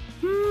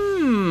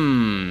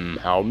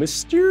 How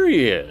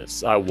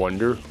mysterious. I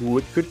wonder who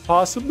it could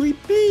possibly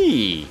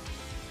be.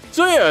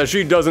 So yeah,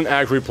 she doesn't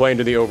actually play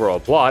into the overall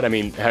plot. I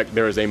mean, heck,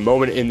 there is a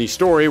moment in the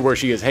story where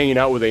she is hanging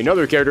out with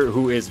another character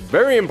who is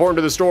very important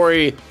to the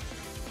story,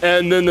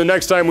 and then the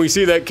next time we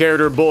see that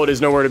character, Bullet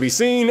is nowhere to be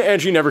seen,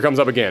 and she never comes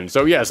up again.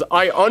 So yes,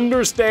 I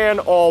understand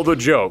all the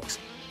jokes.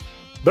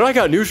 But I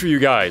got news for you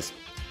guys.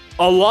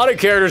 A lot of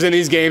characters in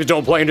these games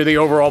don't play into the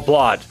overall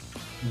plot.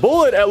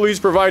 Bullet at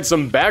least provides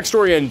some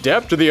backstory and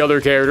depth to the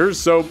other characters,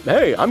 so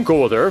hey, I'm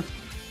cool with her.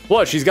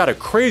 Plus, she's got a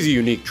crazy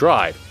unique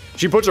drive.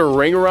 She puts a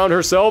ring around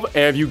herself,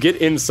 and if you get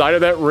inside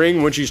of that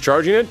ring when she's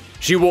charging it,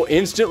 she will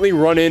instantly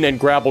run in and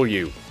grapple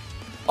you.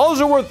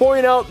 Also worth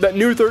pointing out that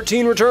New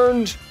 13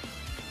 returned.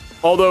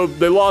 Although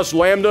they lost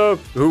Lambda,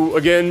 who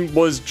again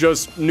was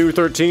just New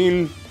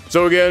 13.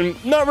 So again,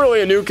 not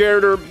really a new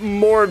character,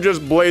 more of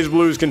just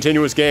BlazBlue's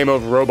continuous game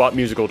of robot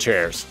musical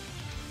chairs.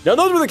 Now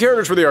those were the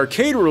characters for the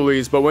arcade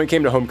release, but when it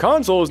came to home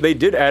consoles, they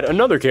did add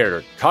another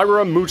character,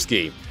 Kagura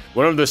Mutsuki,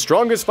 one of the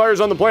strongest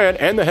fighters on the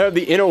planet and the head of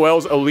the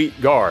NOL's elite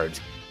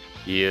guards.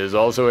 He is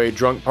also a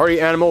drunk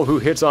party animal who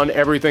hits on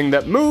everything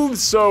that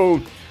moves,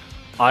 so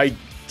I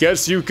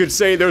guess you could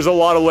say there's a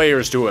lot of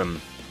layers to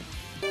him.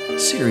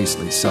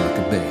 Seriously,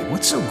 Sokka babe,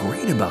 what's so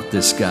great about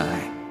this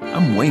guy?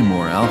 I'm way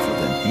more alpha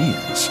than he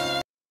is.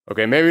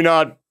 Okay, maybe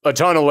not a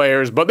ton of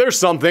layers, but there's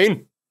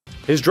something.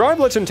 His drive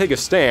lets him take a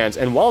stance,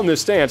 and while in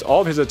this stance,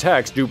 all of his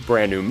attacks do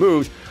brand new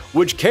moves,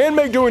 which can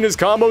make doing his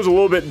combos a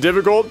little bit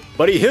difficult,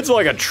 but he hits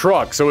like a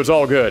truck, so it's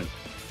all good.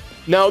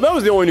 Now, that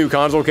was the only new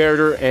console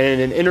character,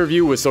 and in an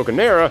interview with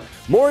Sokanera,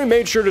 Mori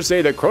made sure to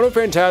say that Chrono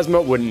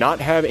Phantasma would not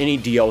have any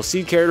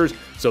DLC characters,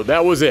 so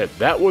that was it.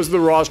 That was the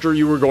roster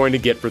you were going to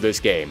get for this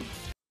game.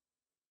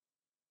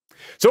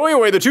 So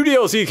anyway, the two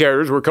DLC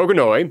characters were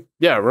Kokonoe.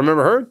 Yeah,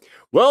 remember her?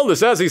 Well, the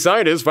sassy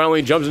scientist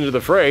finally jumps into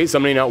the fray,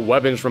 summoning out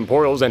weapons from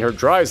portals, and her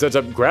drive sets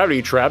up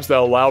gravity traps that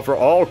allow for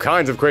all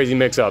kinds of crazy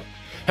mix-up.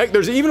 Heck,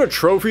 there's even a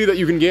trophy that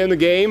you can get in the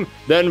game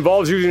that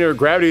involves using her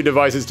gravity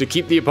devices to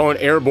keep the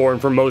opponent airborne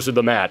for most of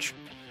the match.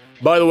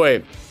 By the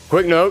way,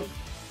 quick note,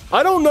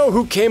 I don't know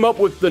who came up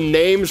with the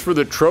names for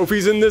the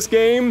trophies in this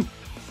game,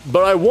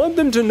 but I want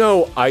them to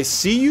know I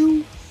see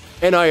you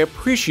and I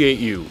appreciate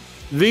you.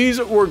 These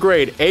were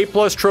great, A+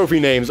 trophy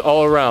names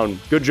all around.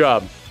 Good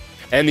job.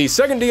 And the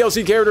second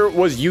DLC character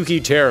was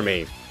Yuki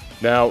Terumi.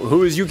 Now,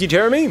 who is Yuki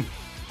Terumi?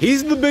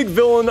 He's the big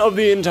villain of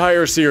the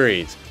entire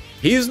series.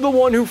 He's the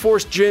one who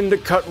forced Jin to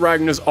cut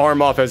Ragna's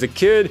arm off as a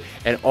kid,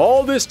 and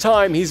all this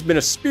time he's been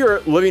a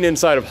spirit living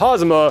inside of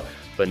Hazama,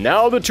 but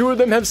now the two of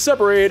them have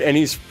separated and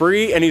he's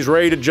free and he's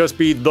ready to just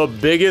be the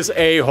biggest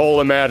a-hole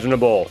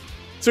imaginable.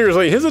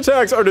 Seriously, his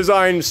attacks are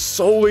designed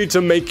solely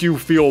to make you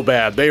feel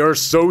bad. They are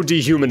so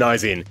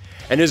dehumanizing.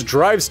 And his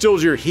drive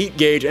stills your heat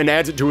gauge and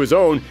adds it to his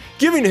own,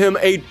 giving him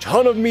a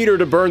ton of meter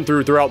to burn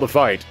through throughout the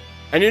fight.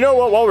 And you know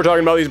what, while we're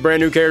talking about these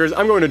brand new characters,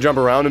 I'm going to jump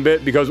around a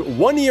bit because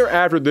 1 year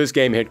after this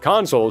game hit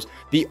consoles,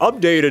 the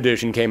updated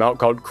edition came out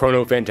called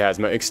Chrono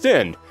Phantasma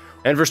Extend.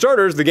 And for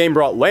starters, the game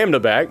brought Lambda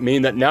back,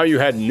 meaning that now you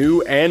had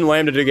New and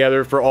Lambda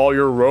together for all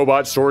your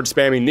robot sword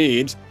spamming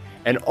needs.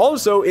 And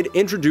also, it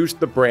introduced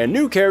the brand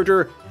new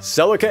character,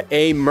 Celica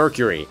A.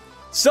 Mercury.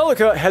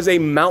 Celica has a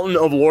mountain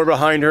of lore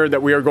behind her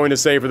that we are going to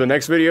say for the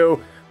next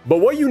video, but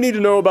what you need to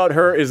know about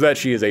her is that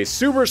she is a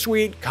super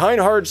sweet,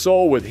 kind-hearted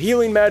soul with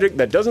healing magic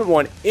that doesn't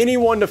want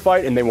anyone to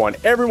fight and they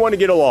want everyone to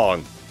get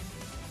along.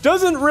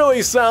 Doesn't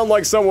really sound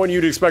like someone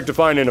you'd expect to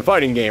find in a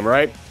fighting game,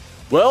 right?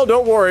 Well,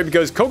 don't worry,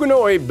 because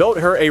Kokonoe built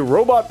her a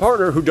robot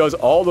partner who does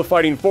all the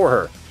fighting for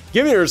her,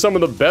 giving her some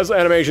of the best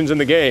animations in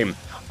the game.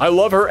 I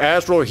love her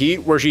astral heat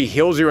where she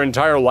heals your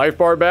entire life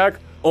bar back,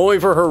 only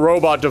for her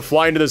robot to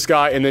fly into the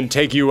sky and then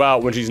take you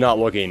out when she's not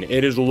looking.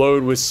 It is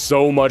loaded with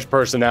so much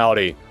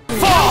personality.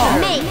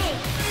 Make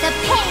the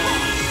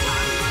pain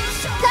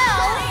go!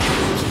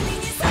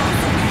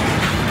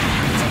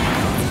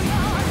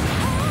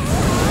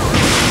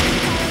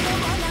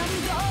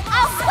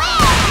 I'll swear!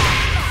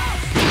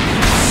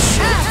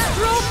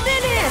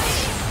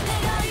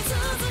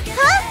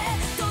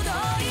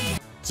 Huh?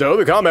 So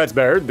the combat's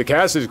better, the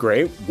cast is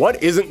great.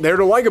 What isn't there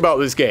to like about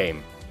this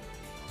game?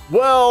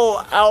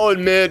 Well, I'll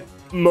admit,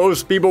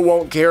 most people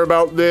won't care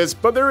about this,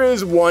 but there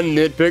is one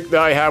nitpick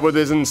that I have with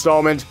this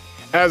installment.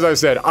 As I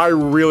said, I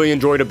really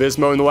enjoyed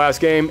Abysmo in the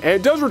last game, and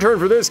it does return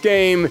for this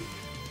game,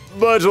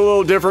 but it's a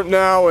little different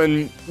now,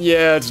 and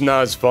yeah, it's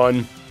not as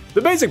fun.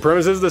 The basic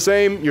premise is the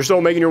same. You're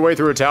still making your way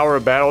through a tower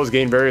of battles,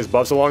 gain various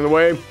buffs along the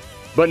way,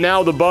 but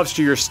now the buffs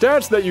to your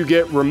stats that you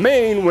get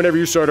remain whenever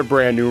you start a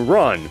brand new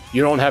run.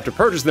 You don't have to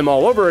purchase them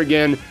all over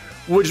again,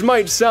 which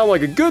might sound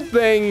like a good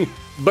thing,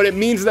 but it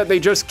means that they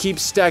just keep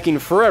stacking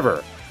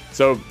forever.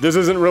 So this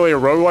isn't really a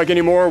roguelike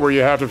anymore where you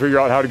have to figure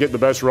out how to get the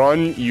best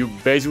run. You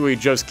basically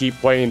just keep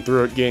playing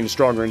through it, getting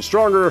stronger and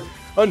stronger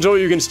until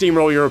you can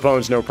steamroll your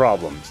opponents no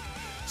problems.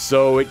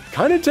 So it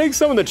kind of takes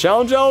some of the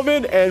challenge out of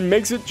it and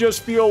makes it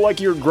just feel like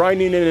you're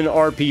grinding in an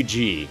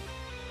RPG.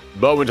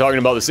 But when talking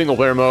about the single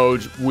player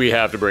modes, we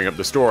have to bring up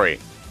the story.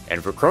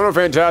 And for Chrono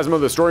Phantasma,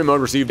 the story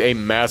mode received a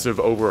massive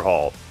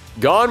overhaul.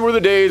 Gone were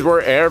the days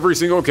where every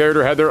single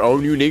character had their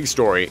own unique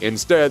story.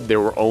 Instead,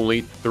 there were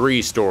only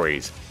 3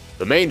 stories.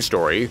 The main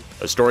story,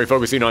 a story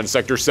focusing on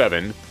Sector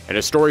 7, and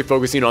a story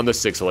focusing on the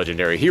 6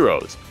 legendary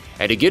heroes.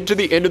 And to get to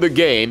the end of the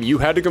game, you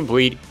had to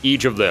complete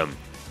each of them.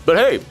 But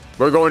hey,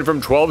 we're going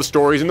from 12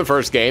 stories in the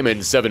first game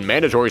and 7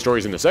 mandatory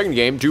stories in the second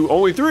game to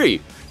only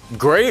 3.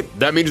 Great,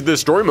 that means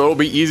this story mode will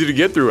be easy to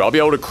get through. I'll be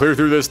able to clear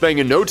through this thing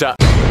in no time.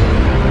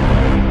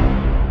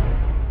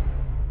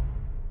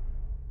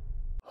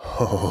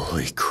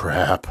 Holy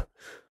crap.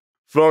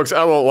 Folks,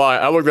 I won't lie,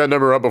 I looked that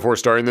number up before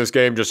starting this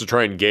game just to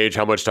try and gauge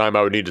how much time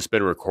I would need to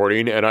spend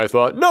recording, and I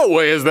thought, no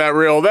way is that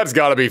real, that's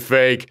gotta be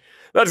fake.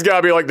 That's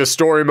gotta be like the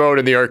story mode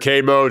and the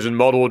arcade modes and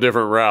multiple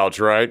different routes,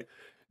 right?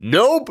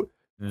 Nope,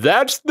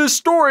 that's the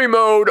story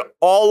mode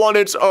all on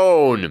its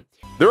own.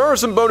 There are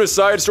some bonus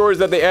side stories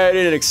that they add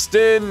in and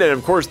extend, and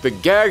of course the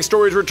gag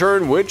stories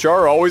return, which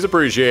are always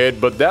appreciated,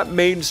 but that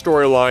main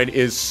storyline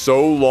is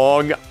so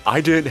long,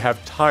 I didn't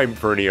have time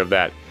for any of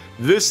that.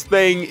 This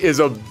thing is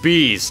a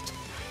beast.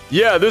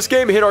 Yeah, this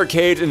game hit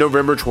arcades in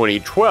November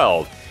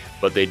 2012,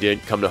 but they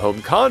didn't come to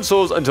home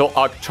consoles until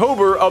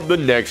October of the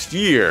next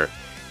year.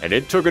 And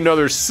it took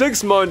another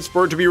 6 months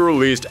for it to be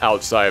released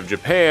outside of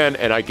Japan,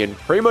 and I can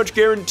pretty much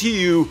guarantee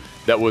you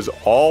that was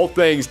all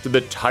thanks to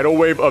the tidal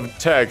wave of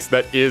text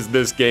that is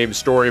this game's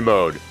story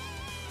mode.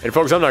 And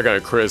folks, I'm not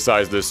going to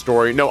criticize this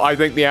story. No, I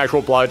think the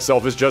actual plot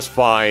itself is just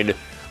fine,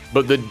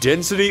 but the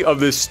density of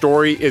this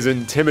story is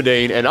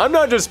intimidating, and I'm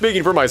not just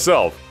speaking for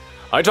myself.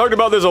 I talked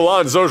about this a lot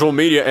on social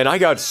media, and I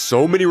got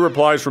so many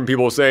replies from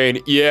people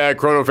saying, yeah,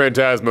 Chrono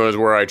Phantasma is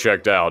where I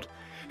checked out.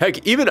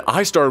 Heck, even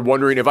I started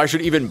wondering if I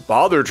should even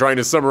bother trying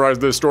to summarize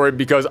this story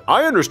because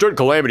I understood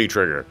Calamity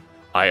Trigger.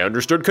 I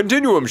understood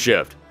Continuum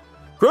Shift.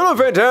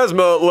 Chrono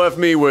Phantasma left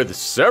me with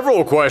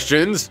several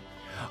questions.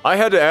 I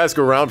had to ask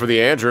around for the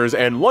answers,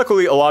 and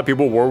luckily a lot of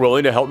people were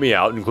willing to help me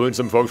out, including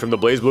some folks from the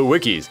BlazBlue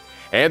wikis,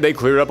 and they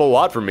cleared up a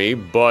lot for me,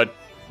 but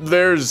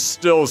there's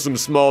still some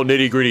small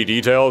nitty-gritty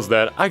details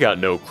that I got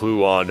no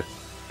clue on.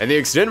 And the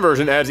extended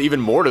version adds even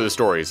more to the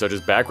story, such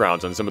as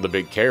backgrounds on some of the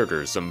big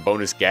characters, some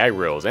bonus gag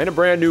reels, and a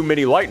brand new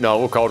mini light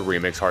novel called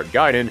Remix Heart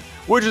Gaiden,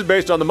 which is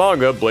based on the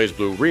manga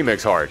BlazBlue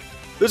Remix Heart.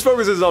 This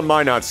focuses on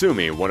Mai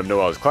Natsumi, one of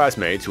Noel's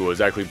classmates who was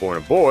actually born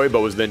a boy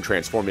but was then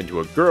transformed into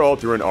a girl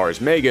through an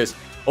Ars Magus,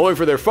 only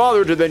for their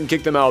father to then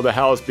kick them out of the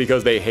house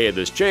because they hated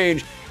this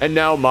change, and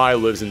now Mai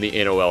lives in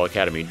the NOL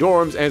Academy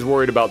dorms and is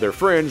worried about their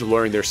friends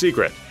learning their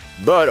secret.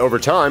 But over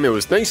time, it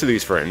was thanks to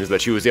these friends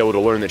that she was able to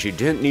learn that she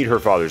didn't need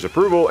her father's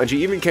approval, and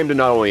she even came to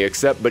not only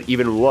accept but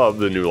even love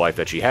the new life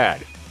that she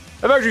had.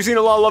 I've actually seen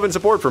a lot of love and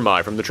support for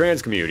Mai from the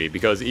trans community,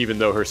 because even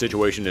though her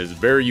situation is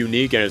very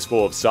unique and is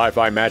full of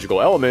sci-fi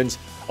magical elements,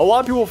 a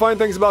lot of people find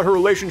things about her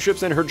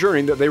relationships and her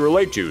journey that they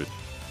relate to.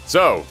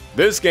 So,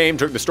 this game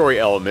took the story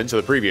elements of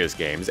the previous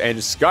games and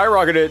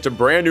skyrocketed it to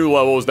brand new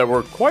levels that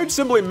were quite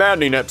simply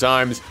maddening at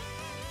times.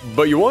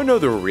 But you want to know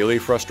the really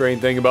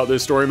frustrating thing about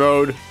this story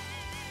mode?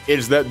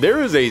 Is that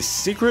there is a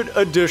secret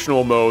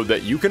additional mode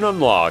that you can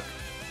unlock,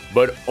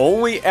 but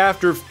only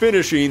after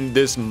finishing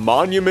this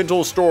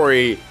monumental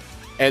story,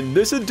 and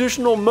this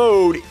additional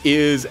mode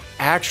is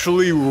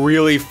actually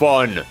really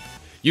fun.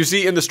 You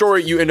see, in the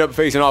story, you end up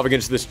facing off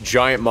against this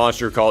giant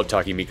monster called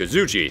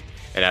Takemikazuchi,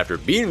 and after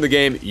beating the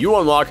game, you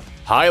unlock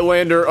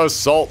Highlander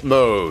Assault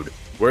Mode,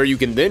 where you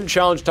can then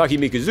challenge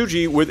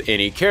Takemikazuchi with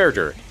any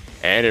character.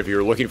 And if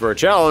you're looking for a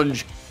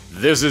challenge,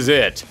 this is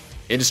it.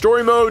 In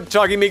story mode,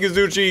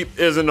 Takemikazuchi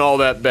isn't all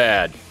that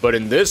bad, but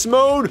in this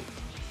mode,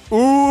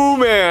 ooh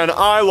man,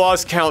 I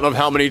lost count of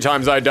how many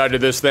times I died to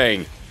this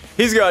thing.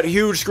 He's got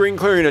huge screen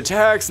clearing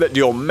attacks that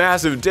deal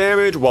massive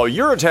damage while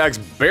your attacks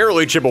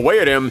barely chip away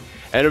at him,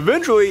 and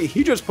eventually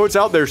he just puts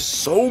out there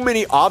so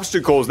many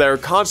obstacles that are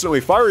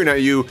constantly firing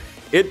at you,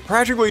 it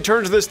practically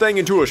turns this thing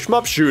into a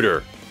shmup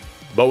shooter.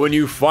 But when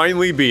you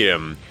finally beat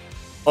him,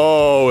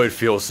 oh, it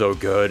feels so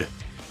good.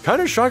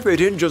 Kinda shocked they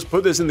didn't just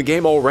put this in the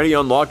game already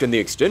unlocked in the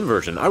extend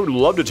version. I would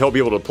love to tell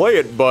people to play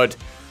it, but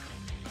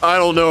I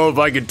don't know if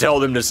I could tell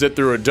them to sit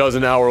through a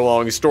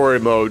 12-hour-long story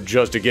mode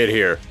just to get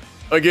here.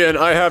 Again,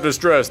 I have to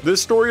stress, this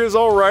story is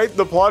alright,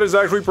 the plot is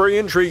actually pretty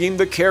intriguing,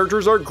 the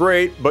characters are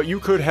great, but you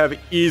could have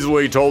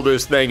easily told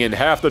this thing in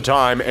half the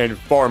time and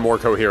far more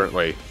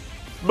coherently.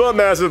 But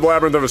massive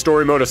labyrinth of a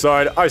story mode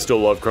aside, I still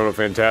love Chrono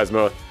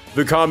Phantasma.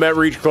 The combat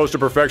reached close to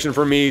perfection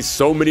for me,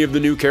 so many of the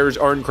new characters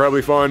are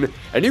incredibly fun,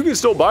 and you can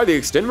still buy the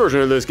extend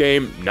version of this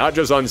game, not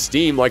just on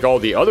Steam like all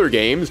the other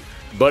games,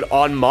 but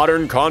on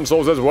modern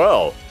consoles as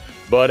well.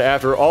 But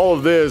after all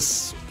of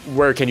this,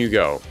 where can you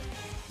go?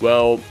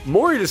 Well,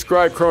 Mori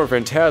described Chrono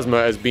Phantasma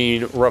as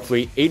being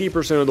roughly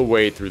 80% of the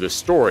way through the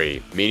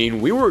story, meaning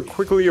we were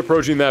quickly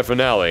approaching that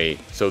finale,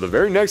 so the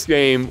very next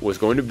game was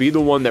going to be the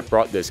one that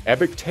brought this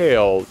epic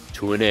tale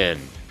to an end.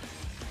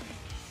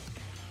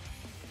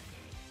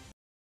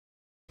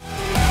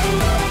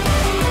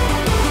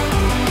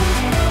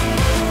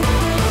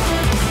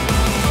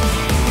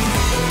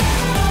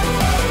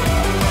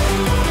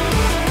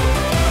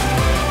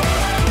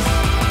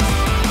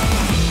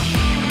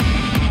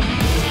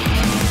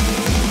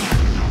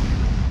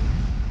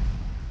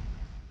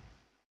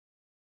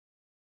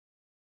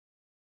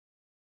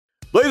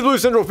 BlazBlue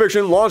Central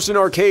Fiction launched in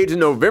arcades in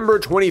November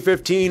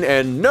 2015,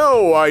 and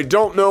no, I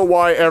don't know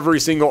why every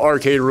single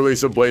arcade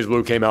release of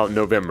BlazBlue came out in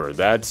November.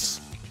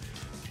 That's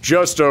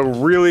just a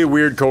really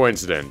weird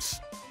coincidence.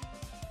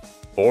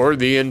 Or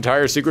the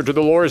entire secret to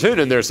the lore is hidden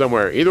in there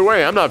somewhere. Either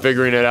way, I'm not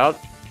figuring it out.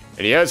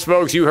 And yes,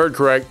 folks, you heard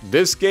correct.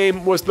 This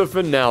game was the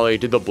finale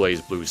to the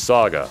BlazBlue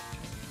saga.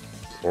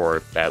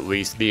 Or at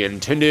least the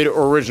intended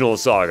original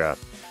saga.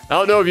 I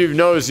don't know if you've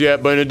noticed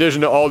yet, but in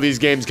addition to all these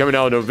games coming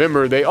out in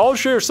November, they all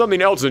share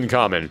something else in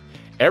common.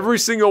 Every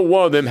single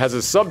one of them has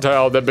a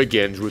subtitle that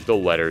begins with the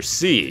letter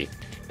C.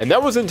 And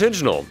that was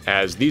intentional,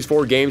 as these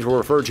 4 games were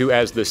referred to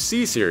as the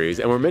C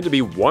series and were meant to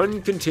be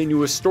one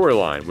continuous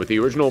storyline, with the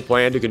original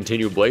plan to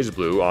continue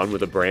BlazBlue on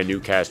with a brand new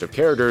cast of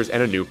characters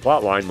and a new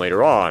plotline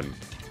later on.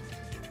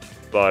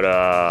 But,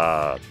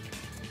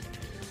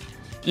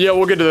 yeah,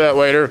 we'll get to that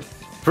later.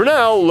 For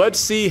now, let's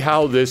see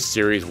how this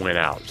series went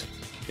out.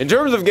 In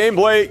terms of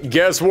gameplay,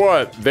 guess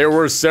what? There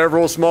were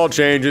several small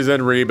changes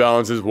and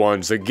rebalances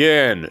once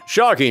again.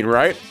 Shocking,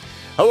 right?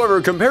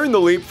 However, comparing the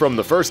leap from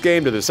the first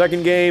game to the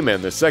second game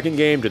and the second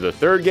game to the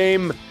third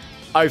game,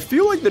 I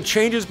feel like the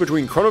changes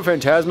between Chrono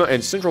Phantasma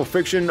and Central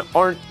Fiction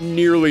aren't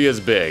nearly as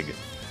big.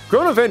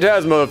 Chrono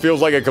Phantasma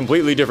feels like a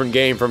completely different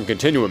game from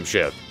Continuum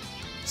Shift.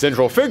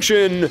 Central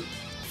Fiction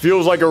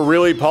feels like a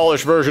really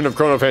polished version of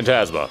Chrono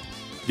Phantasma.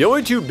 The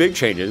only 2 big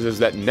changes is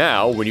that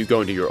now, when you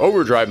go into your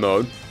overdrive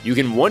mode, you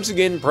can once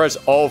again press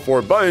all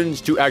 4 buttons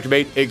to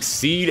activate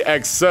Exceed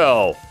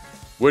Excel,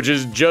 which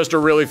is just a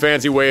really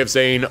fancy way of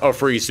saying a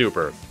free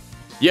super.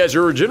 Yes,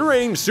 your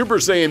regenerating Super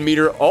Saiyan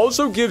meter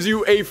also gives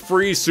you a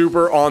free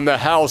super on the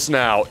house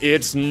now.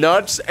 It's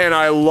nuts and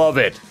I love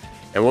it.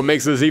 And what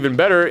makes this even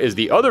better is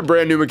the other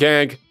brand new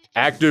mechanic,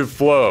 Active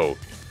Flow.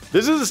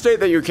 This is a state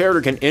that your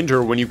character can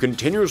enter when you've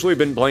continuously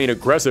been playing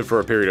aggressive for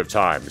a period of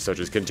time, such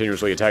as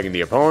continuously attacking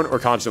the opponent or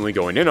constantly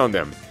going in on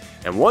them.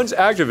 And once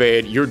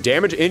activated, your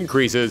damage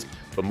increases,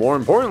 but more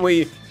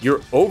importantly,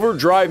 your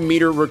overdrive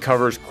meter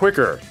recovers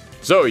quicker.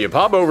 So you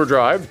pop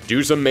overdrive,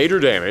 do some major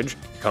damage,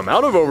 come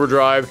out of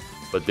overdrive,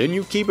 but then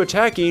you keep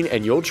attacking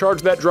and you'll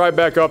charge that drive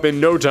back up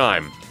in no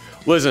time.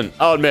 Listen,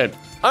 I'll admit,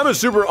 I'm a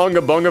super unga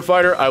bunga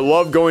fighter. I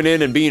love going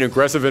in and being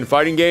aggressive in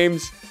fighting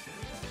games,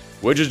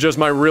 which is just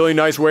my really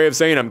nice way of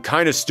saying I'm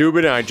kind of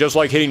stupid and I just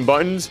like hitting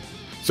buttons.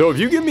 So if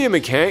you give me a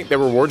mechanic that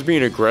rewards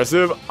being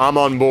aggressive, I'm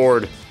on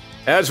board.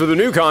 As for the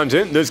new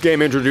content, this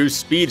game introduced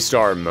Speed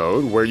Star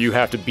mode, where you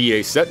have to beat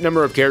a set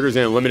number of characters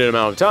in a limited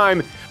amount of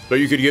time, but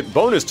you could get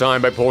bonus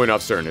time by pulling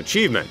off certain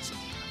achievements.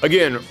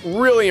 Again,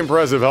 really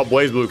impressive how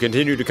BlazBlue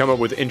continued to come up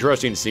with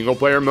interesting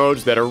single-player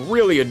modes that are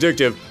really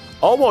addictive,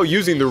 all while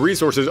using the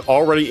resources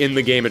already in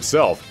the game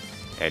itself.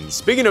 And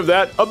speaking of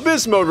that,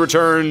 Abyss mode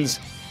returns.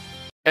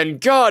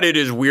 And god, it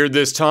is weird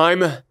this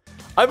time.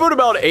 I put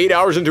about 8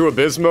 hours into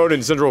Abyss mode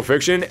in Central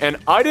Fiction, and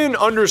I didn't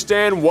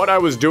understand what I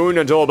was doing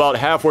until about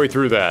halfway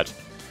through that.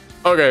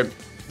 Okay,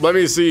 let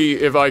me see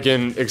if I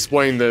can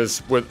explain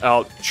this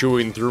without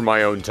chewing through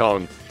my own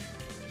tongue.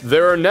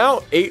 There are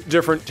now 8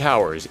 different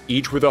towers,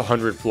 each with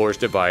 100 floors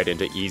divided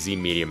into easy,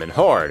 medium, and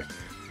hard.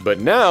 But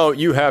now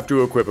you have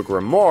to equip a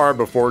grimoire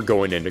before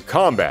going into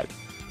combat.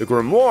 The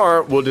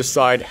grimoire will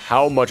decide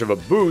how much of a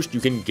boost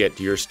you can get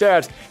to your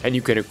stats, and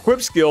you can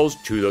equip skills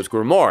to those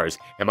grimoires.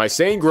 Am I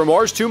saying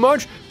grimoires too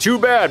much? Too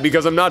bad,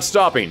 because I'm not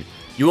stopping.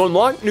 You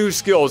unlock new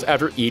skills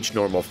after each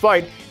normal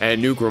fight, and a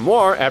new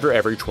grimoire after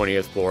every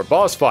 20th floor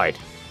boss fight.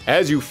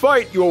 As you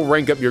fight, you will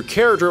rank up your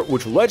character,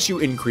 which lets you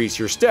increase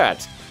your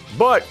stats.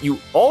 But you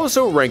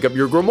also rank up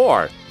your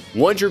grimoire.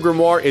 Once your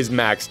grimoire is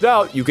maxed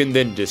out, you can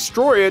then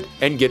destroy it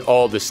and get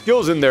all the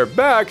skills in there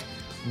back,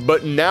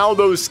 but now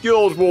those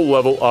skills will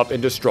level up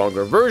into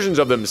stronger versions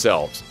of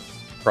themselves.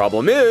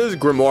 Problem is,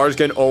 grimoires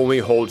can only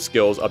hold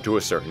skills up to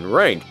a certain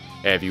rank,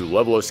 and if you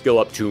level a skill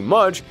up too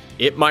much,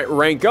 it might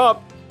rank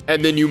up,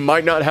 and then you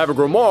might not have a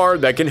grimoire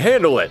that can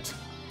handle it.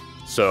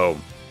 So,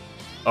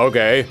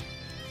 okay.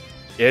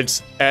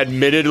 It's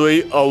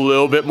admittedly a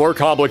little bit more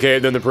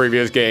complicated than the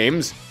previous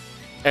games,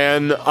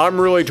 and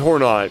I'm really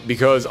torn on it,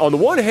 because on the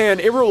one hand,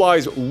 it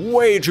relies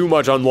way too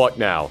much on luck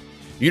now.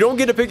 You don't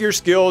get to pick your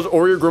skills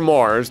or your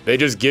grimoires, they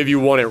just give you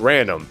one at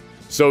random.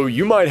 So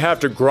you might have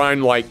to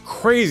grind like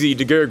crazy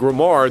to get a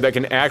grimoire that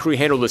can actually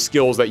handle the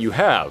skills that you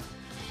have.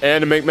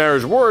 And to make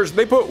matters worse,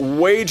 they put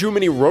way too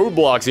many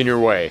roadblocks in your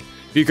way,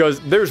 because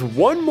there's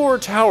one more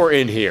tower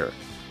in here,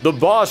 the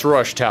Boss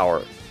Rush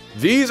Tower.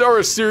 These are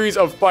a series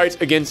of fights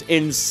against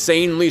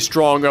insanely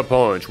strong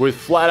opponents with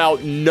flat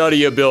out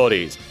nutty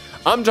abilities.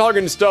 I'm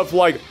talking stuff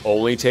like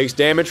only takes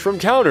damage from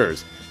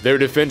counters. Their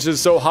defense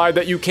is so high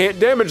that you can't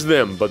damage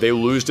them, but they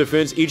lose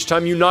defense each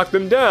time you knock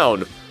them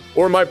down.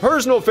 Or my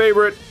personal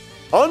favorite,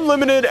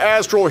 unlimited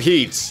astral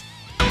heats.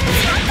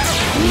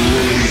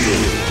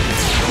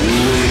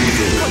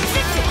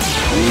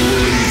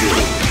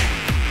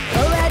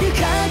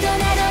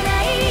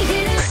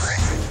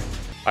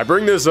 I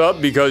bring this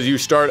up because you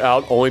start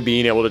out only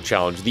being able to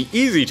challenge the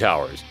easy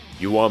towers.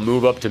 You want to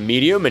move up to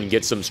medium and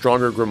get some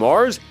stronger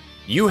grimoires?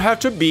 You have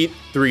to beat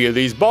 3 of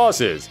these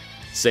bosses.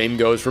 Same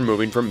goes for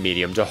moving from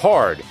medium to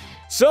hard.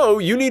 So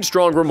you need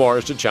strong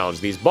grimoires to challenge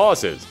these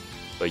bosses.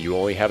 But you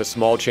only have a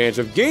small chance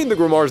of getting the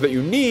grimoires that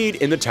you need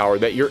in the tower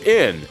that you're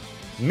in.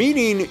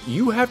 Meaning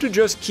you have to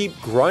just keep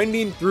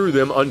grinding through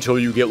them until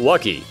you get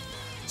lucky.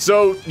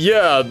 So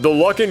yeah, the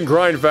luck and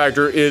grind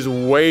factor is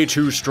way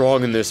too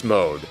strong in this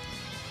mode.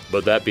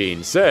 But that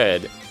being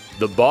said,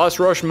 the boss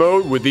rush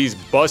mode with these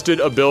busted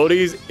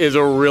abilities is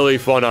a really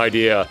fun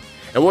idea.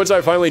 and once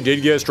I finally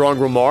did get a strong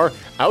Grimoire,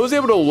 I was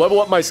able to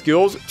level up my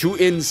skills to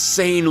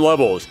insane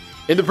levels.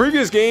 In the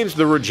previous games,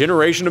 the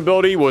regeneration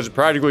ability was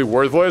practically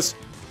worthless.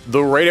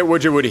 The rate at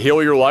which it would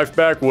heal your life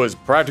back was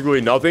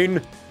practically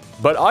nothing.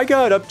 But I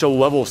got up to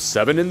level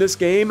 7 in this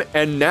game,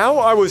 and now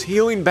I was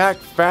healing back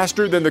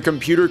faster than the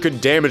computer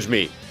could damage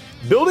me.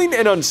 Building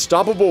an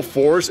unstoppable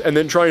force and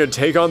then trying to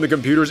take on the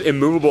computer's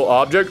immovable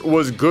object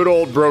was good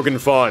old broken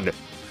fun.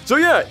 So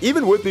yeah,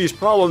 even with these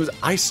problems,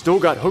 I still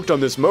got hooked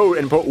on this mode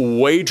and put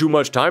way too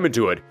much time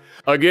into it.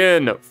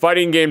 Again,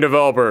 fighting game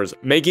developers,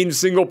 making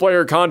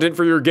single-player content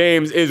for your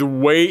games is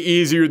way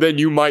easier than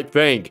you might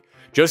think.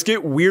 Just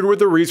get weird with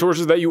the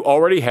resources that you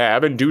already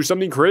have and do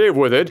something creative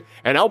with it,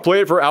 and I'll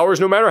play it for hours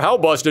no matter how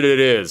busted it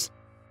is.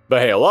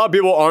 But hey, a lot of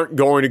people aren't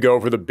going to go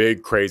for the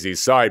big crazy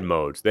side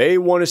modes. They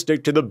want to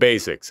stick to the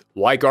basics,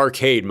 like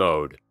arcade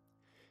mode.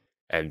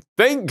 And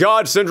thank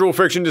God Central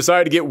Fiction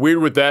decided to get weird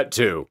with that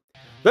too.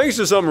 Thanks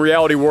to some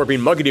reality warping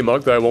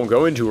muckety-muck that I won't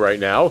go into right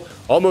now,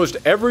 almost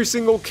every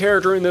single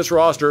character in this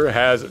roster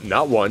has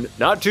not 1,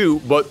 not 2,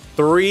 but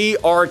 3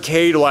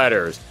 arcade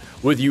ladders,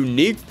 with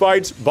unique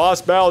fights,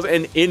 boss battles,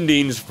 and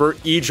endings for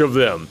each of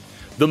them.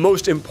 The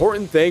most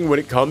important thing when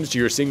it comes to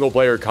your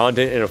single-player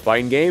content in a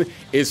fighting game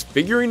is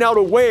figuring out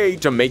a way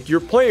to make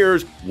your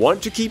players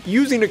want to keep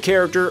using a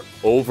character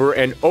over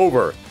and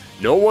over.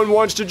 No one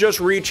wants to just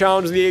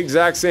re-challenge the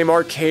exact same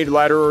arcade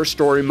ladder or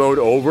story mode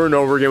over and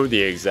over again with the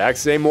exact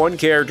same one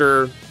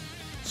character.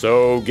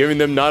 So giving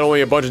them not only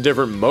a bunch of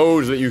different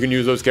modes that you can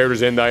use those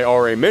characters in that I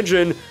already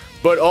mentioned,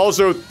 but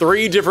also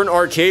 3 different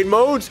arcade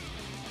modes?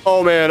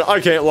 Oh man,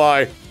 I can't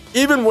lie.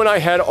 Even when I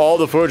had all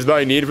the footage that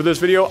I needed for this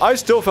video, I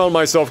still found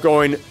myself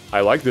going, I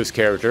like this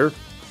character,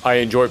 I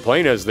enjoy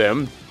playing as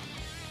them,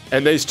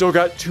 and they still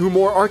got 2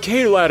 more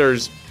arcade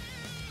ladders.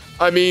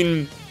 I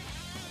mean,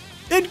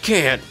 it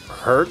can't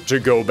hurt to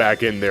go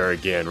back in there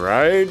again,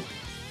 right?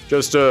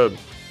 Just to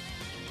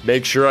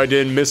make sure I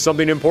didn't miss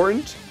something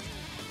important?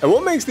 And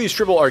what makes these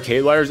triple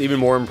arcade ladders even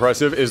more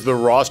impressive is the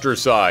roster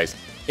size.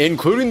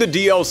 Including the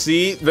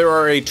DLC, there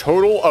are a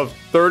total of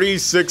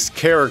 36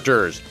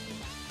 characters.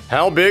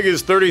 How big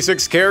is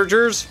 36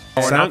 characters?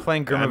 We're not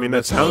playing Grim. I mean,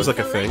 that sounds like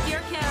a thing.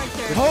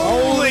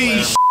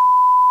 Holy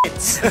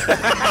shit!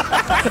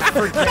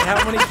 Forget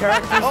how many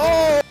characters?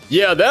 Oh!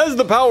 Yeah, that is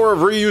the power of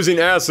reusing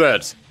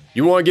assets.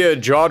 You want to get a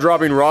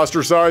jaw-dropping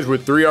roster size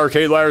with 3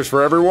 arcade ladders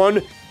for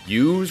everyone?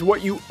 Use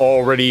what you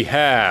already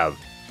have.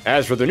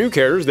 As for the new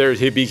characters,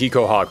 there's Hibiki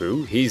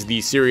Kohaku. He's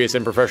the serious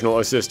and professional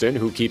assistant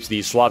who keeps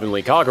the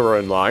slovenly Kagura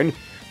in line,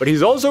 but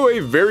he's also a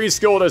very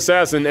skilled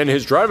assassin, and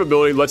his drive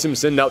ability lets him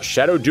send out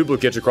shadow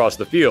duplicates across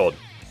the field.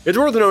 It's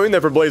worth noting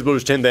that for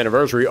BlazBlue's 10th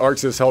anniversary,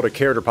 ArcSys held a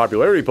character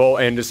popularity poll,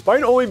 and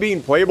despite only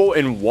being playable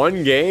in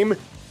 1 game,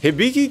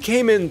 Hibiki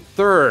came in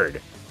 3rd.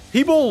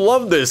 People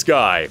love this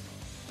guy.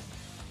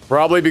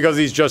 Probably because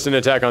he's just an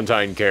Attack on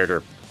Titan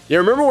character. Yeah,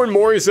 remember when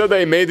Mori said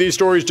they made these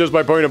stories just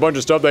by putting a bunch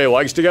of stuff that he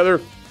likes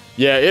together?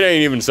 Yeah, it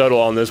ain't even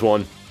subtle on this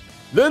one.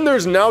 Then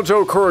there's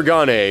Naoto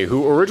Kurogane,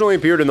 who originally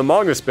appeared in the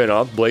manga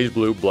spin-off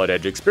BlazBlue Blood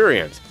Edge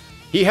Experience.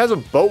 He has a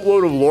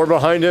boatload of lore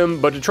behind him,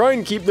 but to try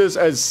and keep this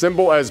as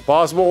simple as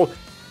possible,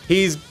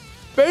 he's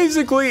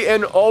basically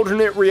an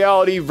alternate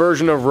reality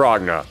version of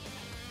Ragna.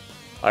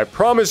 I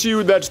promise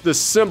you that's the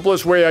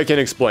simplest way I can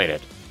explain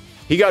it.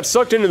 He got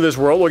sucked into this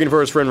world looking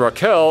for his friend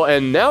Raquel,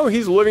 and now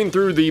he's living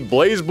through the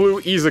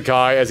BlazBlue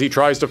Isekai as he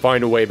tries to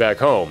find a way back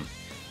home.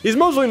 He's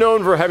mostly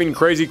known for having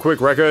crazy quick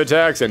Rekka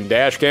attacks and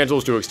dash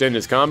cancels to extend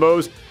his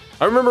combos.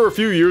 I remember a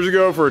few years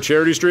ago for a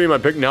charity stream I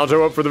picked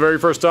Naoto up for the very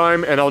first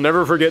time, and I'll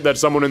never forget that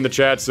someone in the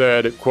chat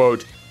said,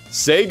 quote,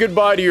 "Say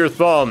goodbye to your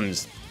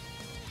thumbs."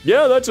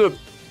 Yeah, that's a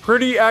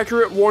pretty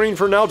accurate warning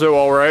for Naoto,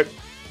 alright.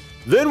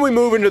 Then we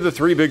move into the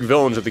 3 big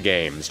villains of the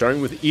game,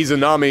 starting with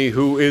Izanami,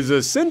 who is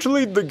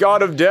essentially the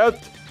god of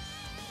death.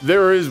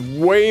 There is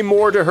way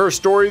more to her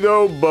story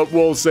though, but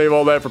we'll save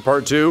all that for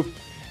part 2.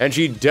 And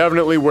she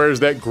definitely wears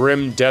that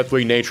grim,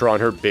 deathly nature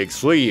on her big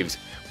sleeves,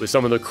 with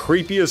some of the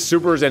creepiest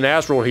supers and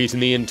astral heats in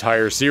the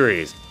entire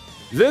series.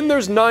 Then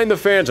there's Nine the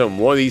Phantom,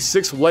 one of these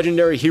 6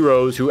 legendary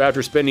heroes who,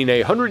 after spending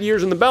 100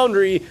 years in the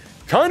Boundary,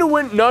 kinda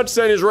went nuts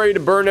and is ready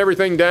to burn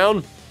everything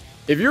down.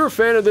 If you're a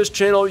fan of this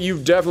channel,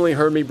 you've definitely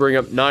heard me bring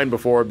up Nine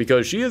before,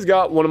 because she has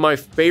got one of my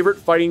favorite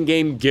fighting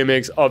game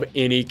gimmicks of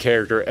any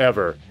character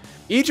ever.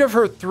 Each of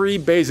her 3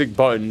 basic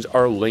buttons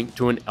are linked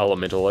to an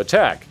elemental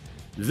attack.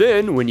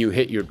 Then, when you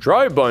hit your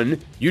drive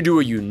button, you do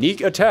a unique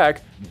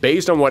attack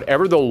based on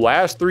whatever the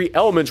last 3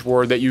 elements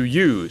were that you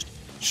used.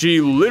 She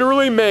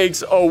literally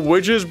makes a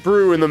witch's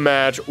brew in the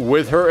match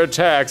with her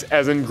attacks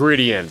as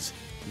ingredients.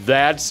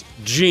 That's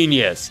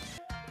genius.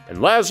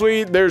 And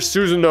lastly, there's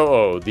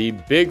Susanoo, the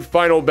big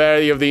final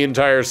baddie of the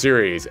entire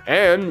series,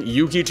 and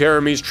Yuki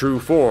Terami's true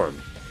form.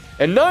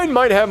 And Nine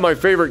might have my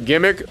favorite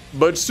gimmick,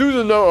 but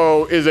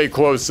Susanoo is a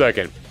close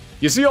second.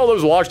 You see all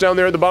those locks down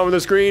there at the bottom of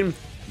the screen?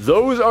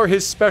 Those are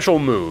his special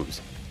moves,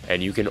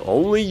 and you can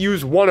only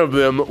use one of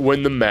them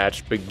when the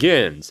match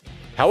begins.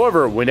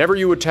 However, whenever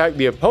you attack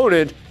the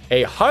opponent,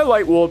 a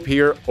highlight will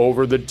appear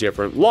over the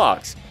different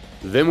locks.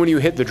 Then when you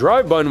hit the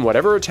drive button,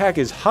 whatever attack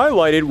is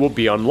highlighted will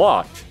be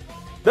unlocked.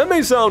 That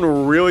may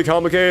sound really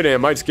complicated and it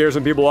might scare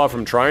some people off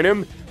from trying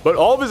him, but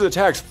all of his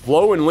attacks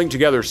flow and link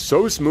together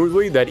so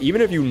smoothly that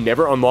even if you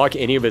never unlock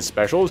any of his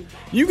specials,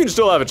 you can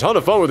still have a ton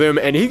of fun with him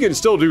and he can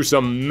still do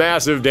some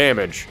massive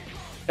damage.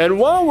 And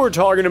while we're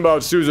talking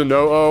about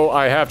Susanoo,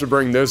 I have to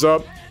bring this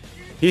up.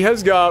 He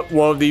has got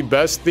one of the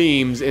best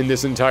themes in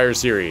this entire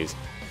series.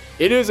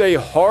 It is a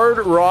hard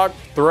rock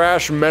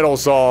thrash metal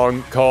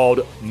song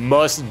called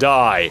Must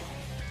Die.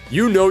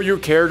 You know your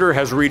character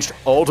has reached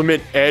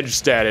ultimate edge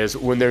status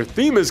when their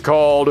theme is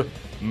called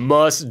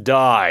Must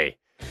Die.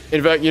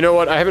 In fact, you know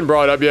what? I haven't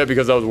brought it up yet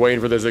because I was waiting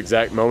for this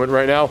exact moment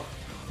right now.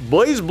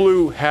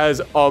 BlazBlue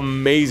has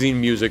amazing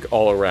music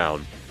all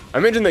around. I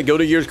mentioned that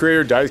Guilty Gear's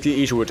creator Daisuke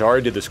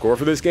Ishiwatari did the score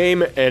for this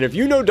game, and if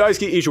you know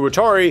Daisuke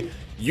Ishiwatari,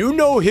 you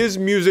know his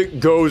music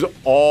goes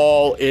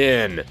all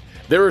in.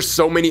 There are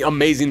so many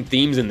amazing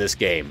themes in this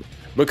game.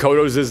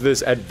 Makoto's is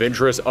this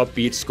adventurous,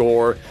 upbeat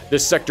score. The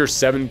Sector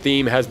 7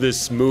 theme has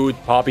this smooth,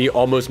 poppy,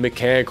 almost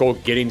mechanical,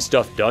 getting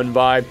stuff done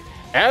vibe.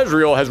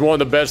 Azrael has one of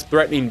the best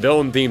threatening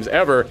villain themes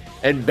ever,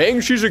 and Bang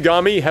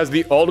Shizugami has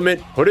the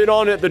ultimate put it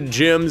on at the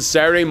gym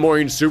Saturday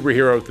morning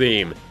superhero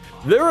theme.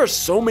 There are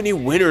so many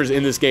winners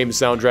in this game's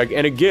soundtrack,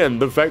 and again,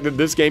 the fact that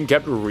this game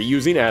kept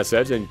reusing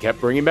assets and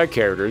kept bringing back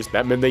characters,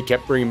 that meant they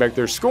kept bringing back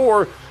their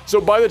score, so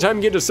by the time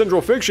you get to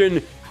Central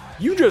Fiction,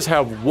 you just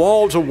have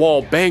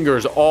wall-to-wall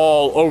bangers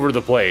all over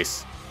the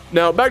place.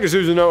 Now, back to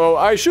Susanoo,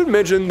 I should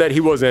mention that he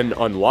was an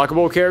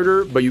unlockable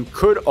character, but you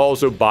could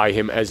also buy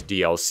him as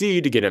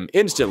DLC to get him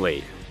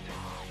instantly.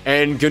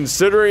 And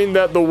considering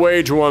that the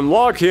way to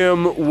unlock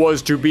him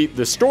was to beat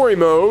the story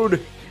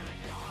mode,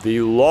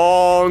 the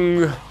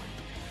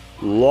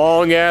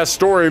long-ass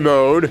story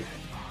mode,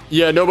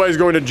 yeah, nobody's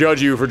going to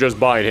judge you for just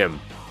buying him.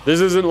 This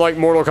isn't like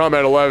Mortal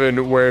Kombat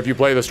 11, where if you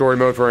play the story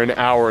mode for an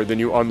hour, then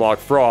you unlock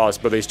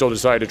Frost, but they still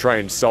decide to try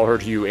and sell her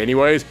to you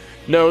anyways.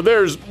 No,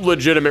 there's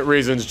legitimate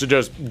reasons to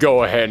just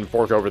go ahead and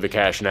fork over the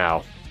cash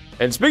now.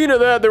 And speaking of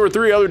that, there were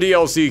 3 other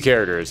DLC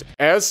characters.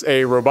 S,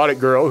 a robotic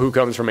girl who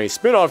comes from a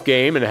spin-off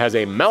game and has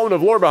a mountain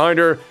of lore behind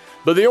her,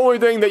 but the only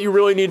thing that you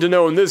really need to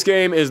know in this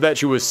game is that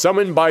she was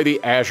summoned by the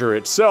Azure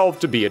itself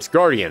to be its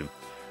guardian.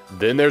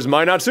 Then there's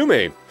Mai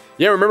Natsume.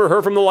 Yeah, remember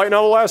her from the light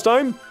novel last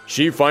time?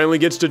 She finally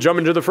gets to jump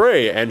into the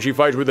fray, and she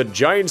fights with a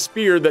giant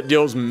spear that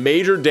deals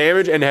major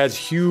damage and has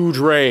huge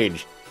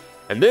range.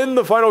 And then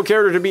the final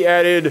character to be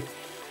added,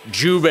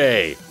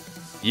 Jubei.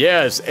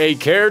 Yes, a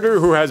character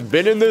who has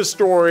been in this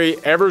story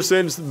ever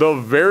since the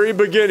very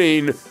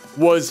beginning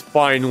was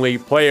finally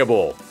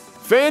playable.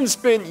 Fans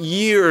spent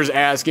years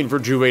asking for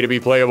Jubei to be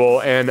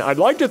playable, and I'd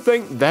like to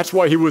think that's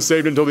why he was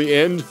saved until the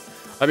end.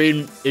 I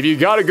mean, if you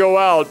gotta go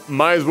out,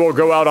 might as well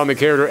go out on the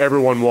character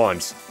everyone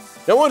wants.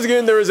 Now once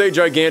again, there is a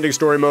gigantic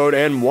story mode,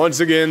 and once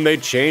again they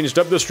changed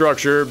up the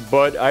structure,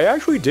 but I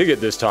actually dig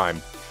it this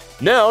time.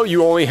 Now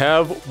you only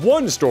have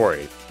one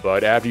story,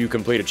 but after you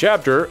complete a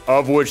chapter,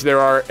 of which there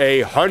are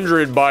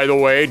 100 by the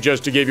way,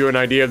 just to give you an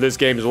idea of this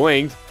game's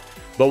length,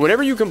 but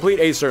whenever you complete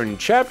a certain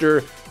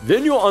chapter,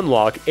 then you'll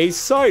unlock a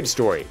side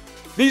story.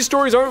 These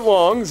stories aren't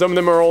long, some of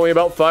them are only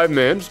about 5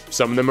 minutes,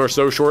 some of them are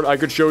so short I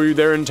could show you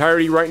their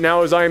entirety right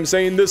now as I am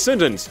saying this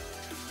sentence.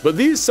 But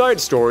these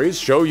side stories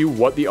show you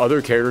what the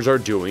other characters are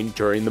doing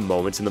during the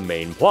moments in the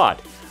main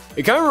plot.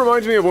 It kind of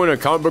reminds me of when a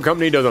comic book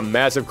company does a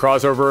massive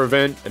crossover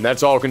event, and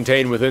that's all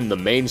contained within the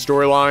main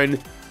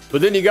storyline,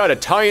 but then you got a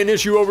tie-in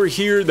issue over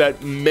here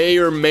that may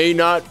or may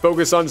not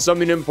focus on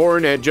something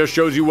important and it just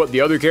shows you what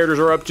the other characters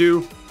are up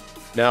to.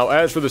 Now,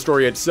 as for the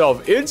story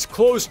itself, it's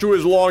close to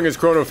as long as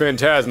Chrono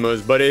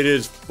Phantasma's, but it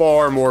is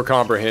far more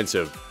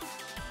comprehensive.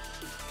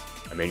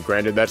 I mean,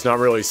 granted, that's not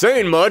really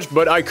saying much,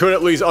 but I could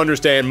at least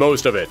understand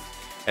most of it.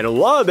 And a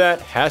lot of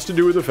that has to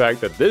do with the fact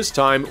that this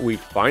time we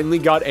finally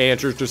got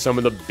answers to some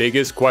of the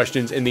biggest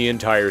questions in the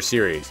entire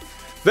series.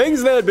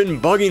 Things that had been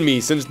bugging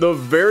me since the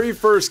very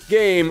first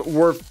game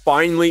were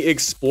finally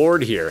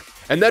explored here,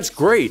 and that's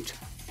great.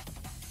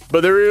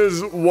 But there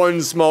is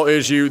one small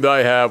issue that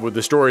I have with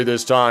the story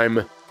this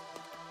time,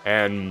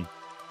 and,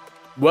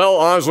 well,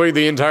 honestly,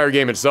 the entire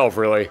game itself,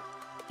 really.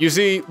 You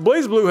see,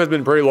 BlazBlue has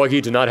been pretty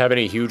lucky to not have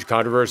any huge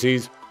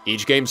controversies.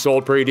 Each game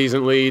sold pretty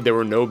decently, there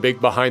were no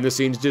big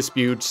behind-the-scenes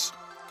disputes.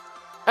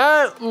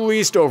 At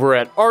least over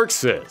at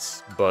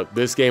Arxis, but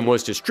this game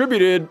was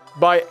distributed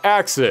by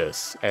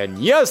Axis, and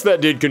yes,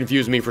 that did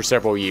confuse me for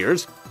several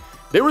years.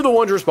 They were the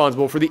ones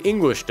responsible for the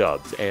English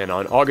dubs, and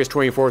on August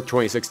 24th,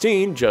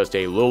 2016, just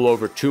a little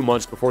over 2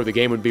 months before the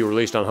game would be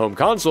released on home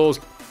consoles,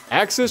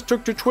 Axis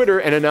took to Twitter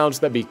and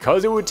announced that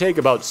because it would take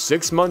about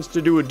 6 months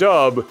to do a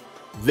dub,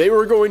 they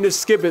were going to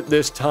skip it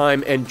this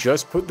time and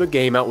just put the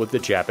game out with the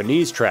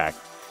Japanese track.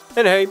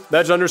 And hey,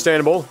 that's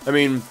understandable. I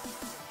mean,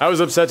 I was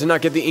upset to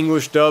not get the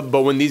English dub,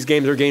 but when these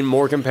games are getting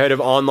more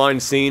competitive online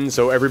scenes,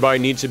 so everybody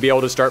needs to be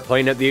able to start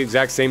playing at the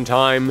exact same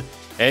time,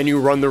 and you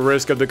run the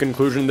risk of the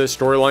conclusion of this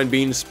storyline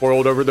being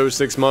spoiled over those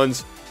 6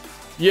 months,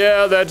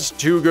 yeah, that's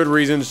 2 good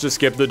reasons to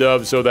skip the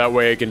dub so that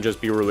way it can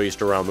just be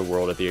released around the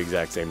world at the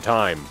exact same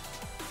time.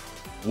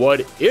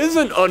 What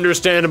isn't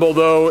understandable,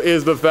 though,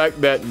 is the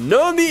fact that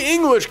none of the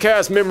English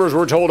cast members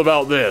were told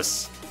about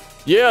this.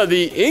 Yeah,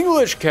 the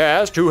English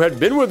cast, who had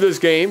been with this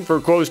game for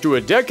close to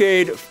a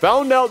decade,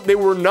 found out they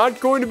were not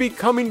going to be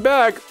coming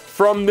back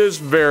from this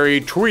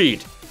very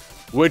tweet.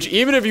 Which,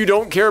 even if you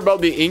don't care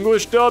about the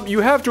English dub,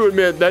 you have to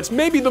admit that's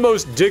maybe the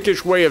most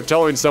dickish way of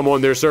telling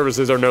someone their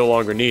services are no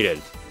longer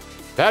needed.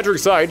 Patrick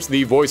Seitz,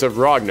 the voice of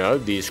Ragna,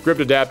 the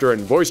script adapter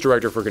and voice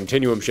director for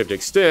Continuum Shift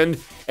Extend,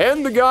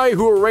 and the guy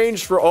who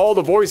arranged for all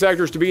the voice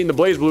actors to be in the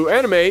BlazBlue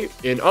anime,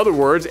 in other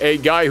words, a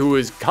guy who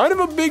is kind of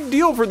a big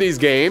deal for these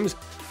games,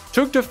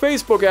 took to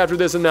Facebook after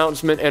this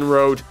announcement and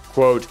wrote,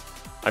 quote,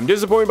 "I'm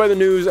disappointed by the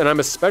news, and I'm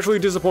especially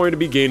disappointed to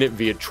be getting it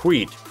via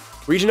tweet.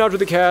 Reaching out to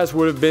the cast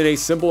would have been a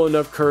simple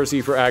enough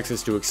courtesy for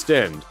access to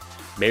Extend.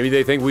 Maybe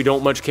they think we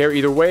don't much care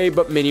either way,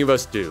 but many of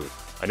us do.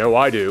 I know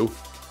I do.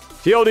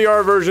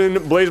 TLDR version,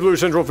 BlazBlue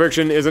Central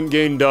Fiction isn't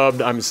getting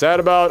dubbed. I'm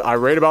sad about,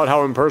 irate about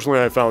how impersonally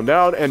I found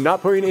out, and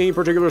not putting any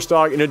particular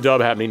stock in a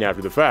dub happening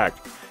after the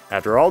fact.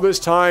 After all this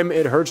time,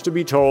 it hurts to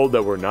be told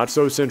that we're not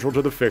so central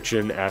to the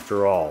fiction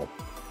after all."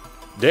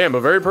 Damn, a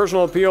very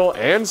personal appeal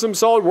and some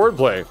solid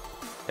wordplay.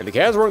 And the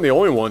cast weren't the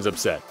only ones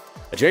upset.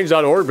 A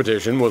Change.org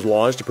petition was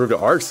launched to prove to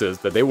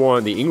ArcSys that they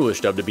wanted the English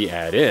dub to be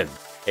added in.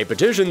 A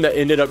petition that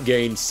ended up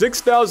getting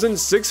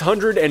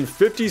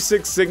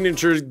 6,656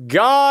 signatures.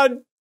 God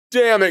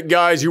damn it,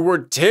 guys, you were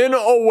 10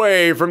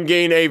 away from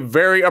getting a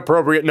very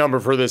appropriate number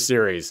for this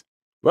series.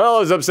 Well,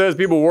 as upset as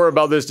people were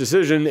about this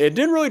decision, it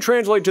didn't really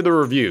translate to the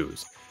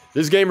reviews.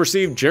 This game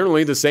received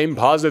generally the same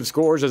positive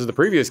scores as the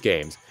previous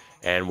games,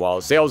 and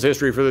while sales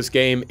history for this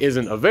game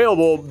isn't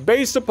available,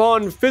 based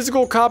upon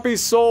physical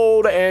copies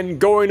sold and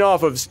going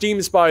off of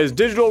Steam Spy's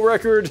digital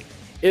record,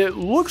 it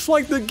looks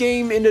like the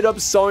game ended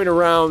up selling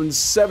around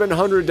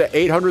 700 to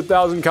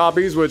 800,000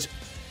 copies, which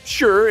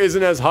sure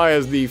isn't as high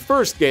as the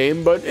first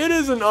game, but it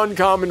isn't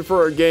uncommon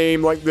for a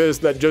game like this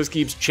that just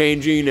keeps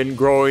changing and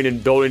growing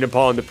and building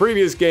upon the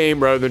previous game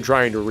rather than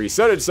trying to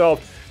reset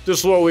itself to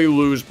slowly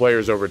lose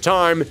players over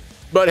time.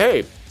 But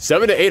hey,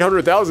 700 to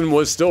 800,000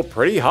 was still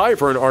pretty high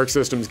for an Arc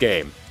Systems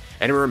game,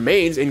 and it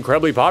remains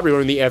incredibly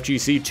popular in the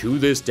FGC to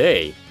this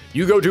day.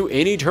 You go to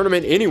any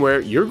tournament anywhere,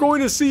 you're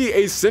going to see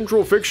a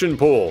Central Fiction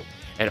pool.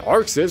 And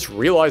ArcSys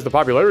realized the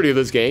popularity of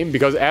this game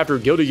because after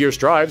Guilty Gear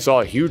Strive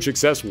saw a huge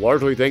success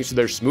largely thanks to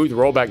their smooth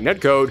rollback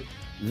netcode,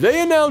 they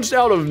announced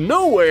out of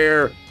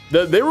nowhere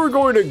that they were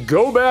going to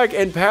go back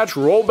and patch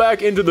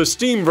rollback into the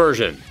Steam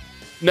version.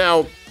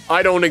 Now,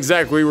 I don't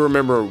exactly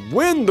remember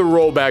when the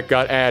rollback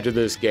got added to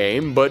this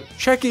game, but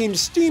checking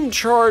Steam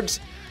charts,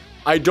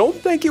 I don't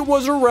think it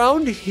was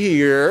around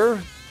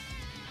here.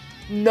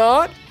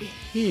 Not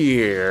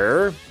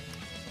here.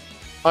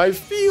 I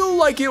feel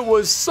like it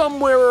was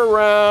somewhere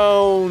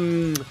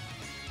around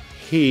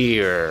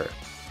here.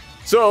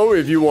 So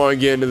if you want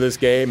to get into this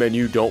game and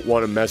you don't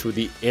want to mess with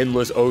the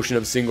endless ocean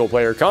of single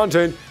player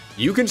content,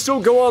 you can still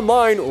go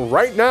online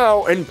right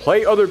now and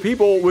play other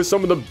people with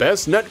some of the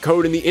best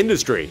netcode in the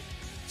industry.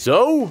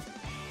 So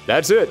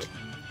that's it.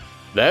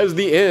 That is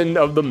the end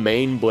of the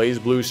main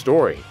BlazBlue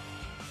story.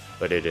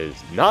 But it is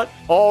not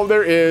all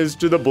there is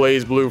to the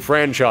BlazBlue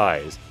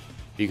franchise,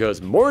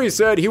 because Mori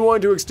said he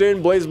wanted to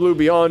extend BlazBlue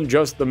beyond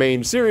just the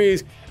main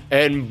series,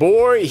 and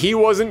boy, he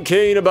wasn't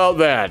kidding about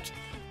that.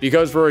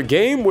 Because for a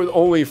game with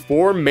only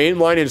 4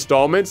 mainline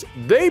installments,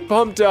 they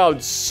pumped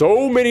out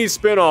so many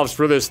spin-offs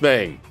for this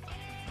thing.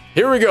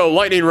 Here we go,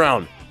 lightning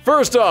round.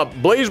 First up,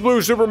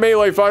 BlazBlue Super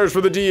Melee Fighters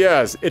for the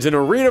DS. It's an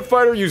arena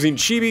fighter using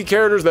chibi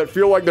characters that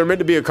feel like they're meant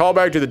to be a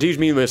callback to the Teach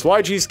Me Miss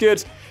Lychee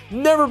skits.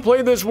 Never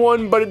played this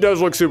one, but it does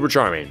look super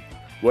charming.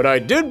 What I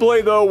did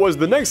play though was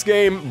the next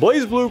game,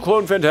 BlazBlue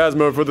Chrono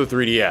Phantasma for the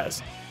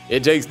 3DS.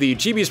 It takes the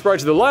chibi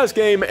sprites of the last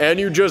game and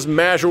you just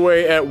mash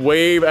away at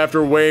wave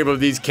after wave of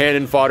these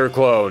cannon fodder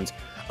clones.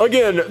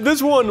 Again,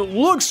 this one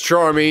looks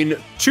charming,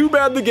 too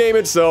bad the game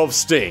itself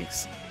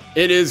stinks.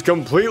 It is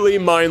completely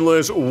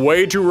mindless,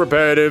 way too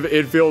repetitive,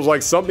 it feels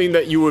like something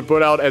that you would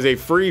put out as a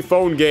free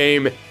phone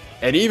game,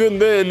 and even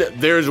then,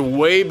 there's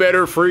way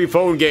better free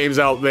phone games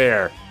out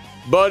there.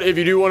 But if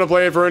you do want to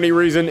play it for any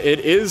reason,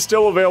 it is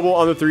still available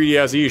on the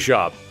 3DS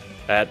eShop,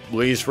 at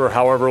least for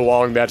however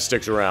long that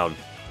sticks around.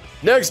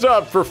 Next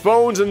up, for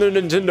phones and the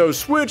Nintendo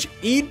Switch,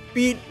 Eat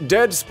Beat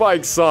Dead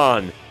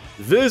Spike-san.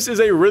 This is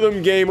a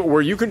rhythm game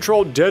where you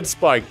control Dead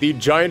Spike, the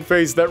giant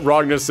face that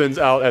Ragna sends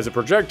out as a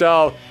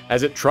projectile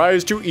as it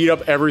tries to eat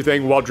up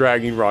everything while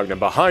dragging Ragna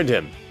behind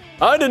him.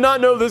 I did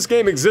not know this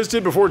game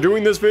existed before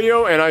doing this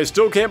video, and I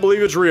still can't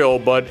believe it's real,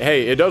 but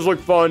hey, it does look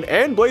fun,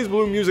 and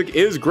BlazBlue music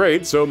is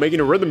great, so making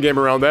a rhythm game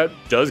around that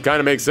does kind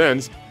of make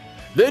sense.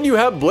 Then you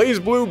have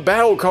BlazBlue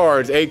Battle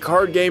Cards, a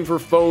card game for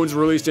phones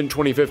released in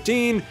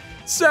 2015.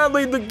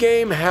 Sadly, the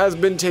game has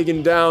been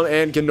taken down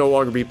and can no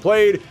longer be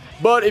played,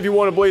 but if you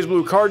want a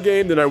BlazBlue card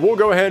game, then I will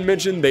go ahead and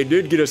mention they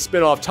did get a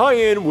spin-off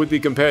tie-in with the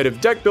competitive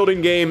deck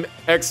building game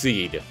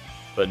Xseed.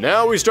 But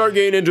now we start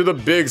getting into the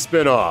big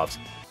spin-offs.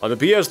 On the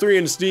PS3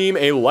 and Steam,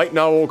 a light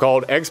novel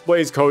called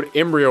X-Blaze Code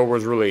Embryo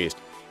was released.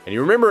 And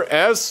you remember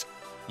S?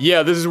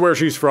 Yeah, this is where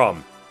she's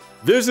from.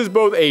 This is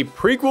both a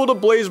prequel to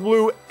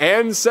BlazBlue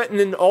and set in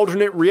an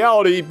alternate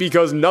reality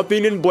because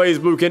nothing in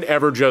BlazBlue can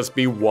ever just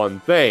be one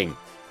thing.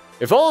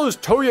 It follows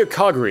Toya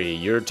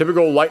Kaguri, your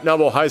typical light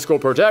novel high school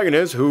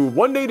protagonist who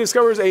one day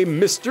discovers a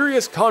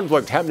mysterious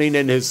conflict happening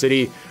in his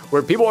city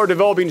where people are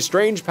developing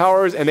strange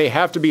powers and they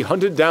have to be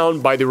hunted down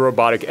by the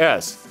robotic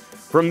S.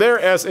 From there,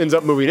 S ends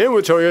up moving in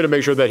with Toya to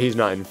make sure that he's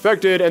not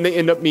infected, and they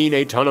end up meeting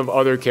a ton of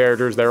other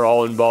characters that are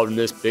all involved in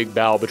this big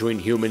battle between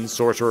humans,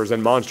 sorcerers,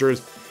 and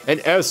monsters, and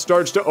S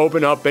starts to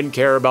open up and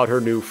care about her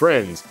new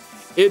friends.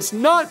 It's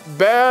not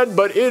bad,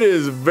 but it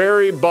is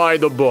very by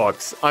the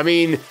books. I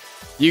mean,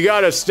 you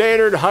got a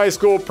standard high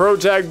school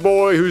protag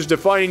boy whose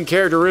defining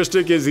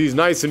characteristic is he's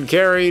nice and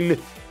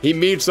caring. He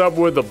meets up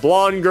with a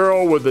blonde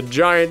girl with a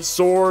giant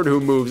sword who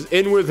moves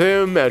in with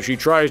him as she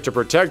tries to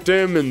protect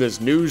him in this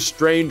new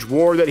strange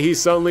war that he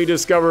suddenly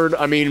discovered.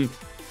 I mean,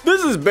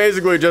 this is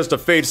basically just a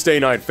Fate Stay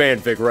Night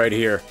fanfic right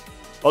here.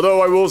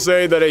 Although I will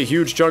say that a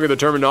huge chunk of the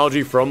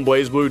terminology from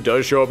BlazBlue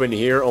does show up in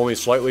here, only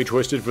slightly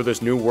twisted for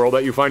this new world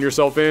that you find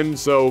yourself in,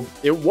 so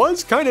it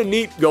was kind of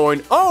neat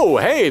going, oh,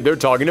 hey, they're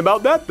talking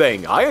about that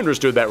thing. I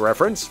understood that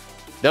reference.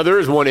 Now, there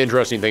is one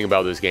interesting thing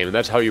about this game, and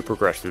that's how you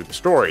progress through the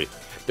story.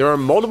 There are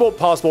multiple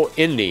possible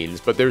endings,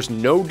 but there's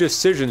no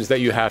decisions that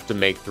you have to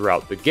make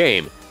throughout the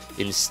game.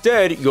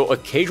 Instead, you'll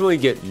occasionally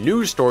get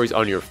news stories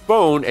on your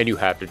phone and you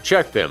have to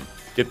check them.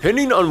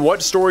 Depending on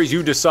what stories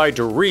you decide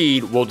to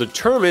read will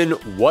determine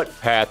what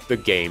path the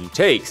game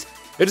takes.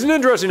 It's an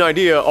interesting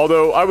idea,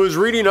 although I was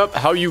reading up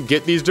how you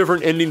get these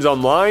different endings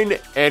online,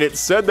 and it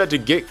said that to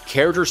get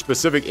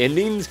character-specific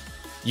endings,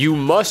 you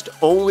must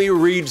only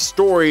read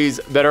stories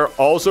that are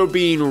also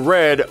being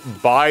read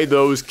by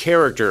those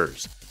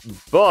characters.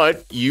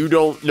 But you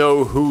don't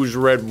know who's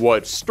read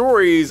what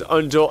stories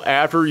until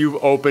after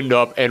you've opened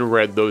up and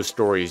read those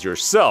stories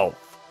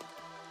yourself.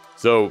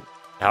 So,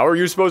 how are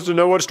you supposed to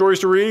know what stories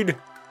to read?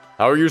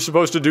 How are you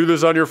supposed to do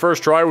this on your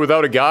first try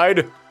without a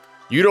guide?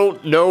 You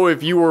don't know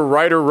if you were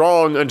right or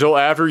wrong until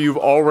after you've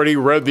already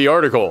read the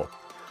article.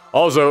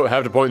 Also,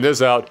 have to point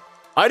this out,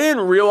 I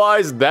didn't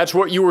realize that's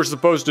what you were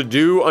supposed to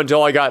do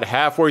until I got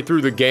halfway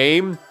through the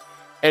game.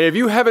 And if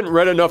you haven't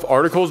read enough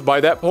articles by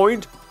that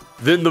point,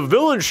 then the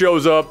villain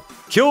shows up,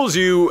 kills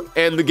you,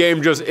 and the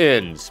game just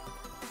ends.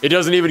 It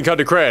doesn't even cut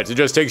to credits, it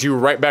just takes you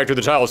right back to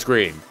the title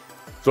screen.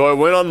 So I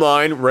went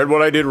online, read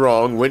what I did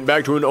wrong, went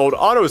back to an old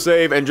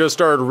autosave, and just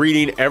started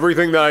reading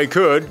everything that I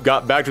could,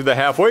 got back to the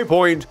halfway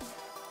point,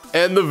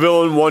 and the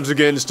villain once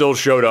again still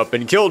showed up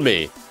and killed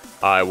me.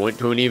 I went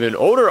to an even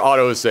older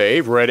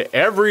autosave, read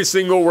every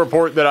single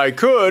report that I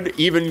could,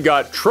 even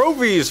got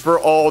trophies for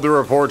all the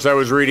reports I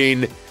was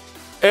reading,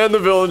 and the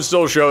villain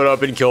still showed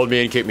up and killed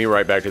me and kicked me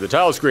right back to the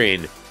title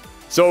screen.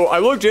 So I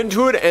looked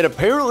into it, and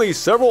apparently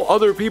several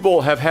other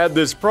people have had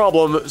this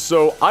problem,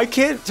 so I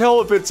can't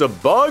tell if it's a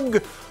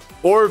bug,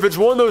 or if it's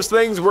one of those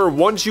things where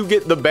once you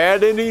get the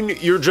bad ending,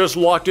 you're just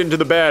locked into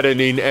the bad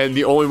ending, and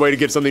the only way to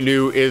get something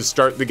new is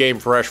start the game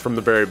fresh from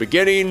the very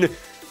beginning.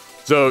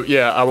 So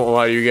yeah, I won't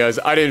lie to you guys,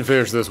 I didn't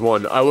finish this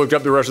one. I looked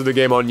up the rest of the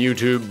game on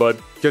YouTube, but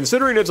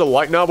considering it's a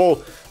light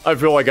novel, I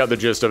feel I got the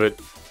gist of it.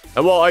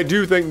 And while I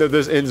do think that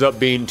this ends up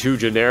being too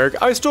generic,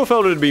 I still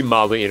found it to be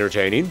mildly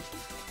entertaining.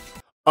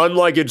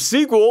 Unlike its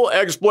sequel,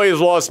 X-Blaze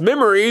Lost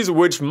Memories,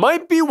 which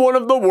might be one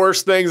of the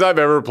worst things I've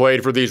ever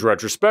played for these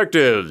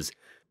retrospectives.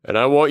 And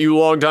I want you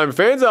longtime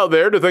fans out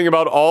there to think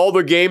about all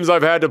the games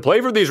I've had to play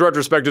for these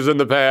retrospectives in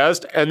the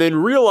past, and then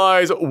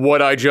realize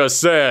what I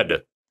just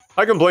said.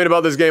 I complained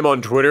about this game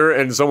on Twitter,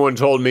 and someone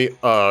told me,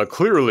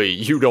 clearly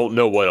you don't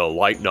know what a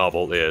light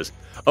novel is.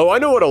 Oh, I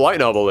know what a light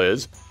novel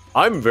is.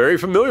 I'm very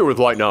familiar with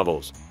light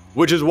novels,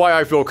 which is why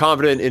I feel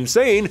confident in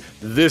saying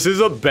this is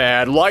a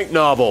bad light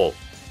novel.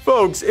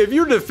 Folks, if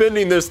you're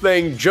defending this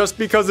thing just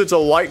because it's a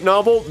light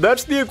novel,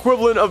 that's the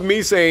equivalent of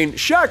me saying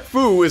Shaq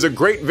Fu is a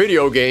great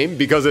video game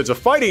because it's a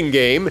fighting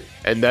game,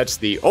 and that's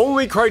the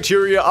only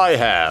criteria I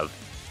have.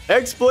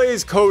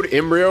 X-Blaze Code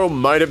Embryo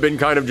might have been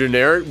kind of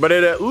generic, but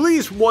it at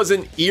least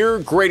wasn't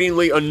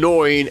ear-gratingly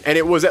annoying, and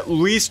it was at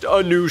least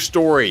a new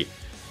story.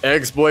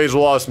 X-Blaze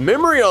Lost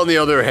Memory, on the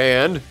other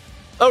hand...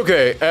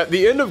 Okay, at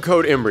the end of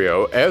Code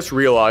Embryo, S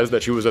realized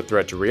that she was a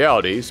threat to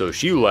reality, so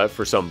she left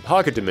for some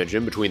pocket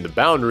dimension between the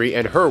boundary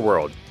and her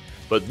world.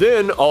 But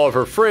then, all of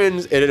her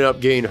friends ended up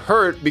getting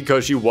hurt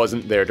because she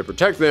wasn't there to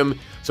protect them,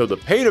 so the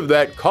pain of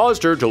that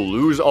caused her to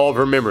lose all of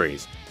her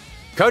memories.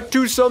 Cut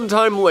to some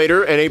time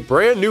later, and a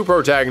brand new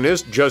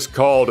protagonist, just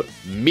called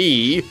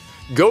Me,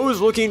 goes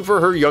looking for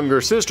her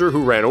younger sister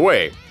who ran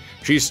away.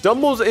 She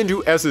stumbles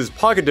into S's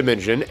pocket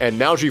dimension, and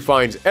now she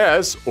finds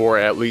S, or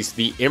at least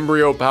the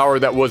embryo power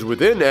that was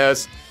within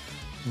S,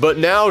 but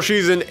now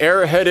she's an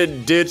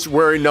airheaded ditz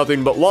wearing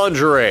nothing but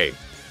lingerie.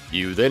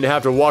 You then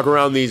have to walk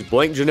around these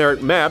blank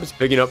generic maps,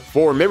 picking up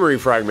 4 memory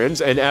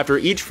fragments, and after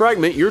each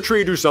fragment, you're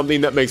treated to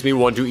something that makes me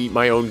want to eat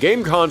my own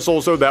game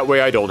console so that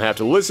way I don't have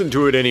to listen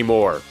to it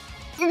anymore.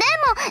 でも、いっ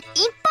ぱい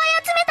集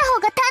めた方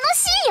が楽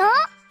しいよ。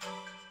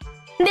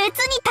別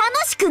に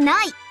楽しく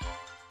ない。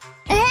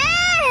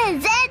絶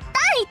対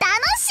楽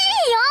し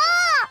いよ。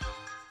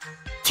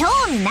興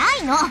味な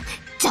いの。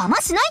邪魔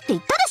しないって言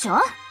ったでしょ。しょ？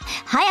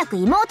早く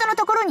妹の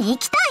ところに行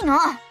きたいの。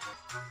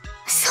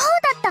そう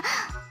だった。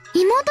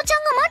妹ちゃ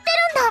んが待って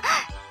るんだ。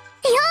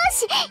よ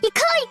し、行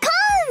こ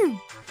う。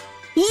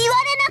言わ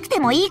れなくて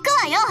も行く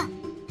わよ。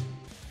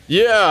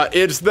Yeah,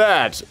 it's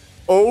that.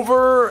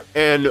 Over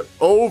and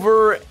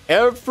over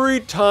every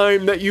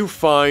time that you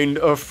find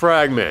a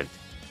fragment.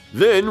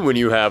 Then, when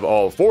you have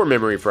all 4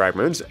 memory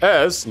fragments,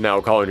 S,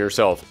 now calling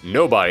herself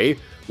Nobody,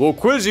 will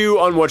quiz you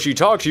on what she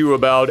talked to you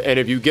about, and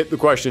if you get the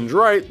questions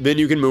right, then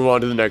you can move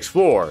on to the next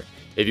floor.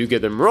 If you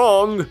get them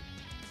wrong,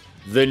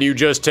 then you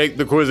just take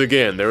the quiz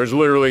again. There is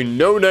literally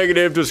no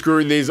negative to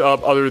screwing these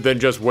up other than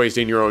just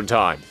wasting your own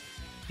time.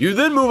 You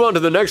then move on to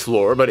the next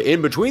floor, but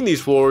in between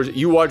these floors,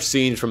 you watch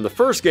scenes from the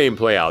first game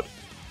play out.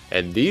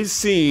 And these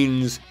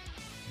scenes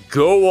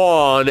go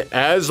on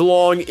as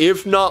long,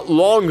 if not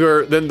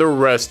longer, than the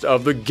rest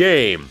of the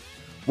game.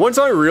 Once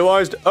I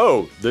realized,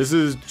 oh, this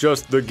is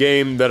just the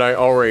game that I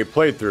already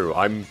played through,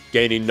 I'm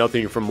gaining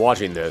nothing from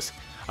watching this,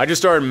 I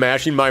just started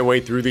mashing my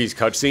way through these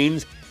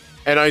cutscenes,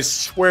 and I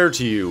swear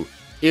to you,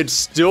 it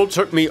still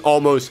took me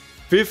almost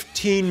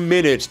 15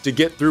 minutes to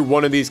get through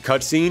one of these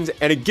cutscenes,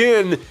 and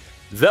again,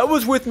 that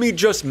was with me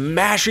just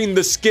mashing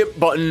the skip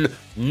button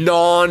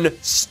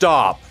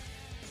non-stop.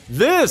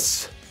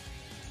 This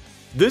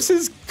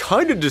is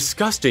kind of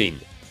disgusting.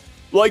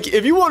 Like,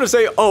 if you want to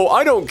say, oh,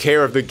 I don't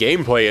care if the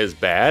gameplay is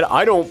bad,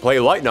 I don't play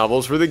light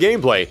novels for the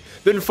gameplay,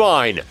 then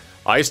fine.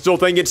 I still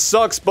think it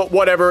sucks, but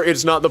whatever,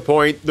 it's not the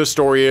point. The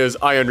story is,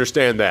 I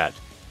understand that.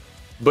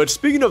 But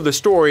speaking of the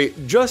story,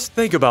 just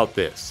think about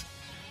this.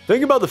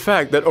 Think about the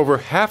fact that over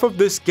half of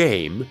this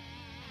game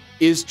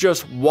is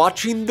just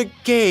watching the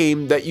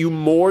game that you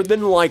more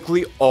than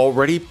likely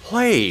already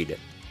played.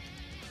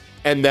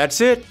 And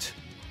that's it.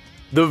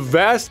 The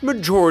vast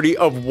majority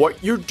of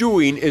what you're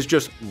doing is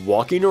just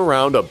walking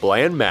around a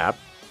bland map,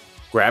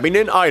 grabbing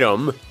an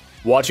item,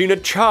 watching a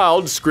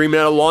child scream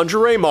at a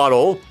lingerie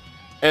model,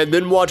 and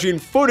then watching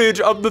footage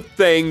of the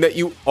thing that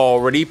you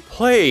already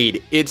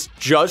played. It's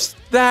just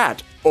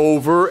that,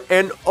 over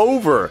and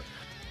over.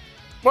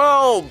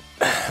 Well,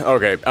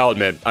 okay, I'll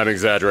admit, I'm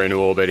exaggerating a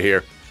little bit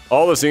here.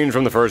 All the scenes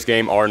from the first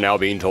game are now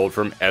being told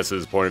from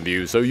S's point of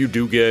view, so you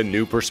do get a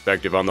new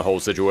perspective on the whole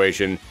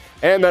situation.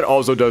 And that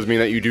also does mean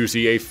that you do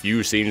see a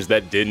few scenes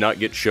that did not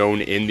get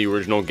shown in the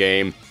original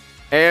game.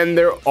 And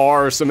there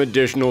are some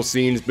additional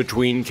scenes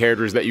between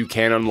characters that you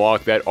can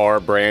unlock that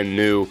are brand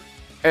new.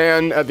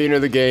 And at the end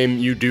of the game,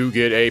 you do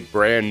get a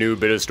brand new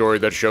bit of story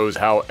that shows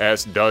how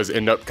S does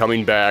end up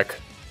coming back.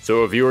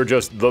 So if you are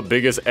just the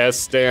biggest S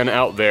stan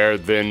out there,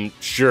 then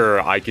sure,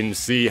 I can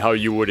see how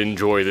you would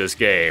enjoy this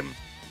game.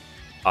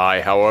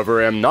 I,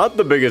 however, am not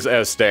the biggest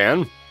S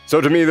stan. So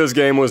to me, this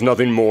game was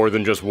nothing more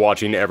than just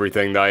watching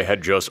everything that I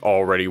had just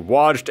already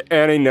watched,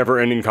 and a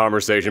never-ending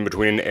conversation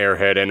between an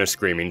airhead and a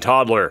screaming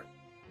toddler.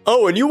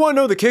 Oh, and you want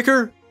to know the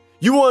kicker?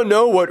 You want to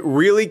know what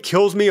really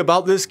kills me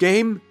about this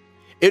game?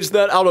 It's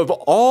that out of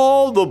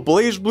all the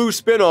BlazBlue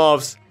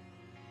spin-offs,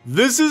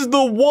 this is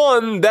the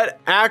one that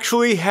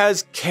actually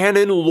has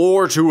canon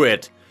lore to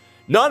it.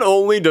 Not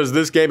only does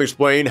this game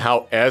explain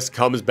how S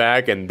comes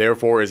back and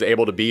therefore is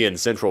able to be in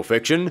Central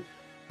Fiction,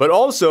 but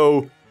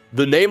also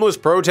the nameless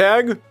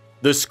protag,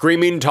 the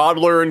screaming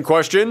toddler in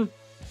question?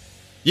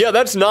 Yeah,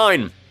 that's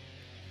 9.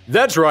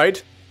 That's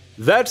right.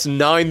 That's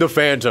 9 the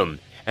Phantom,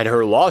 and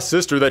her lost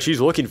sister that she's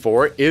looking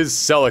for is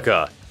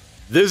Celica.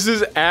 This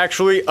is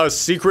actually a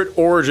secret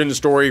origin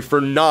story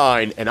for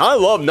 9, and I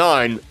love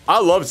 9,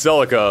 I love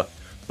Celica,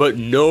 but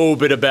no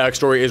bit of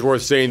backstory is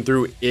worth saying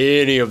through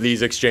any of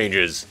these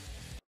exchanges.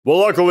 Well,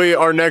 luckily,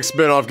 our next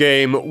spin-off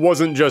game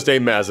wasn't just a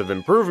massive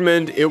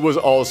improvement, it was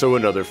also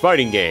another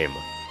fighting game.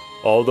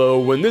 Although,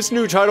 when this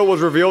new title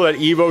was revealed at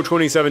EVO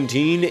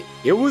 2017,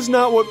 it was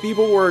not what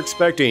people were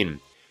expecting.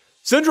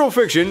 Central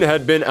Fiction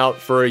had been out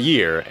for a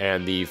year,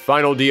 and the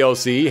final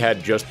DLC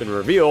had just been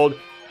revealed,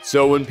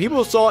 so when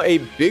people saw a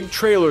big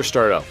trailer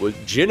start up with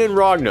Jin and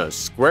Ragna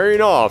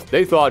squaring off,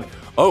 they thought,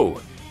 oh,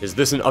 is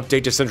this an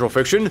update to Central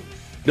Fiction?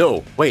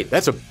 No, wait,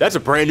 that's a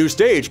brand new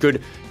stage.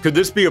 Could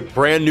this be a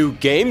brand new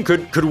game?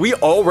 Could we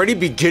already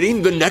be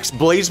getting the next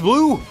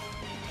BlazBlue?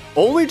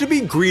 Only to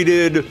be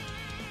greeted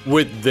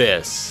with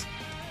this.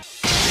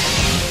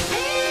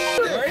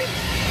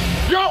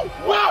 Yo!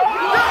 What?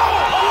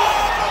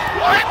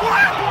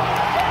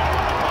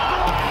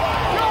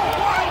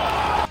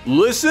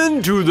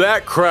 Listen to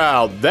that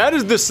crowd. That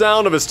is the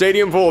sound of a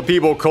stadium full of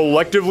people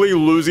collectively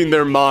losing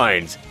their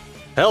minds.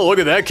 Hell, look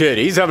at that kid.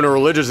 He's having a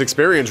religious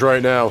experience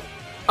right now.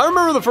 I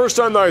remember the first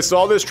time that I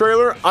saw this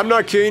trailer, I'm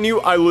not kidding you,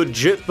 I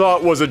legit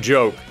thought was a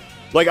joke.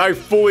 Like, I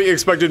fully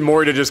expected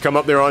Mori to just come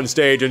up there on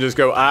stage and just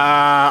go,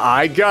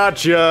 I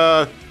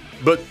gotcha.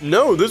 But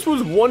no, this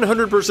was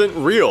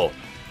 100% real.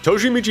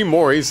 Toshimichi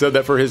Mori said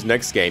that for his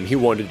next game, he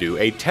wanted to do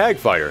a tag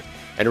fighter,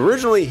 and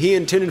originally he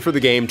intended for the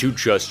game to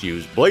just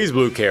use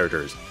BlazBlue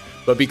characters.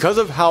 But because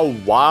of how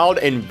wild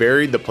and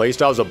varied the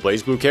playstyles of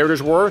BlazBlue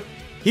characters were,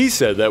 he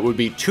said that it would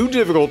be too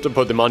difficult to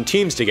put them on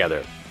teams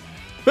together.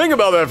 Think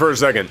about that for a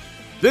second.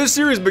 This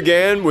series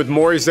began with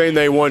Mori saying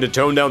they wanted to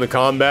tone down the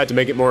combat to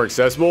make it more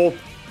accessible,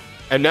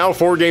 And now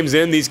 4 games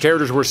in, these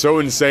characters were so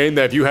insane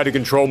that if you had to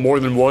control more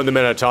than one of them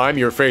at a time,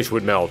 your face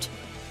would melt.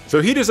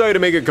 So he decided to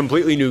make a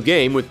completely new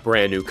game with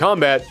brand new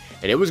combat,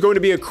 and it was going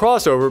to be a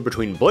crossover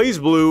between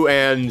BlazBlue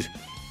and,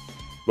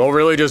 well,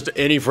 really just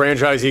any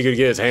franchise he could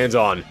get his hands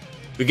on.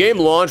 The game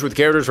launched with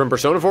characters from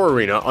Persona 4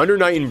 Arena, Under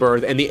Night in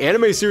Birth, and the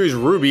anime series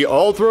RWBY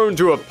all thrown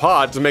into a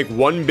pot to make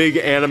one big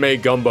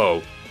anime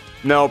gumbo.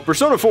 Now,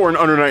 Persona 4 and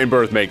Under Night in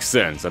Birth makes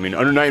sense. I mean,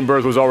 Under Night in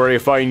Birth was already a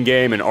fighting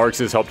game, and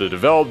Arxis helped to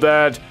develop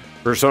that.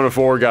 Persona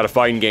 4 got a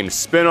fighting game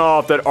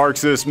spin-off that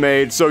Arxis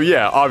made, so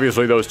yeah,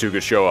 obviously those two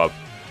could show up.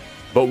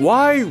 But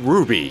why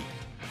RWBY?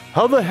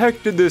 How the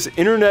heck did this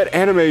internet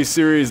anime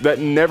series that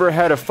never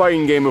had a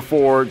fighting game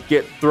before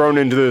get thrown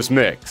into this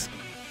mix?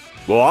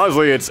 Well,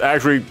 honestly, it's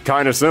actually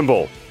kind of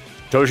simple.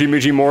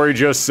 Toshimitsu Mori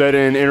just said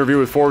in an interview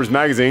with Forbes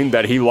magazine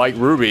that he liked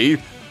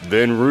RWBY,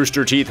 then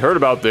Rooster Teeth heard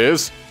about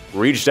this,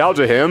 reached out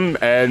to him,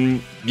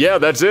 and yeah,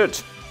 that's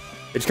it.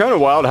 It's kind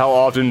of wild how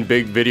often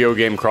big video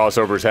game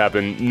crossovers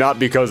happen, not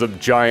because of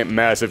giant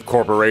massive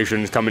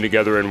corporations coming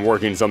together and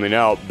working something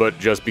out, but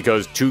just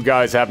because two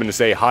guys happen to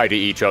say hi to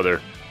each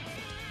other.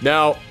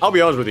 Now, I'll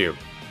be honest with you,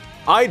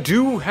 I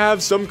do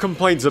have some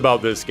complaints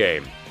about this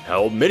game.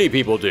 Hell, many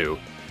people do.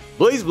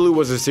 BlazBlue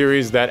was a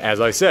series that,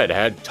 as I said,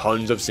 had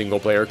tons of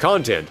single-player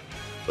content,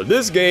 but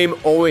this game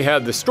only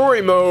had the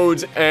story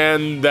modes,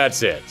 and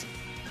that's it.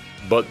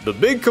 But the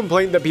big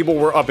complaint that people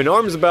were up in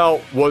arms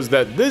about was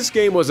that this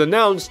game was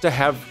announced to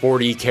have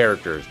 40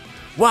 characters.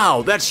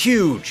 Wow, that's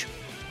huge!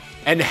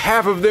 And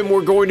half of them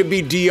were going to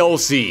be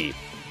DLC.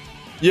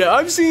 Yeah,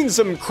 I've seen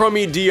some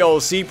crummy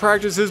DLC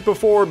practices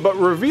before, but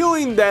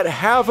revealing that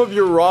half of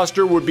your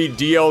roster would be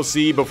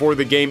DLC before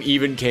the game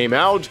even came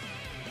out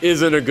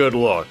isn't a good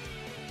look.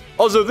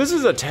 Also, this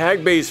is a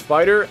tag-based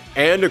fighter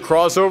and a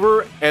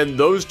crossover, and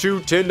those two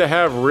tend to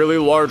have really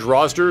large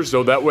rosters,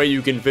 so that way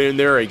you can fit in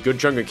there a good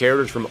chunk of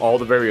characters from all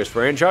the various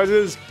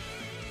franchises.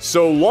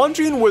 So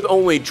launching with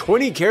only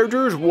 20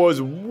 characters was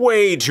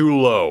way too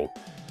low.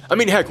 I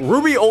mean, heck,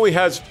 RWBY only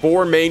has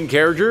 4 main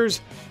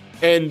characters,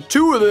 and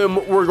 2 of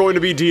them were going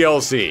to be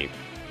DLC.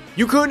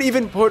 You couldn't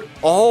even put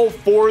all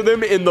 4 of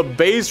them in the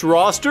base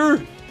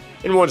roster?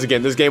 And once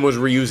again, this game was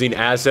reusing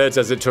assets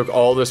as it took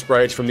all the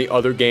sprites from the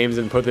other games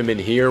and put them in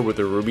here, with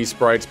the RWBY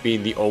sprites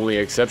being the only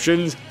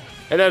exceptions.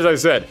 And as I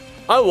said,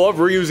 I love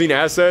reusing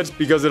assets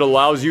because it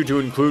allows you to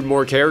include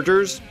more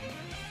characters.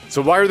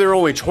 So why are there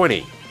only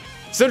 20?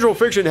 Central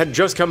Fiction had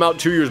just come out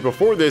 2 years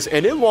before this,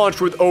 and it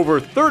launched with over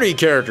 30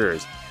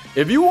 characters.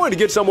 If you want to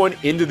get someone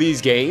into these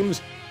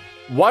games,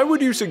 why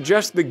would you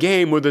suggest the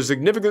game with a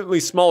significantly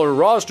smaller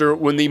roster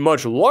when the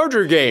much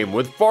larger game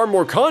with far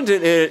more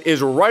content in it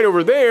is right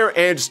over there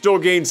and still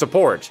gains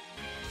support?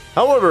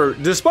 However,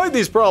 despite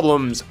these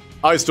problems,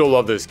 I still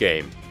love this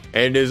game,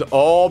 and it is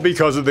all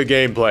because of the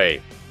gameplay.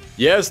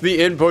 Yes, the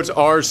inputs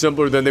are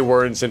simpler than they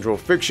were in Central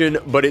Fiction,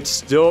 but it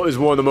still is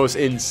one of the most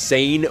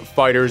insane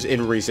fighters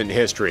in recent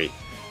history.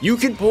 You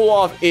can pull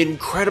off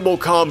incredible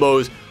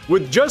combos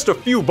with just a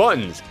few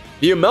buttons.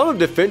 The amount of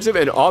defensive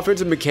and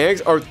offensive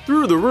mechanics are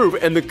through the roof,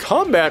 and the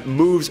combat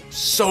moves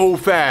so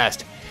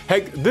fast.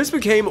 Heck, this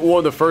became one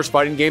of the first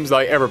fighting games that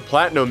I ever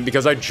platinumed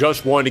because I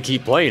just wanted to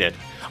keep playing it.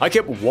 I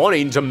kept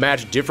wanting to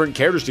match different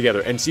characters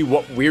together and see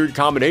what weird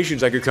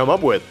combinations I could come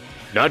up with.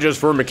 Not just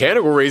for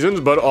mechanical reasons,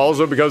 but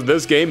also because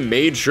this game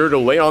made sure to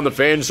lay on the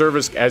fan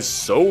service, as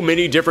so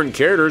many different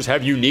characters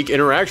have unique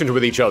interactions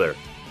with each other.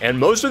 And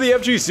most of the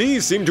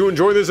FGCs seem to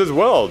enjoy this as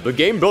well. The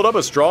game built up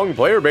a strong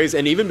player base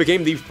and even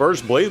became the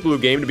first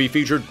BlazBlue game to be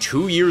featured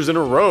 2 years in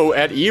a row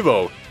at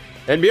EVO.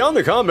 And beyond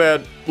the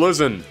combat,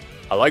 listen,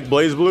 I like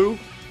BlazBlue,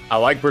 I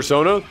like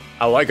Persona,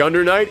 I like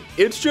Under Night.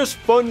 It's just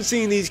fun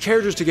seeing these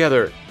characters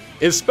together.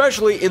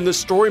 Especially in the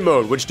story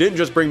mode, which didn't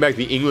just bring back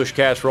the English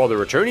cast for all the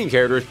returning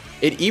characters,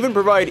 it even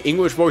provided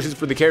English voices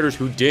for the characters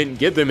who didn't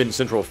get them in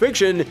Central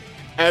Fiction,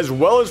 as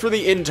well as for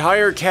the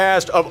entire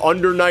cast of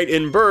Under Night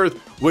in Birth,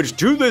 which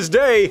to this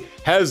day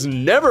has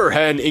never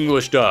had an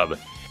English dub.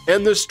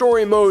 And the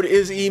story mode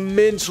is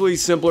immensely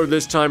simpler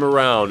this time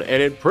around,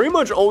 and it pretty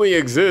much only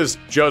exists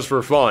just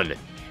for fun.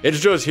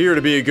 It's just here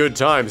to be a good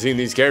time seeing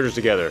these characters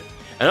together.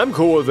 And I'm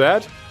cool with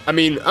that. I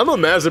mean, I'm a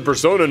massive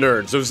Persona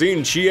nerd, so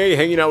seeing Chie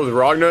hanging out with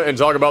Ragna and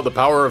talk about the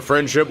power of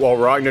friendship while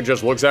Ragna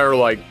just looks at her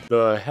like,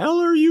 the hell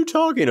are you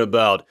talking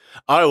about?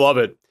 I love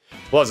it.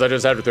 Plus, I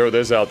just have to throw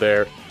this out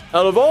there.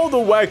 Out of all the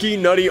wacky,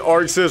 nutty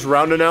Arxis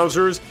round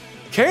announcers,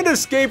 Can't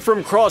Escape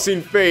from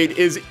Crossing Fate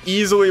is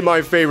easily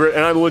my favorite,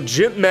 and I'm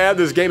legit mad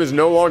this game is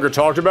no longer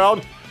talked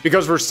about,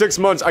 because for 6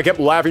 months I kept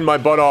laughing my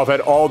butt off at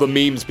all the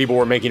memes people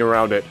were making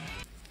around it.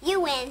 You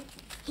win.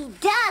 He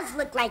does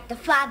look like the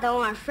father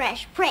on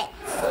Fresh Prince.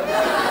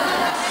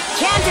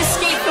 Can't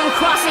escape from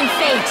Crossing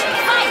Fate.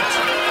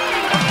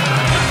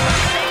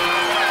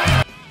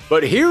 Fight!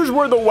 But here's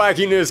where the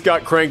wackiness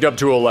got cranked up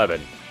to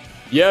 11.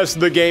 Yes,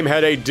 the game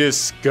had a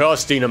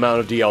disgusting amount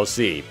of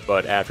DLC,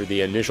 but after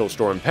the initial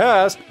storm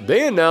passed,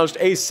 they announced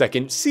a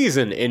second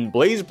season in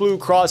BlazBlue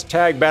Cross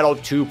Tag Battle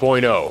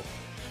 2.0.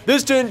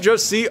 This didn't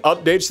just see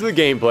updates to the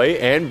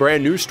gameplay and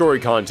brand new story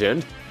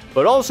content,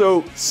 but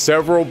also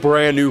several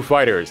brand new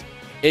fighters.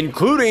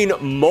 including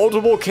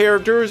multiple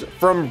characters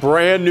from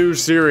brand new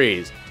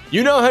series.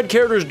 You now had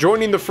characters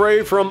joining the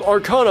fray from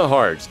Arcana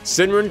Hearts,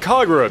 Senran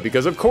Kagura,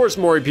 because of course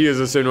Mori P is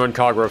a Senran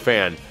Kagura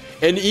fan,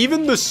 and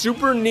even the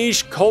super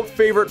niche cult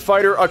favorite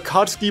fighter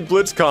Akatsuki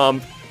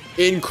Blitzkampf,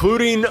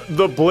 including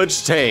the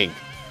Blitz Tank,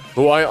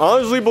 who I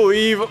honestly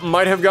believe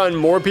might have gotten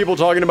more people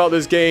talking about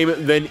this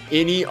game than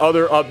any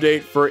other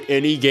update for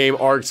any game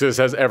ArcSys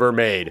has ever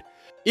made.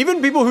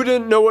 Even people who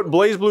didn't know what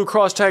BlazBlue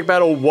Cross Tag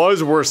Battle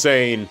was were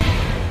saying,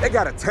 "They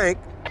got a tank."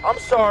 I'm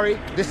sorry,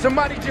 did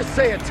somebody just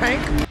say a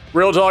tank?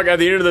 Real talk, at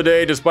the end of the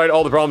day, despite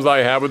all the problems I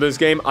have with this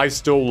game, I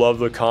still love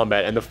the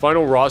combat, and the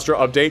final roster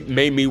update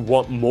made me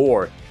want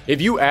more.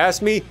 If you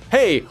ask me,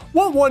 hey,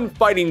 what one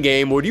fighting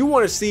game would you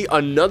want to see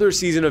another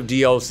season of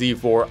DLC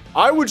for?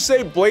 I would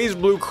say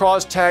BlazBlue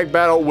Cross Tag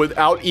Battle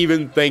without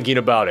even thinking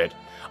about it.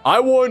 I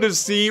wanted to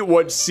see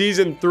what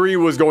Season 3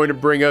 was going to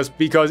bring us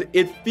because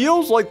it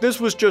feels like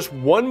this was just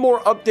one more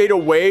update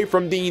away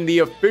from being the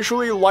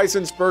officially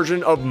licensed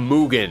version of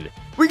Mugen.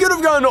 We could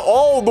have gotten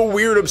all the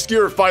weird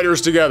obscure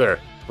fighters together.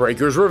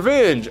 Breaker's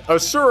Revenge,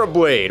 Asura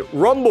Blade,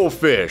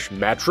 Rumblefish,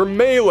 Matra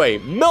Melee,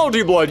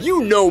 Melty Blood,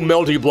 you know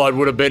Melty Blood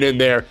would have been in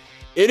there.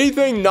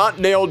 Anything not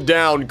nailed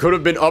down could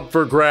have been up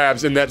for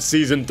grabs in that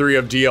Season 3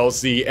 of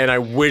DLC, and I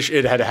wish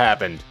it had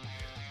happened.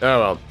 Oh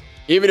well.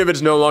 Even if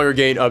it's no longer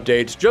getting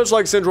updates, just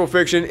like Central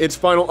Fiction, its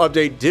final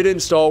update did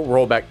install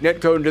rollback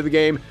netcode into the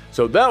game,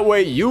 so that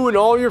way you and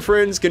all your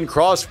friends can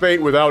cross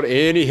Fate without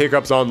any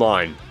hiccups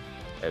online.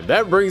 And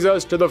that brings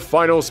us to the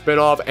final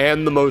spin-off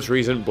and the most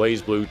recent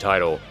BlazBlue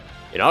title.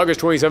 In August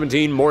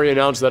 2017, Mori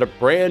announced that a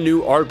brand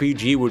new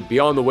RPG would be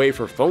on the way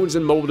for phones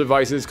and mobile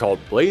devices called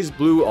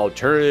BlazBlue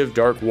Alternative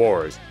Dark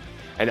Wars.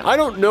 And I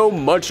don't know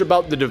much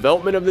about the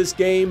development of this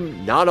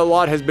game, not a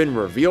lot has been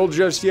revealed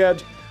just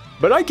yet,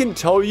 but I can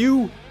tell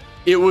you,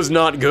 it was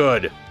not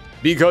good.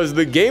 Because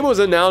the game was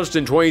announced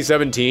in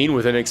 2017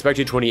 with an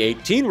expected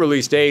 2018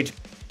 release date,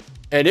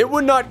 and it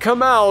would not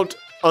come out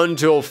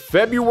until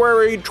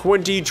February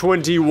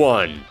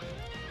 2021.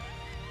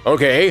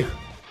 Okay,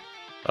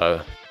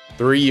 a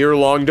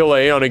 3-year-long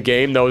delay on a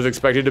game that was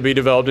expected to be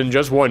developed in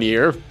just 1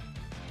 year.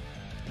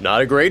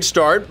 Not a great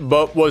start,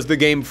 but was the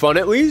game fun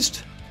at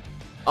least?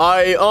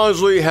 I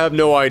honestly have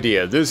no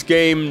idea. This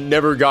game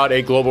never got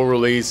a global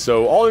release,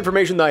 so all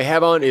information that I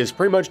have on is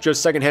pretty much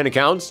just secondhand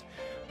accounts.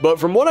 But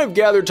from what I've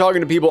gathered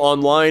talking to people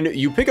online,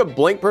 you pick a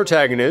blank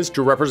protagonist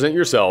to represent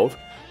yourself,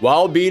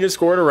 while being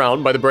escorted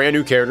around by the brand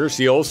new character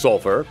Seal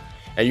Sulfur,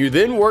 and you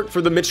then work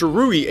for the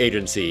Mitsurugi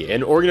Agency,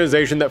 an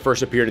organization that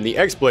first appeared in the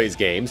X-Blaze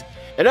games,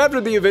 and after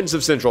the events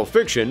of Central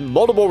Fiction,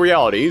 multiple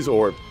realities,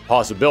 or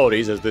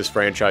possibilities as this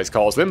franchise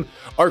calls them,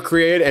 are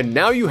created, and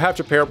now you have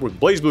to pair up with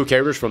BlazBlue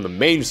characters from the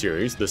main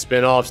series, the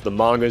spin-offs, the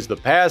mangas, the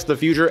past, the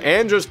future,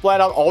 and just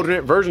flat-out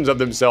alternate versions of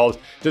themselves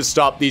to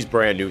stop these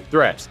brand new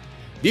threats.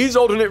 These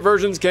alternate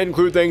versions can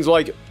include things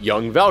like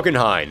young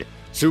Valkenhayn,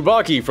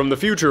 Tsubaki from the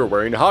future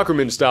wearing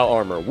Hakumen-style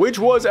armor, which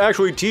was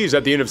actually teased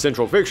at the end of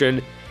Central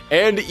Fiction,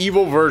 and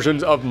evil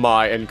versions of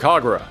Mai and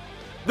Kagura.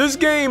 This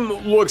game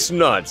looks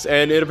nuts,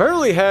 and it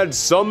apparently had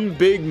some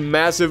big,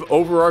 massive,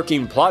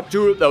 overarching plot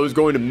to it that was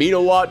going to mean a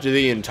lot to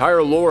the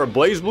entire lore of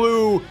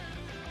BlazBlue,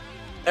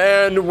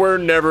 and we're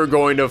never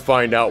going to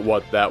find out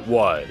what that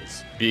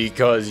was.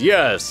 Because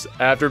yes,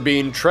 after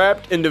being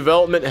trapped in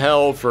development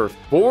hell for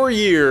 4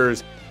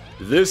 years,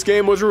 this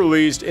game was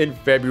released in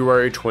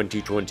February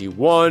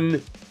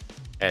 2021,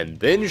 and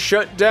then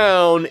shut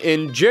down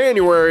in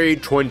January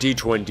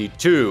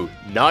 2022,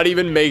 not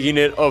even making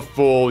it a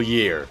full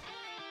year.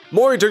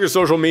 Mori took to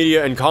social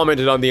media and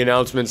commented on the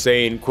announcement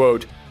saying,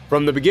 quote,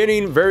 "From the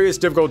beginning, various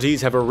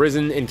difficulties have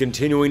arisen in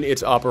continuing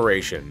its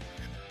operation.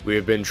 We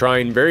have been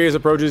trying various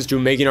approaches to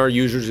making our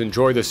users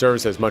enjoy the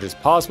service as much as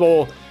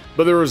possible,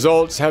 but the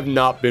results have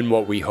not been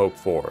what we hoped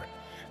for.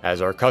 As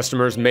our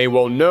customers may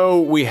well know,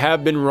 we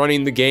have been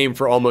running the game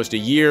for almost a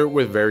year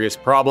with various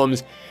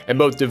problems, and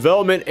both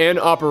development and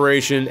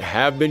operation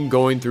have been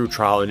going through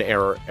trial and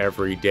error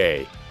every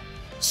day.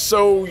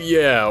 So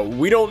yeah,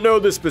 we don't know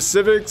the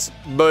specifics,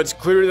 but it's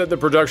clear that the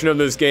production of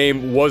this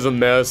game was a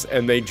mess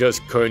and they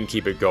just couldn't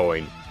keep it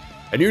going.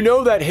 And you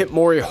know that hit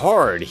Mori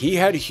hard. He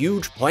had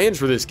huge plans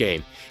for this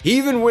game. He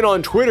even went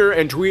on Twitter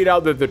and tweeted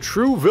out that the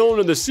true villain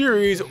of the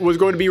series was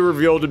going to be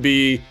revealed to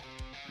be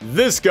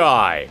this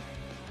guy.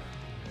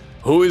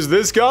 Who is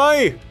this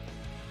guy?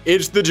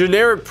 It's the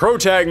generic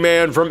protag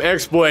man from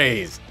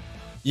X-Blaze.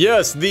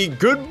 Yes, the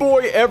good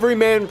boy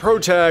everyman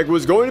protag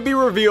was going to be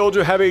revealed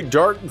to have a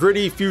dark,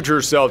 gritty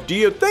future self. Do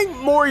you think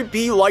Mori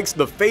P likes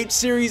the Fate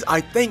series?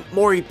 I think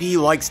Mori P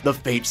likes the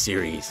Fate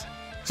series.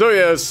 So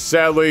yes,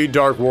 sadly,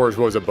 Dark Wars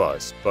was a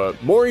bust, but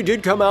Mori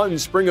did come out in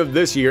spring of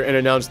this year and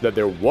announced that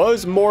there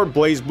was more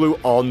BlazBlue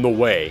on the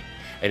way.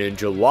 And in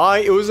July,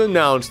 it was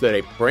announced that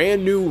a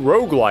brand new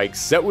roguelike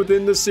set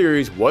within the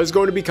series was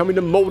going to be coming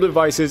to mobile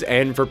devices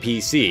and for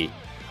PC.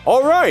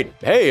 Alright,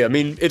 hey, I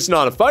mean, it's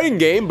not a fighting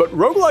game, but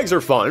roguelikes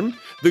are fun.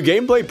 The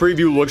gameplay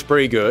preview looks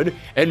pretty good,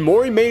 and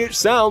Mori made it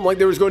sound like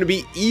there was going to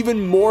be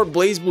even more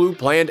BlazBlue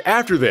planned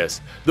after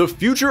this. The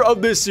future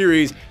of this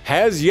series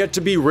has yet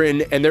to be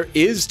written, and there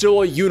is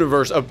still a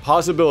universe of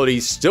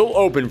possibilities still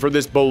open for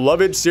this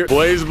beloved series.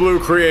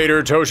 BlazBlue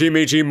creator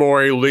Toshimichi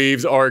Mori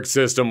leaves Arc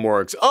System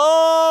Works.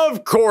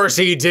 Of course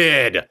he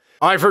did!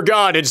 I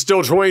forgot it's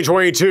still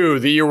 2022,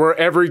 the year where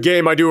every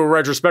game I do a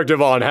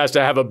retrospective on has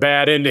to have a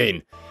bad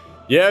ending.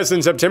 Yes,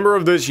 in September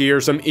of this year,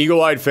 some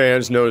eagle-eyed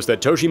fans noticed that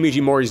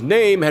Toshimichi Mori's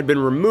name had been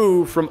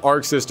removed from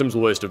Arc System's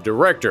list of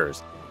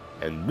directors.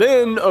 And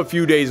then, a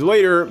few days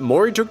later,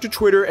 Mori took to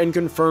Twitter and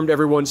confirmed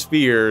everyone's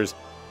fears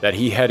that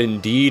he had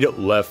indeed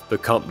left the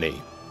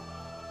company.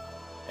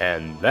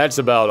 And that's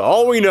about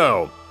all we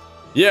know.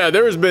 Yeah,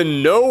 there has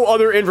been no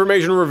other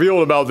information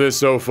revealed about this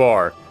so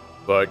far.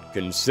 But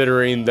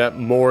considering that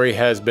Mori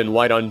has been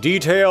light on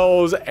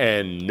details,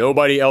 and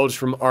nobody else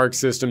from Arc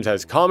Systems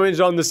has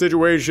commented on the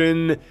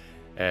situation,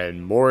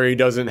 and Mori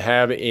doesn't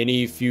have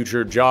any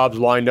future jobs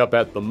lined up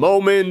at the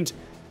moment,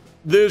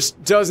 this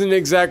doesn't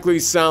exactly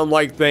sound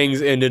like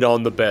things ended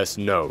on the best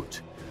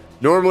note.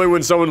 Normally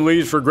when someone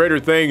leaves for greater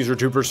things or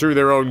to pursue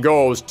their own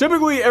goals,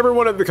 typically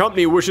everyone at the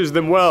company wishes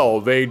them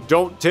well. They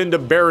don't tend to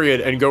bury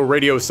it and go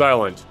radio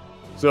silent.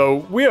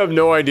 So we have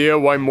no idea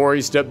why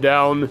Mori stepped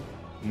down.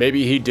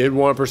 Maybe he did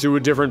want to pursue a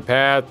different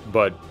path,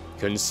 but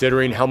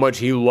considering how much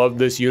he loved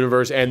this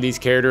universe and these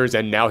characters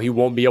and now he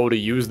won't be able to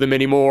use them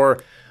anymore,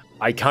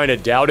 I kinda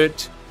doubt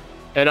it.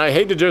 And I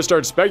hate to just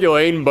start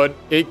speculating, but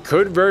it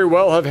could very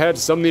well have had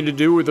something to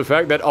do with the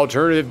fact that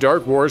Alternative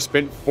Dark Wars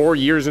spent 4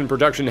 years in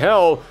production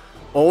hell,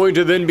 only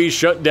to then be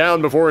shut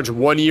down before its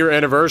 1-year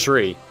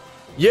anniversary.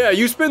 Yeah,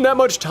 you spend that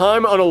much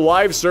time on a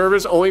live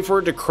service only for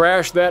it to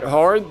crash that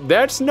hard,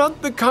 that's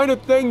not the kind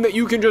of thing that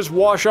you can just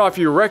wash off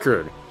your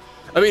record.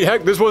 I mean,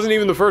 heck, this wasn't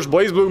even the first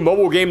BlazBlue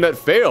mobile game that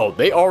failed.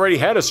 They already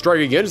had a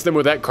strike against them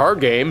with that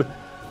card game.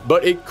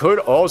 But it could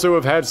also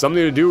have had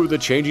something to do with the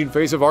changing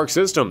face of Arc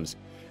Systems.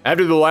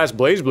 After the last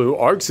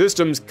BlazBlue, Arc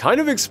Systems kind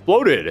of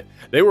exploded.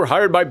 They were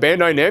hired by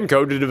Bandai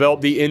Namco to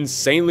develop the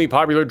insanely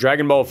popular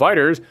Dragon Ball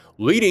FighterZ,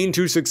 leading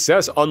to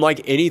success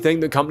unlike anything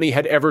the company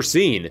had ever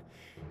seen.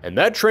 And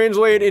that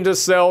translated into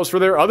sales for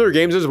their other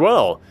games as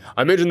well.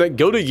 I mentioned that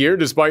Guilty Gear,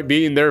 despite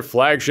being their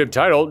flagship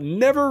title,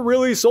 never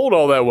really sold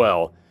all that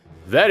well.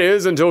 That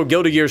is, until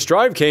Guilty Gear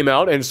Strive came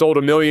out and sold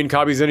 1 million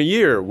copies in a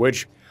year,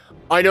 which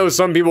I know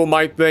some people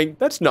might think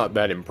that's not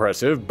that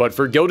impressive, but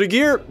for Guilty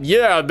Gear,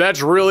 yeah,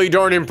 that's really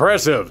darn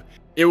impressive.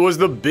 It was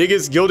the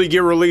biggest Guilty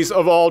Gear release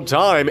of all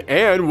time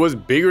and was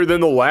bigger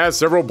than the last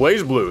several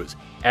BlazBlues.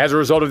 As a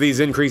result of these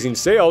increasing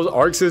sales,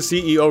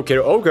 ArcSys CEO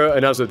Kitaoka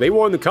announced that they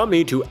wanted the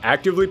company to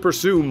actively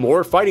pursue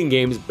more fighting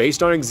games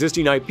based on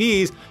existing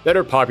IPs that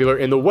are popular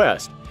in the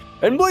West.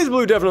 And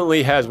BlazBlue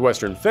definitely has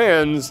Western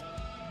fans,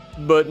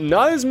 but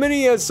not as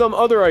many as some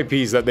other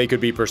IPs that they could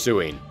be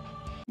pursuing.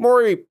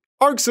 Mori,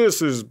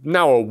 ArcSys is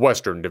now a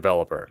Western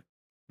developer.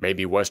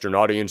 Maybe Western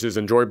audiences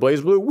enjoy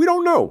BlazBlue, we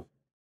don't know.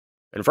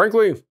 And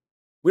frankly,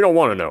 we don't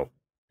want to know.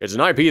 It's an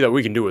IP that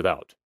we can do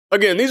without.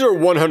 Again, these are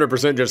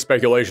 100% just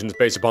speculations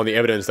based upon the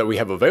evidence that we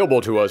have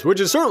available to us, which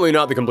is certainly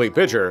not the complete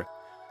picture.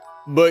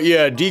 But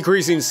yeah,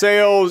 decreasing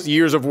sales,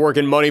 years of work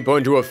and money put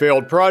into a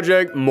failed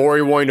project,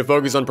 Mori wanting to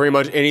focus on pretty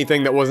much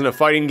anything that wasn't a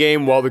fighting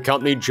game while the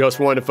company just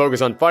wanted to focus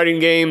on fighting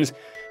games.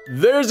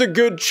 There's a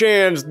good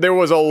chance there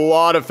was a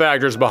lot of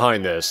factors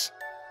behind this.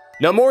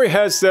 Now, Mori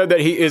has said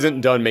that he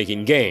isn't done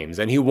making games,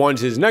 and he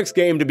wants his next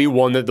game to be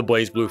one that the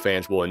BlazBlue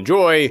fans will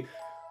enjoy,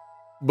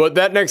 but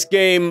that next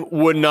game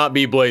would not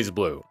be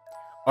BlazBlue.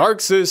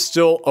 ArcSys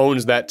still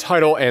owns that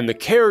title and the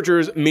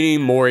characters,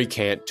 meaning Mori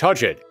can't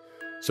touch it.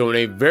 So in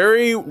a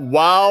very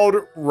wild,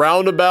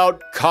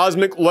 roundabout,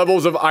 cosmic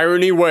levels of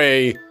irony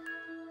way,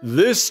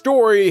 this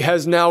story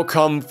has now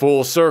come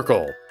full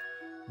circle.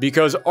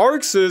 Because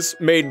ArcSys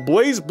made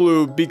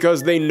BlazBlue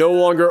because they no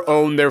longer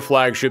own their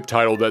flagship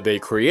title that they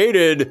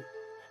created,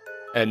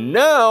 and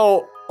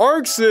now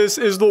ArcSys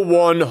is the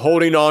one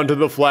holding on to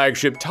the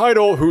flagship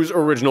title whose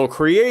original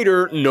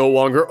creator no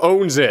longer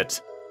owns it.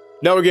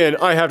 Now again,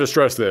 I have to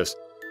stress this.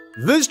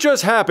 This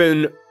just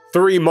happened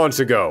 3 months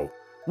ago.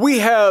 We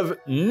have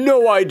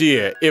no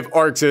idea if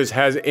ArcSys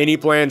has any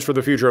plans for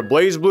the future of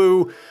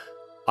BlazBlue.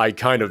 I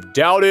kind of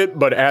doubt it,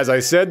 but as I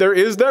said, there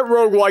is that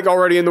roguelike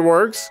already in the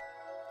works,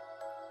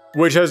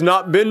 which has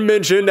not been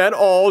mentioned at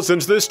all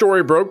since this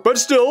story broke, but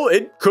still,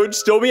 it could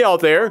still be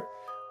out there.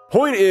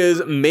 Point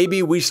is,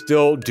 maybe we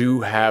still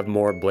do have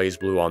more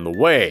BlazBlue on the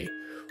way.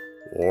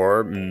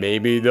 Or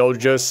maybe they'll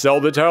just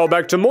sell the title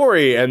back to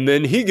Mori and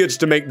then he gets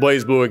to make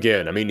BlazBlue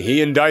again. I mean,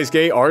 he and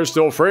Daisuke are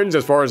still friends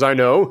as far as I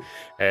know,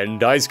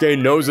 and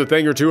Daisuke knows a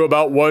thing or two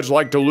about what it's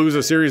like to lose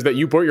a series that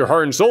you put your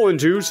heart and soul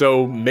into,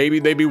 so maybe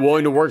they'd be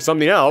willing to work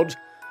something out.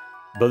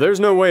 But there's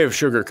no way of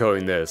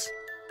sugarcoating this.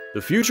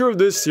 The future of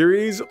this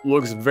series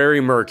looks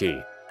very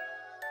murky.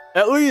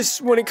 At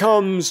least when it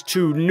comes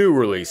to new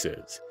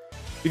releases.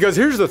 Because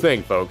here's the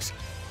thing, folks.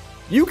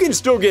 You can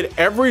still get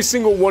every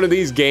single one of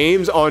these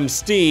games on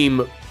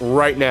Steam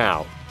right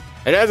now.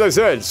 And as I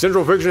said,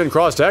 Central Fiction and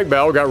Cross Tag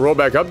Battle got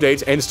rollback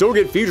updates and still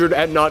get featured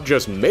at not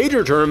just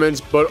major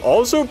tournaments, but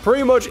also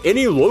pretty much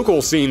any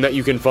local scene that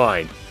you can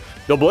find.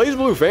 The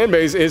BlazBlue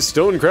fanbase is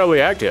still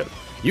incredibly active.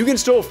 You can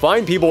still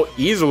find people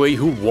easily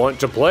who want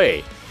to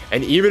play.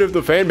 And even if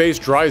the fanbase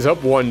dries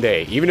up one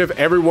day, even if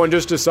everyone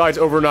just decides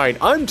overnight,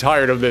 I'm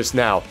tired of this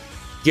now,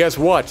 guess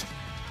what?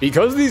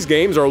 Because these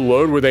games are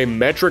loaded with a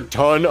metric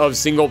ton of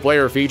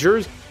single-player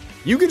features,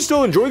 you can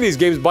still enjoy these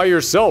games by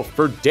yourself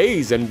for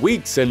days and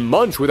weeks and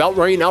months without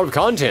running out of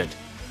content.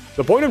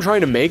 The point I'm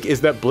trying to make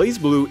is that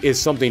BlazBlue is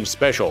something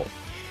special.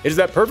 It is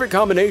that perfect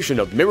combination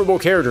of memorable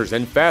characters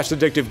and fast,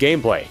 addictive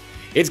gameplay.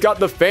 It's got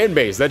the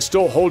fanbase that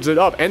still holds it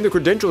up and the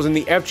credentials in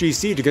the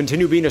FGC to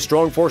continue being a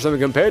strong force on the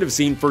competitive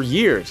scene for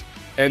years.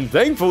 And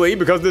thankfully,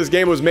 because this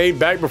game was made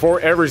back before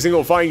every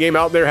single fighting game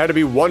out there had to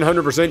be 100%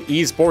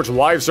 esports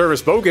live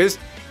service focused,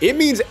 it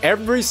means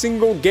every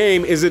single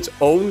game is its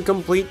own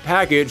complete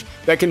package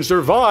that can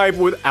survive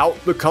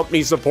without the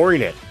company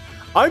supporting it.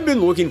 I've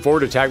been looking forward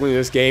to tackling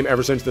this game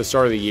ever since the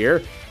start of the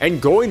year, and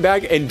going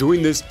back and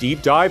doing this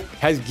deep dive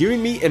has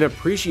given me an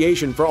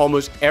appreciation for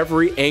almost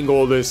every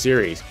angle of this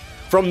series.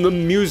 From the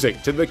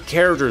music, to the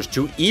characters,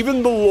 to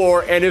even the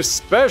lore, and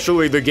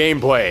especially the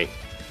gameplay.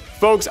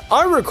 Folks,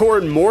 I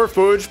record more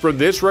footage for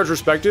this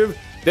retrospective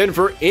than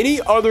for any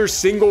other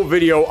single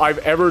video I've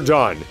ever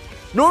done.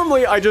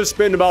 Normally, I just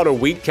spend about a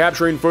week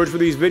capturing footage for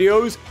these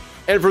videos,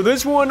 and for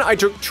this one, I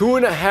took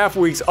 2.5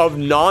 weeks of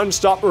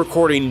non-stop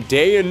recording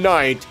day and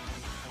night,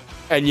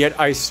 and yet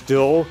I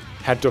still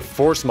had to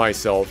force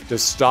myself to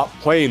stop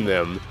playing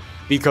them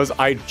because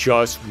I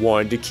just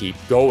wanted to keep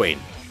going.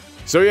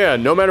 So yeah,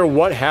 no matter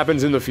what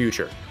happens in the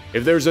future,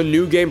 if there's a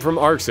new game from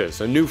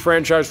Arxis, a new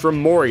franchise from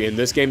Mori in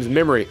this game's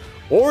memory,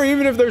 or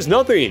even if there's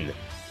nothing,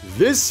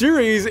 this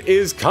series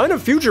is kind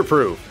of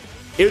future-proof.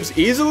 It's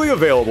easily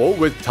available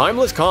with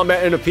timeless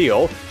combat and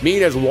appeal,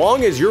 meaning as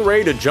long as you're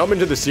ready to jump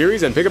into the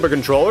series and pick up a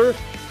controller,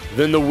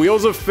 then the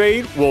wheels of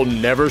fate will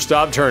never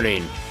stop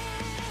turning.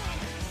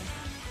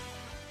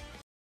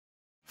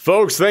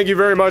 Folks, thank you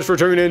very much for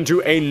tuning in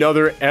to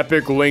another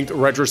epic-linked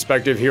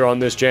retrospective here on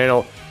this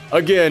channel.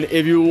 Again,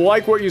 if you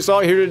like what you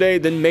saw here today,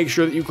 then make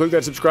sure that you click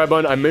that subscribe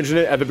button. I mentioned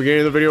it at the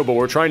beginning of the video, but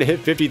we're trying to hit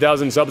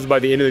 50,000 subs by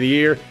the end of the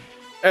year.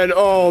 And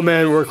oh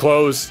man, we're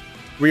close.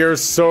 We are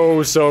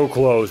so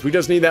close. We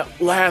just need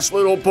that last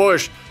little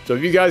push. So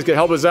if you guys could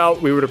help us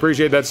out, we would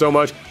appreciate that so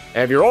much.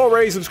 And if you're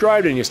already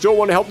subscribed and you still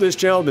want to help this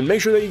channel, then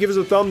make sure that you give us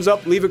a thumbs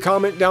up, leave a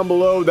comment down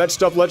below. That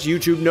stuff lets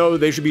YouTube know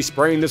they should be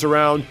spraying this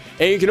around.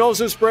 And you can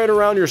also spread it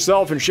around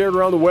yourself and share it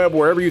around the web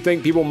wherever you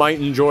think people might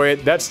enjoy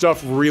it. That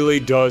stuff really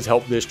does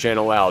help this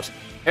channel out.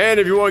 And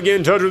if you want to get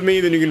in touch with me,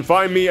 then you can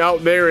find me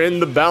out there in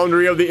the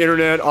boundary of the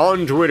internet,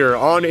 on Twitter,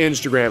 on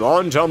Instagram,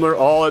 on Tumblr,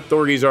 all at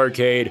Thorgy's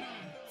Arcade.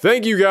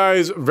 Thank you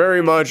guys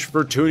very much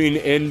for tuning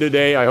in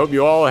today. I hope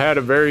you all had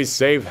a very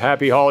safe,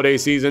 happy holiday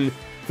season.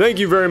 Thank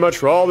you very much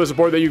for all the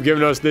support that you've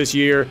given us this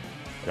year,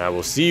 and I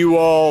will see you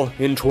all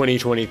in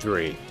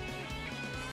 2023.